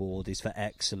Grant Award is for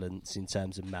excellence in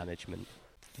terms of management.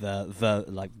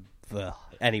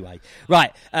 Anyway,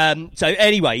 right. So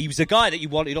anyway, he was the guy that you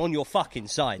wanted on your fucking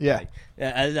side. Yeah.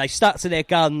 They stuck to their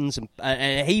guns,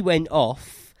 and he went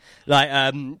off.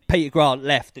 Like, Peter Grant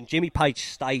left and Jimmy Page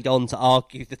stayed on to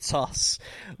argue the toss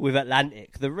with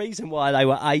Atlantic. The reason why they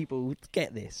were able to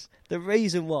get this, the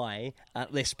reason why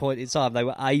at this point in time they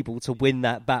were able to win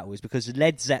that battle is because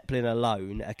Led Zeppelin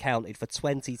alone accounted for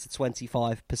 20 to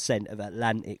 25% of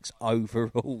Atlantic's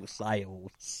overall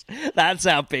sales. That's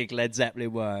how big Led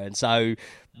Zeppelin were. And so,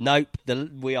 nope,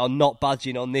 we are not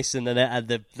budging on this, and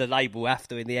the label have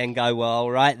to in the end go, well,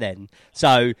 all right then.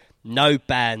 So, no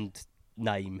band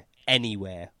name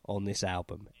anywhere on this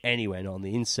album, anywhere on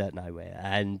the insert nowhere,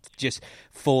 and just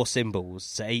 4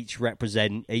 symbols to each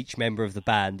represent each member of the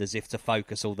band as if to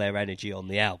focus all their energy on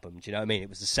the album. Do you know what I mean? It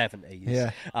was the 70s.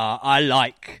 Yeah. I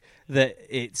like that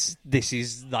this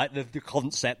is like the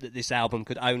concept that this album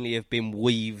could only have been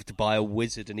weaved by a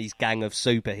wizard and his gang of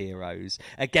superheroes.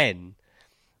 Again,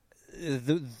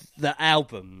 the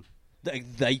album,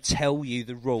 they tell you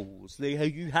the rules.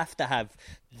 You have to have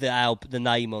the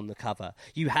name on the cover.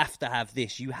 You have to have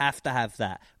this. You have to have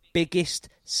that. Biggest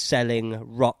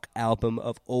selling rock album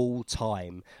of all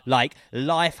time. Like,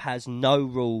 life has no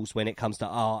rules when it comes to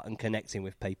art and connecting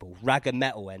with people. Rag and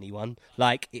metal, anyone?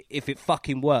 Like, if it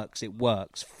fucking works, it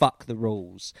works. Fuck the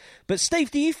rules. But Steve,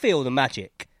 do you feel the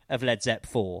magic of Led Zepp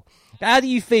 4? How do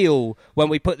you feel when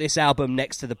we put this album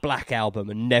next to the Black Album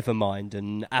and Nevermind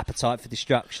and Appetite for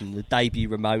Destruction, the debut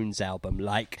Ramones album,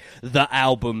 like the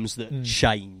albums that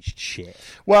changed shit?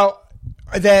 Well,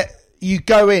 you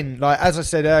go in, like as I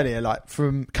said earlier, like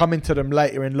from coming to them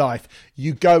later in life,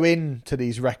 you go into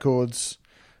these records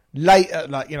later,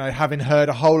 like, you know, having heard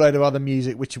a whole load of other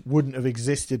music which wouldn't have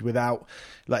existed without,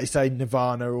 like you say,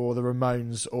 Nirvana or the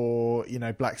Ramones or, you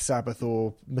know, Black Sabbath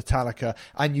or Metallica,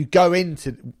 and you go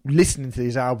into listening to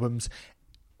these albums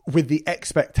with the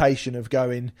expectation of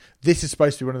going, this is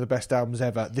supposed to be one of the best albums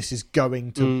ever. This is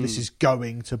going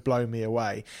to blow me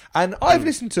away. And I've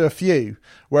listened to a few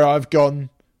where I've gone,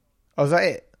 oh, is that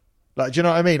it? Like, do you know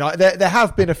what I mean? Like, there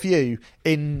have been a few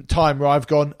in time where I've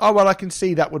gone, oh, well, I can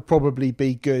see that would probably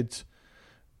be good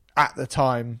at the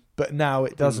time, but now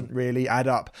it doesn't really add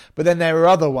up. But then there are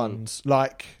other ones,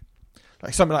 like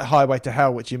something like Highway to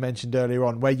Hell, which you mentioned earlier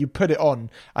on, where you put it on,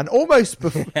 and almost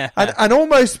before, and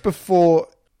almost before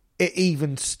it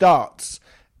even starts,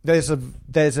 there's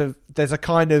a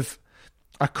kind of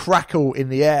a crackle in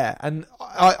the air. And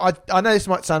I know this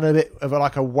might sound a bit of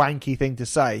like a wanky thing to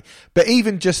say, but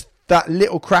even just that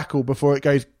little crackle before it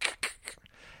goes,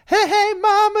 hey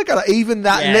mama, like, even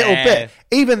that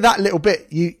little bit,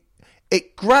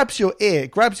 it grabs your ear,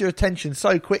 it grabs your attention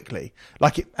so quickly.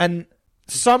 Like it, and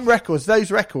some records,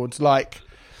 those records, like,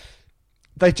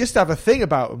 they just have a thing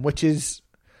about them, which is,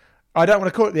 I don't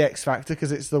want to call it the X Factor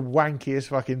because it's the wankiest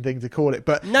fucking thing to call it,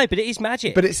 but no, but it is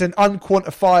magic. But it's an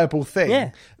unquantifiable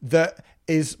thing that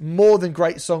is more than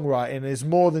great songwriting, is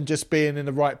more than just being in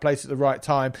the right place at the right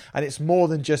time, and it's more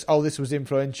than just, oh, this was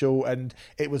influential and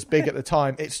it was big at the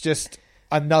time. It's just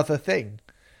another thing,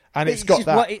 and it's got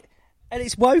that. And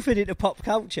it's woven into pop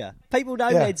culture. People know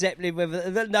Led Zeppelin,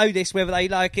 whether they know this, whether they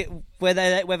like it,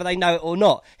 whether they know it or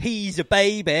not. He's a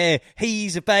baby,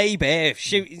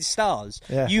 shooting stars.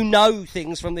 Yeah. You know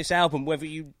things from this album, whether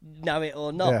you know it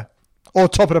or not. Yeah. Or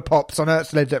Top of the Pops. I know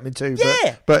it's Led Zeppelin too.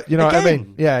 But you know what I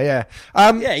mean? Yeah.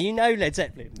 Yeah, you know Led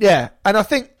Zeppelin. Yeah, and I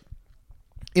think,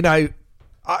 you know,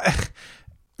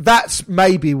 that's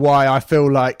maybe why I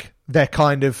feel like they're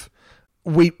kind of,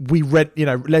 we rent, you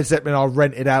know, Led Zeppelin are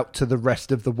rented out to the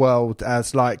rest of the world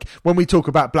as, like, when we talk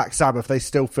about Black Sabbath, they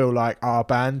still feel like our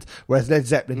band, whereas Led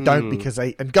Zeppelin don't, because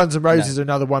they, and Guns N' Roses are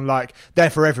another one, like,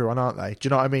 they're for everyone, aren't they? Do you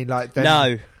know what I mean? Like,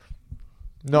 No,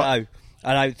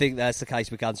 I don't think that's the case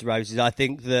with Guns N' Roses. I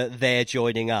think that they're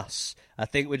joining us. I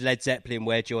think with Led Zeppelin,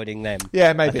 we're joining them.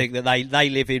 Yeah, maybe. I think that they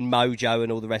live in Mojo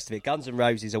and all the rest of it. Guns N'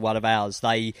 Roses are one of ours.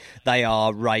 They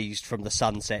are raised from the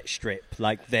Sunset Strip.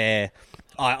 Like, they're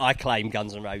I claim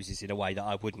Guns N' Roses in a way that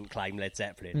I wouldn't claim Led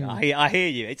Zeppelin. I hear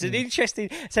you. It's an interesting.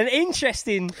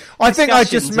 I think I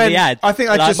just meant.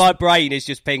 My brain is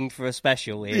just pinged for a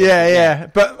special here. Yeah.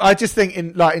 But I just think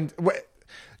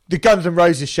the Guns N'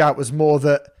 Roses shout was more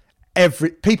that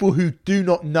people who do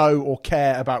not know or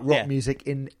care about rock music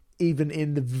even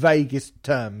in the vaguest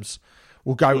terms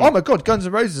will go, oh my God, Guns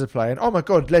N' Roses are playing. Oh my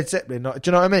God, Led Zeppelin. Do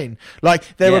you know what I mean?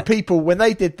 Like, there were people, when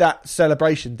they did that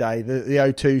Celebration Day, the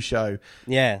O2 show.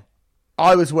 Yeah.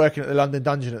 I was working at the London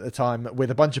Dungeon at the time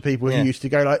with a bunch of people who used to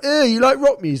go like, you like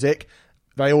rock music?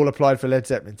 They all applied for Led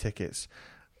Zeppelin tickets.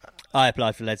 I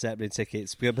applied for Led Zeppelin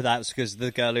tickets, but that was because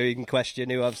the girl in question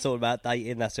who I was talking about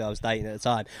dating, that's who I was dating at the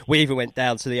time. We even went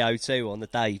down to the O2 on the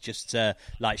day, just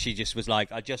she just was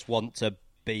like, I just want to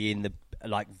be in the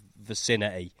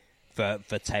vicinity for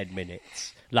 10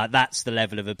 minutes. Like, that's the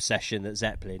level of obsession that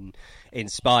Zeppelin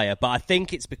inspire. But I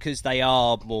think it's because they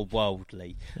are more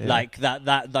worldly. Like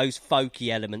that those folky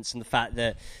elements, and the fact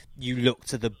that you look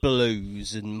to the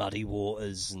blues and Muddy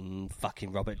Waters and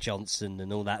fucking Robert Johnson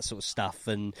and all that sort of stuff,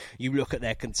 and you look at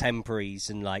their contemporaries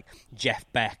and like Jeff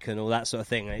Beck and all that sort of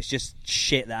thing, and it's just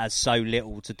shit that has so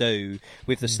little to do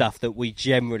with the stuff that we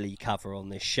generally cover on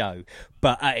this show.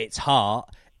 But at its heart,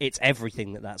 it's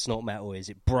everything that's not metal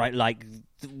is.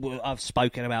 I've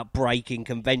spoken about breaking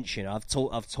convention. I've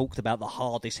talked about the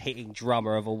hardest hitting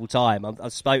drummer of all time.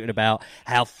 I've spoken about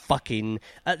how fucking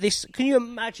can you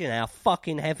imagine how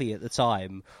fucking heavy at the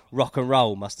time rock and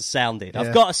roll must have sounded?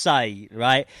 I've got to say,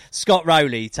 right? Scott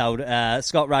Rowley,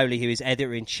 who is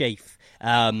editor in chief.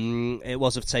 It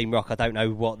was of Team Rock. I don't know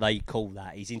what they call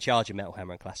that. He's in charge of Metal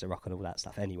Hammer and Classic Rock and all that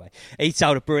stuff. Anyway, he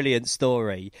told a brilliant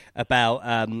story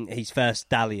about his first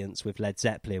dalliance with Led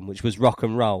Zeppelin, which was rock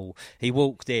and roll. He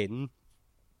walked in,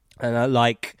 and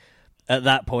at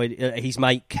that point, his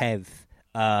mate Kev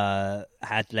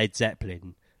had Led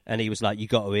Zeppelin, and he was like, "You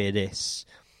got to hear this,"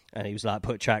 and he was like,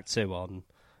 "Put track 2 on."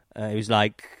 He was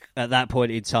like, at that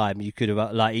point in time, you could have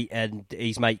and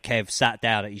his mate Kev sat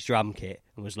down at his drum kit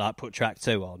and was like, put track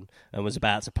 2 on, and was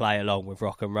about to play along with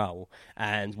rock and roll.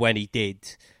 And when he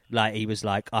did, he was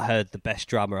like, I heard the best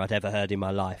drummer I'd ever heard in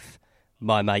my life,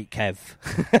 my mate Kev.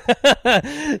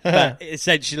 But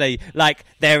essentially,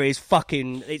 there is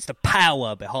it's the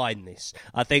power behind this.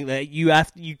 I think that you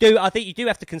do have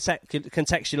to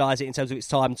contextualise it in terms of its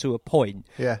time to a point.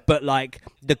 Yeah. But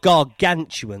the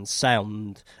gargantuan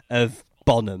sound of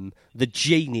Bonham, the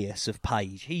genius of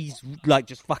Page, he's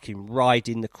just fucking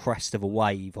riding the crest of a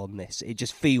wave on this. It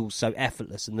just feels so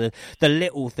effortless, and the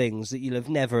little things that you'll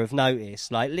never have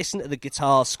noticed, listen to the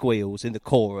guitar squeals in the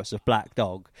chorus of Black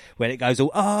Dog when it goes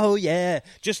oh yeah,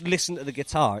 just listen to the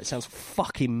guitar, it sounds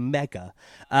fucking mega.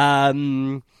 I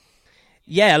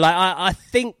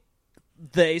think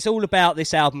that it's all about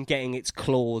this album getting its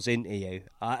claws into you.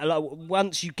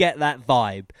 Once you get that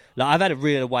vibe, I've had a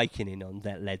real awakening on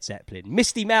that Led Zeppelin.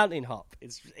 Misty Mountain Hop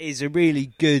is a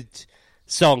really good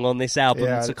song on this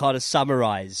album to kind of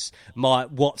summarise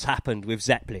what's happened with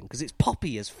Zeppelin, because it's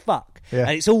poppy as fuck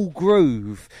and it's all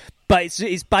groove. But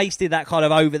it's based in that kind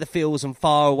of Over the Fields and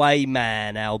Far Away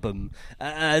Man album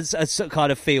as a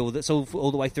kind of feel that's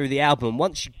all the way through the album.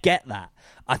 Once you get that,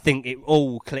 I think it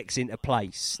all clicks into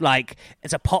place.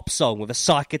 It's a pop song with a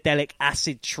psychedelic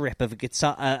acid trip of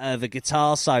a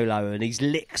guitar solo, and these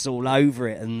licks all over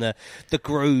it, and the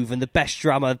groove, and the best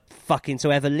drummer fucking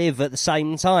to ever live at the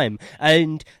same time.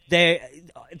 And there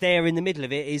in the middle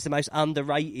of it is the most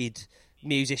underrated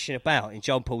musician about in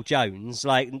John Paul Jones.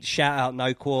 Shout out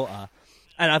No Quarter.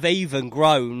 And I've even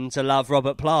grown to love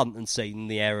Robert Plant and seen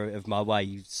the error of my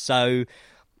ways. So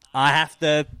I have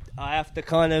to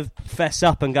kind of fess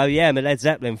up and go, yeah, I'm a Led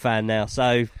Zeppelin fan now.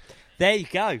 So there you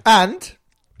go. And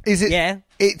is it? Yeah.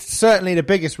 It's certainly the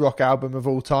biggest rock album of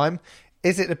all time.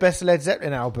 Is it the best Led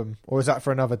Zeppelin album, or is that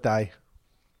for another day?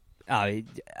 Oh, it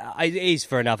is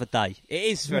for another day. It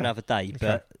is for another day,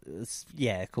 but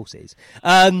yeah, of course it is.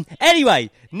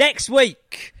 Anyway, next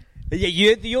week.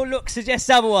 Your look suggests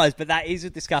otherwise, but that is a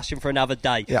discussion for another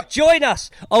day. Yeah. Join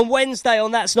us on Wednesday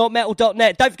on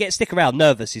that'snotmetal.net. Don't forget, stick around.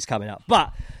 Nervous is coming up.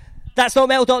 But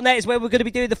that'snotmetal.net is where we're going to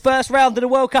be doing the first round of the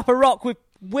World Cup of Rock with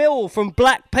Will from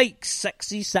Black Peaks,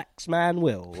 sexy sax man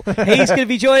Will. He's going to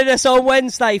be joining us on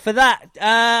Wednesday for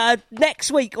that. Next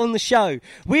week on the show,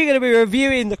 we're going to be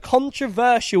reviewing the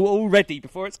controversial already,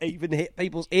 before it's even hit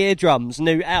people's eardrums,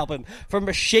 new album from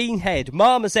Machine Head,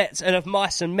 Marmozets and Of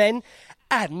Mice and Men.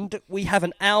 And we have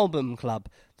an album club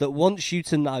that wants you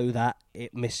to know that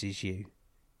it misses you.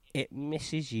 It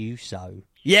misses you so.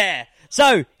 Yeah.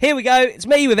 So, here we go. It's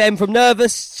me with M from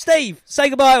Nervous. Steve, say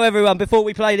goodbye to everyone before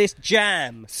we play this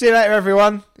jam. See you later,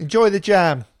 everyone. Enjoy the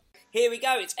jam. Here we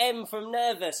go. It's M from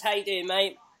Nervous. How you doing,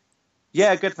 mate?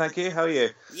 Yeah, good, thank you. How are you?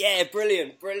 Yeah,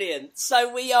 brilliant.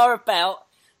 So we are about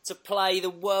to play the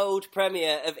world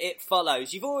premiere of It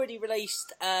Follows. You've already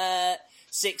released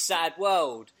Sick Sad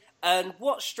World, and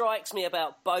what strikes me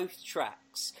about both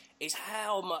tracks is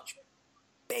how much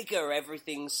bigger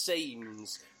everything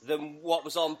seems than what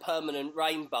was on Permanent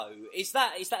Rainbow. Is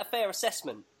that a fair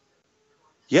assessment?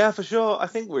 Yeah, for sure. I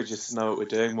think we just know what we're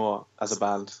doing more as a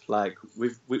band. Like,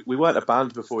 we weren't a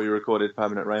band before we recorded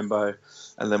Permanent Rainbow,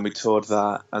 and then we toured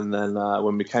that, and then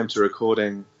when we came to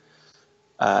recording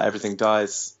Everything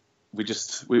Dies, we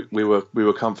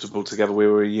were comfortable together. We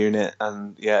were a unit,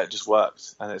 and yeah, it just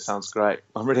worked, and it sounds great.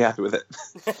 I'm really happy with it.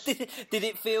 Did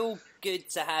it feel good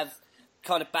to have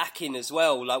kind of backing as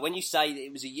well? Like, when you say that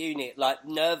it was a unit, like,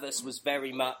 Nervous was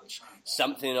very much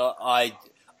something I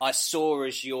saw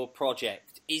as your project.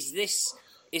 Is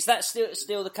that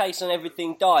still the case on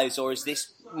Everything Dies, or is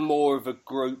this more of a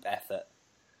group effort?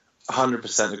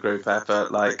 100% a group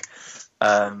effort. Like,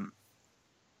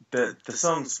 the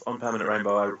songs on Permanent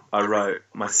Rainbow I wrote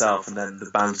myself, and then the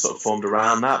band sort of formed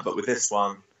around that. But with this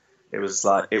one, it was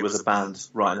a band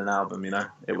writing an album. You know,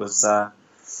 it was a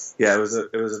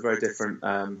very different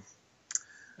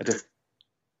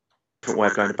way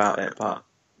of going about it. But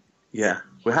yeah,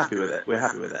 we're happy with it.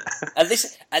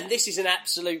 And this is an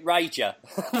absolute rager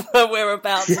that we're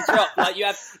about to drop. Like, you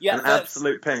have an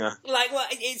absolute pinger. Like, well,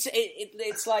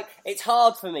 it's like, it's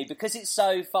hard for me because it's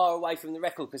so far away from the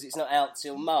record, because it's not out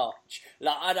till March.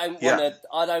 Like, I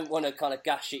don't want to kind of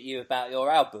gush at you about your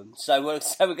album. So we're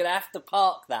going to have to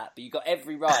park that. But you've got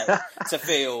every right to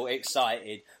feel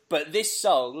excited. But this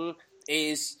song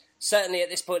is, certainly at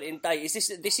this point in date,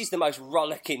 this is the most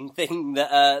rollicking thing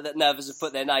that Nervous have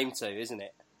put their name to, isn't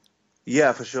it?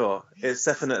 Yeah, for sure. It's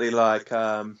definitely like,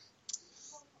 I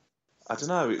don't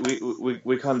know,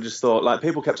 we kind of just thought, like,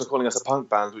 people kept on calling us a punk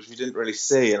band, which we didn't really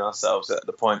see in ourselves at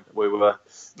the point we were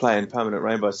playing Permanent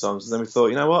Rainbow songs. And then we thought,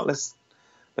 you know what, let's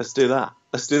do that.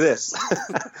 Let's do this.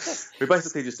 We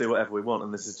basically just do whatever we want,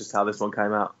 and this is just how this one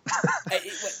came out.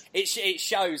 It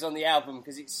shows on the album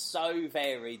because it's so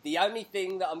varied. The only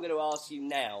thing that I'm going to ask you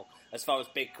now, as far as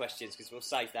big questions, because we'll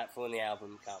save that for when the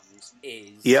album comes,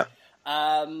 is... Yeah.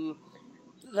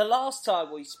 The last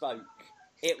time we spoke,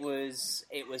 it was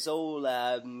all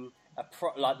like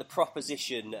the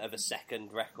proposition of a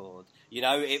second record. You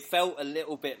know, it felt a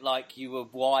little bit like you were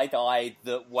wide-eyed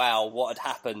that, wow, what had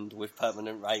happened with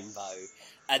Permanent Rainbow.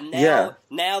 And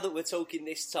now that we're talking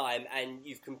this time and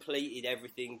you've completed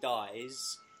Everything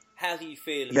Dies, how do you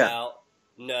feel about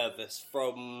Nervous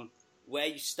from where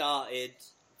you started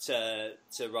to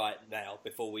right now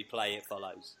before we play It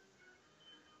Follows?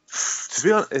 To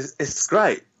be honest, it's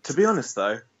great. To be honest,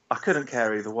 though, I couldn't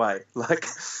care either way. Like,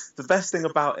 the best thing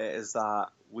about it is that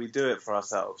we do it for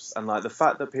ourselves, and like the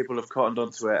fact that people have cottoned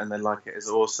onto it and they like it is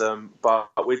awesome. But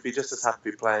we'd be just as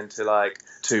happy playing to like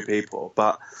 2 people.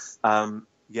 But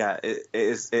yeah, it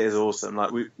is awesome.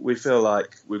 Like, we feel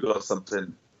like we've got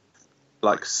something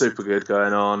like super good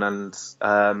going on, and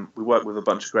we work with a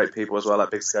bunch of great people as well.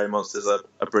 Like, Big Scary Monsters are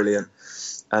brilliant,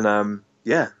 and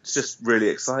yeah, it's just really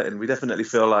exciting. We definitely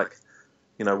feel like,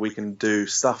 you know, we can do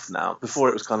stuff now. Before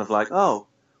it was kind of like, oh,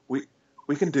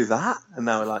 we can do that, and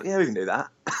now we're like, yeah, we can do that.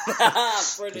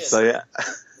 Brilliant. So yeah.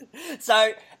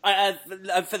 So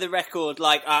for the record,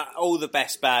 like, all the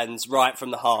best bands write from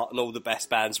the heart, and all the best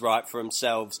bands write for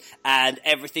themselves. And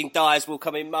Everything Dies will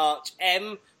come in March.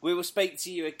 We will speak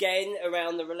to you again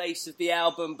around the release of the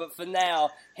album, but for now,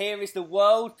 here is the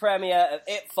world premiere of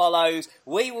It Follows.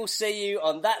 We will see you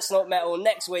on That's Not Metal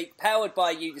next week, powered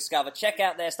by UDiscover. Check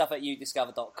out their stuff at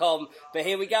udiscover.com. But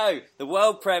here we go, the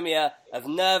world premiere of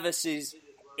Nervous's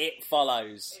It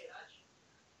Follows.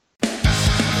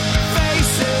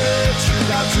 Face it, you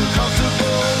got too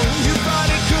comfortable. You thought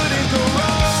it couldn't go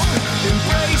wrong.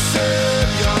 Embrace it,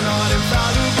 you're not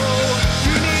infallible.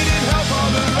 You needed help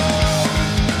all along.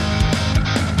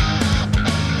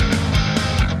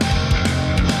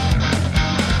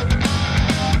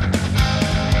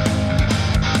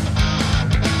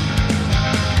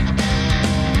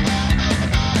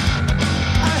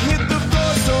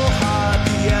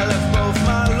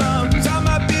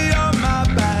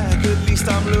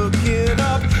 I'm looking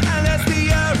up, and as the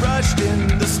air rushed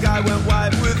in, the sky went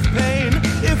white with pain.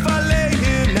 If I lay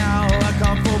here now, I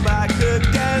can't fall back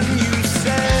again. You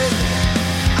said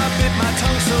I bit my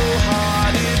tongue so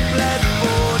hard it bled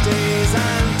for days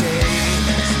and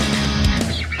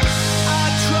days.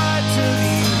 I tried to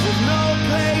leave with no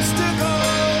place to go.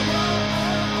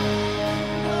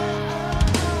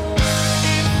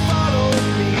 It followed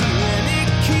me and it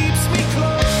keeps me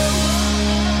close.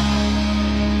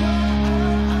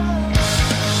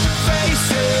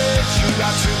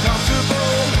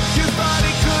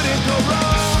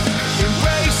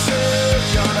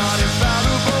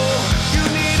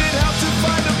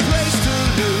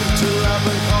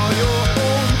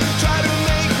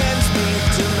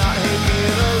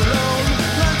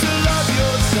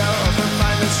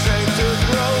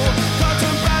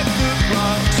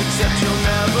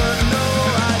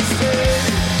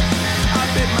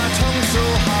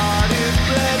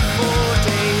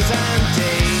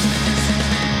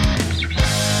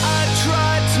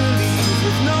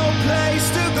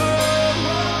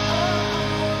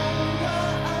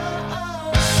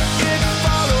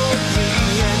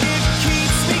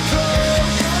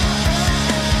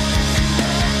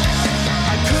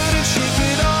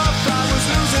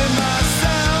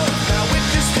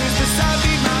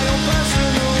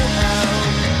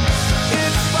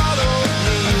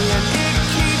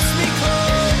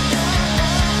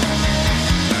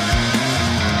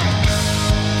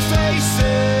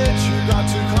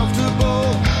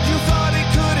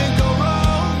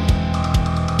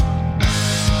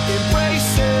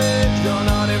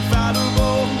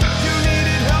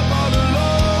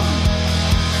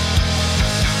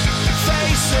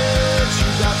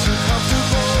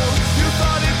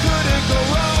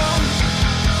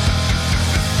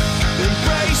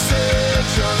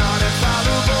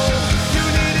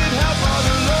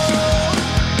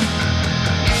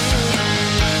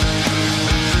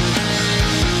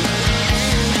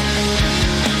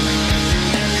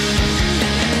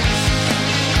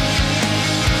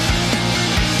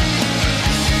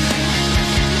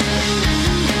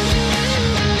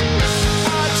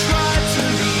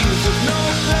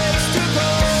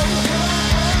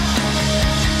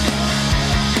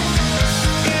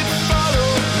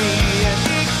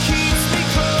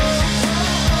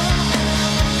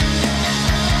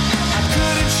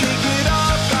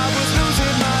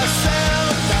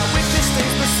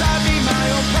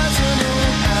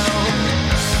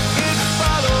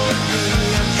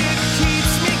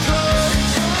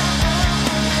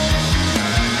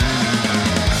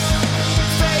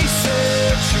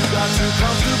 too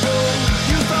comfortable.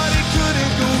 You thought it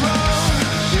couldn't go wrong.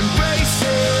 Embrace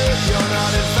it, you're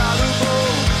not infallible.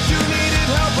 You needed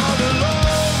help all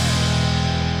along.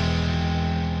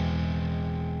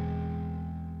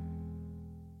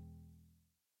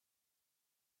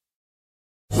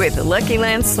 With the Lucky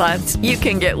Land Slots, you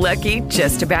can get lucky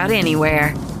just about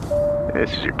anywhere.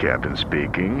 This is your captain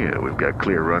speaking. We've got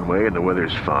clear runway and the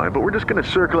weather's fine, but we're just going to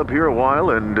circle up here a while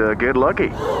and get lucky.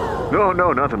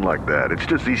 No, nothing like that. It's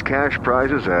just these cash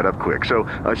prizes add up quick. So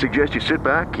I suggest you sit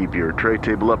back, keep your tray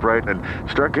table upright, and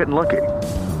start getting lucky.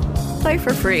 Play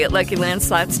for free at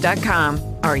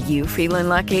LuckyLandSlots.com. Are you feeling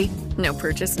lucky? No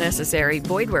purchase necessary.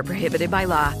 Void where prohibited by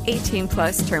law.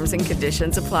 18+ terms and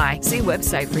conditions apply. See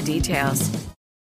website for details.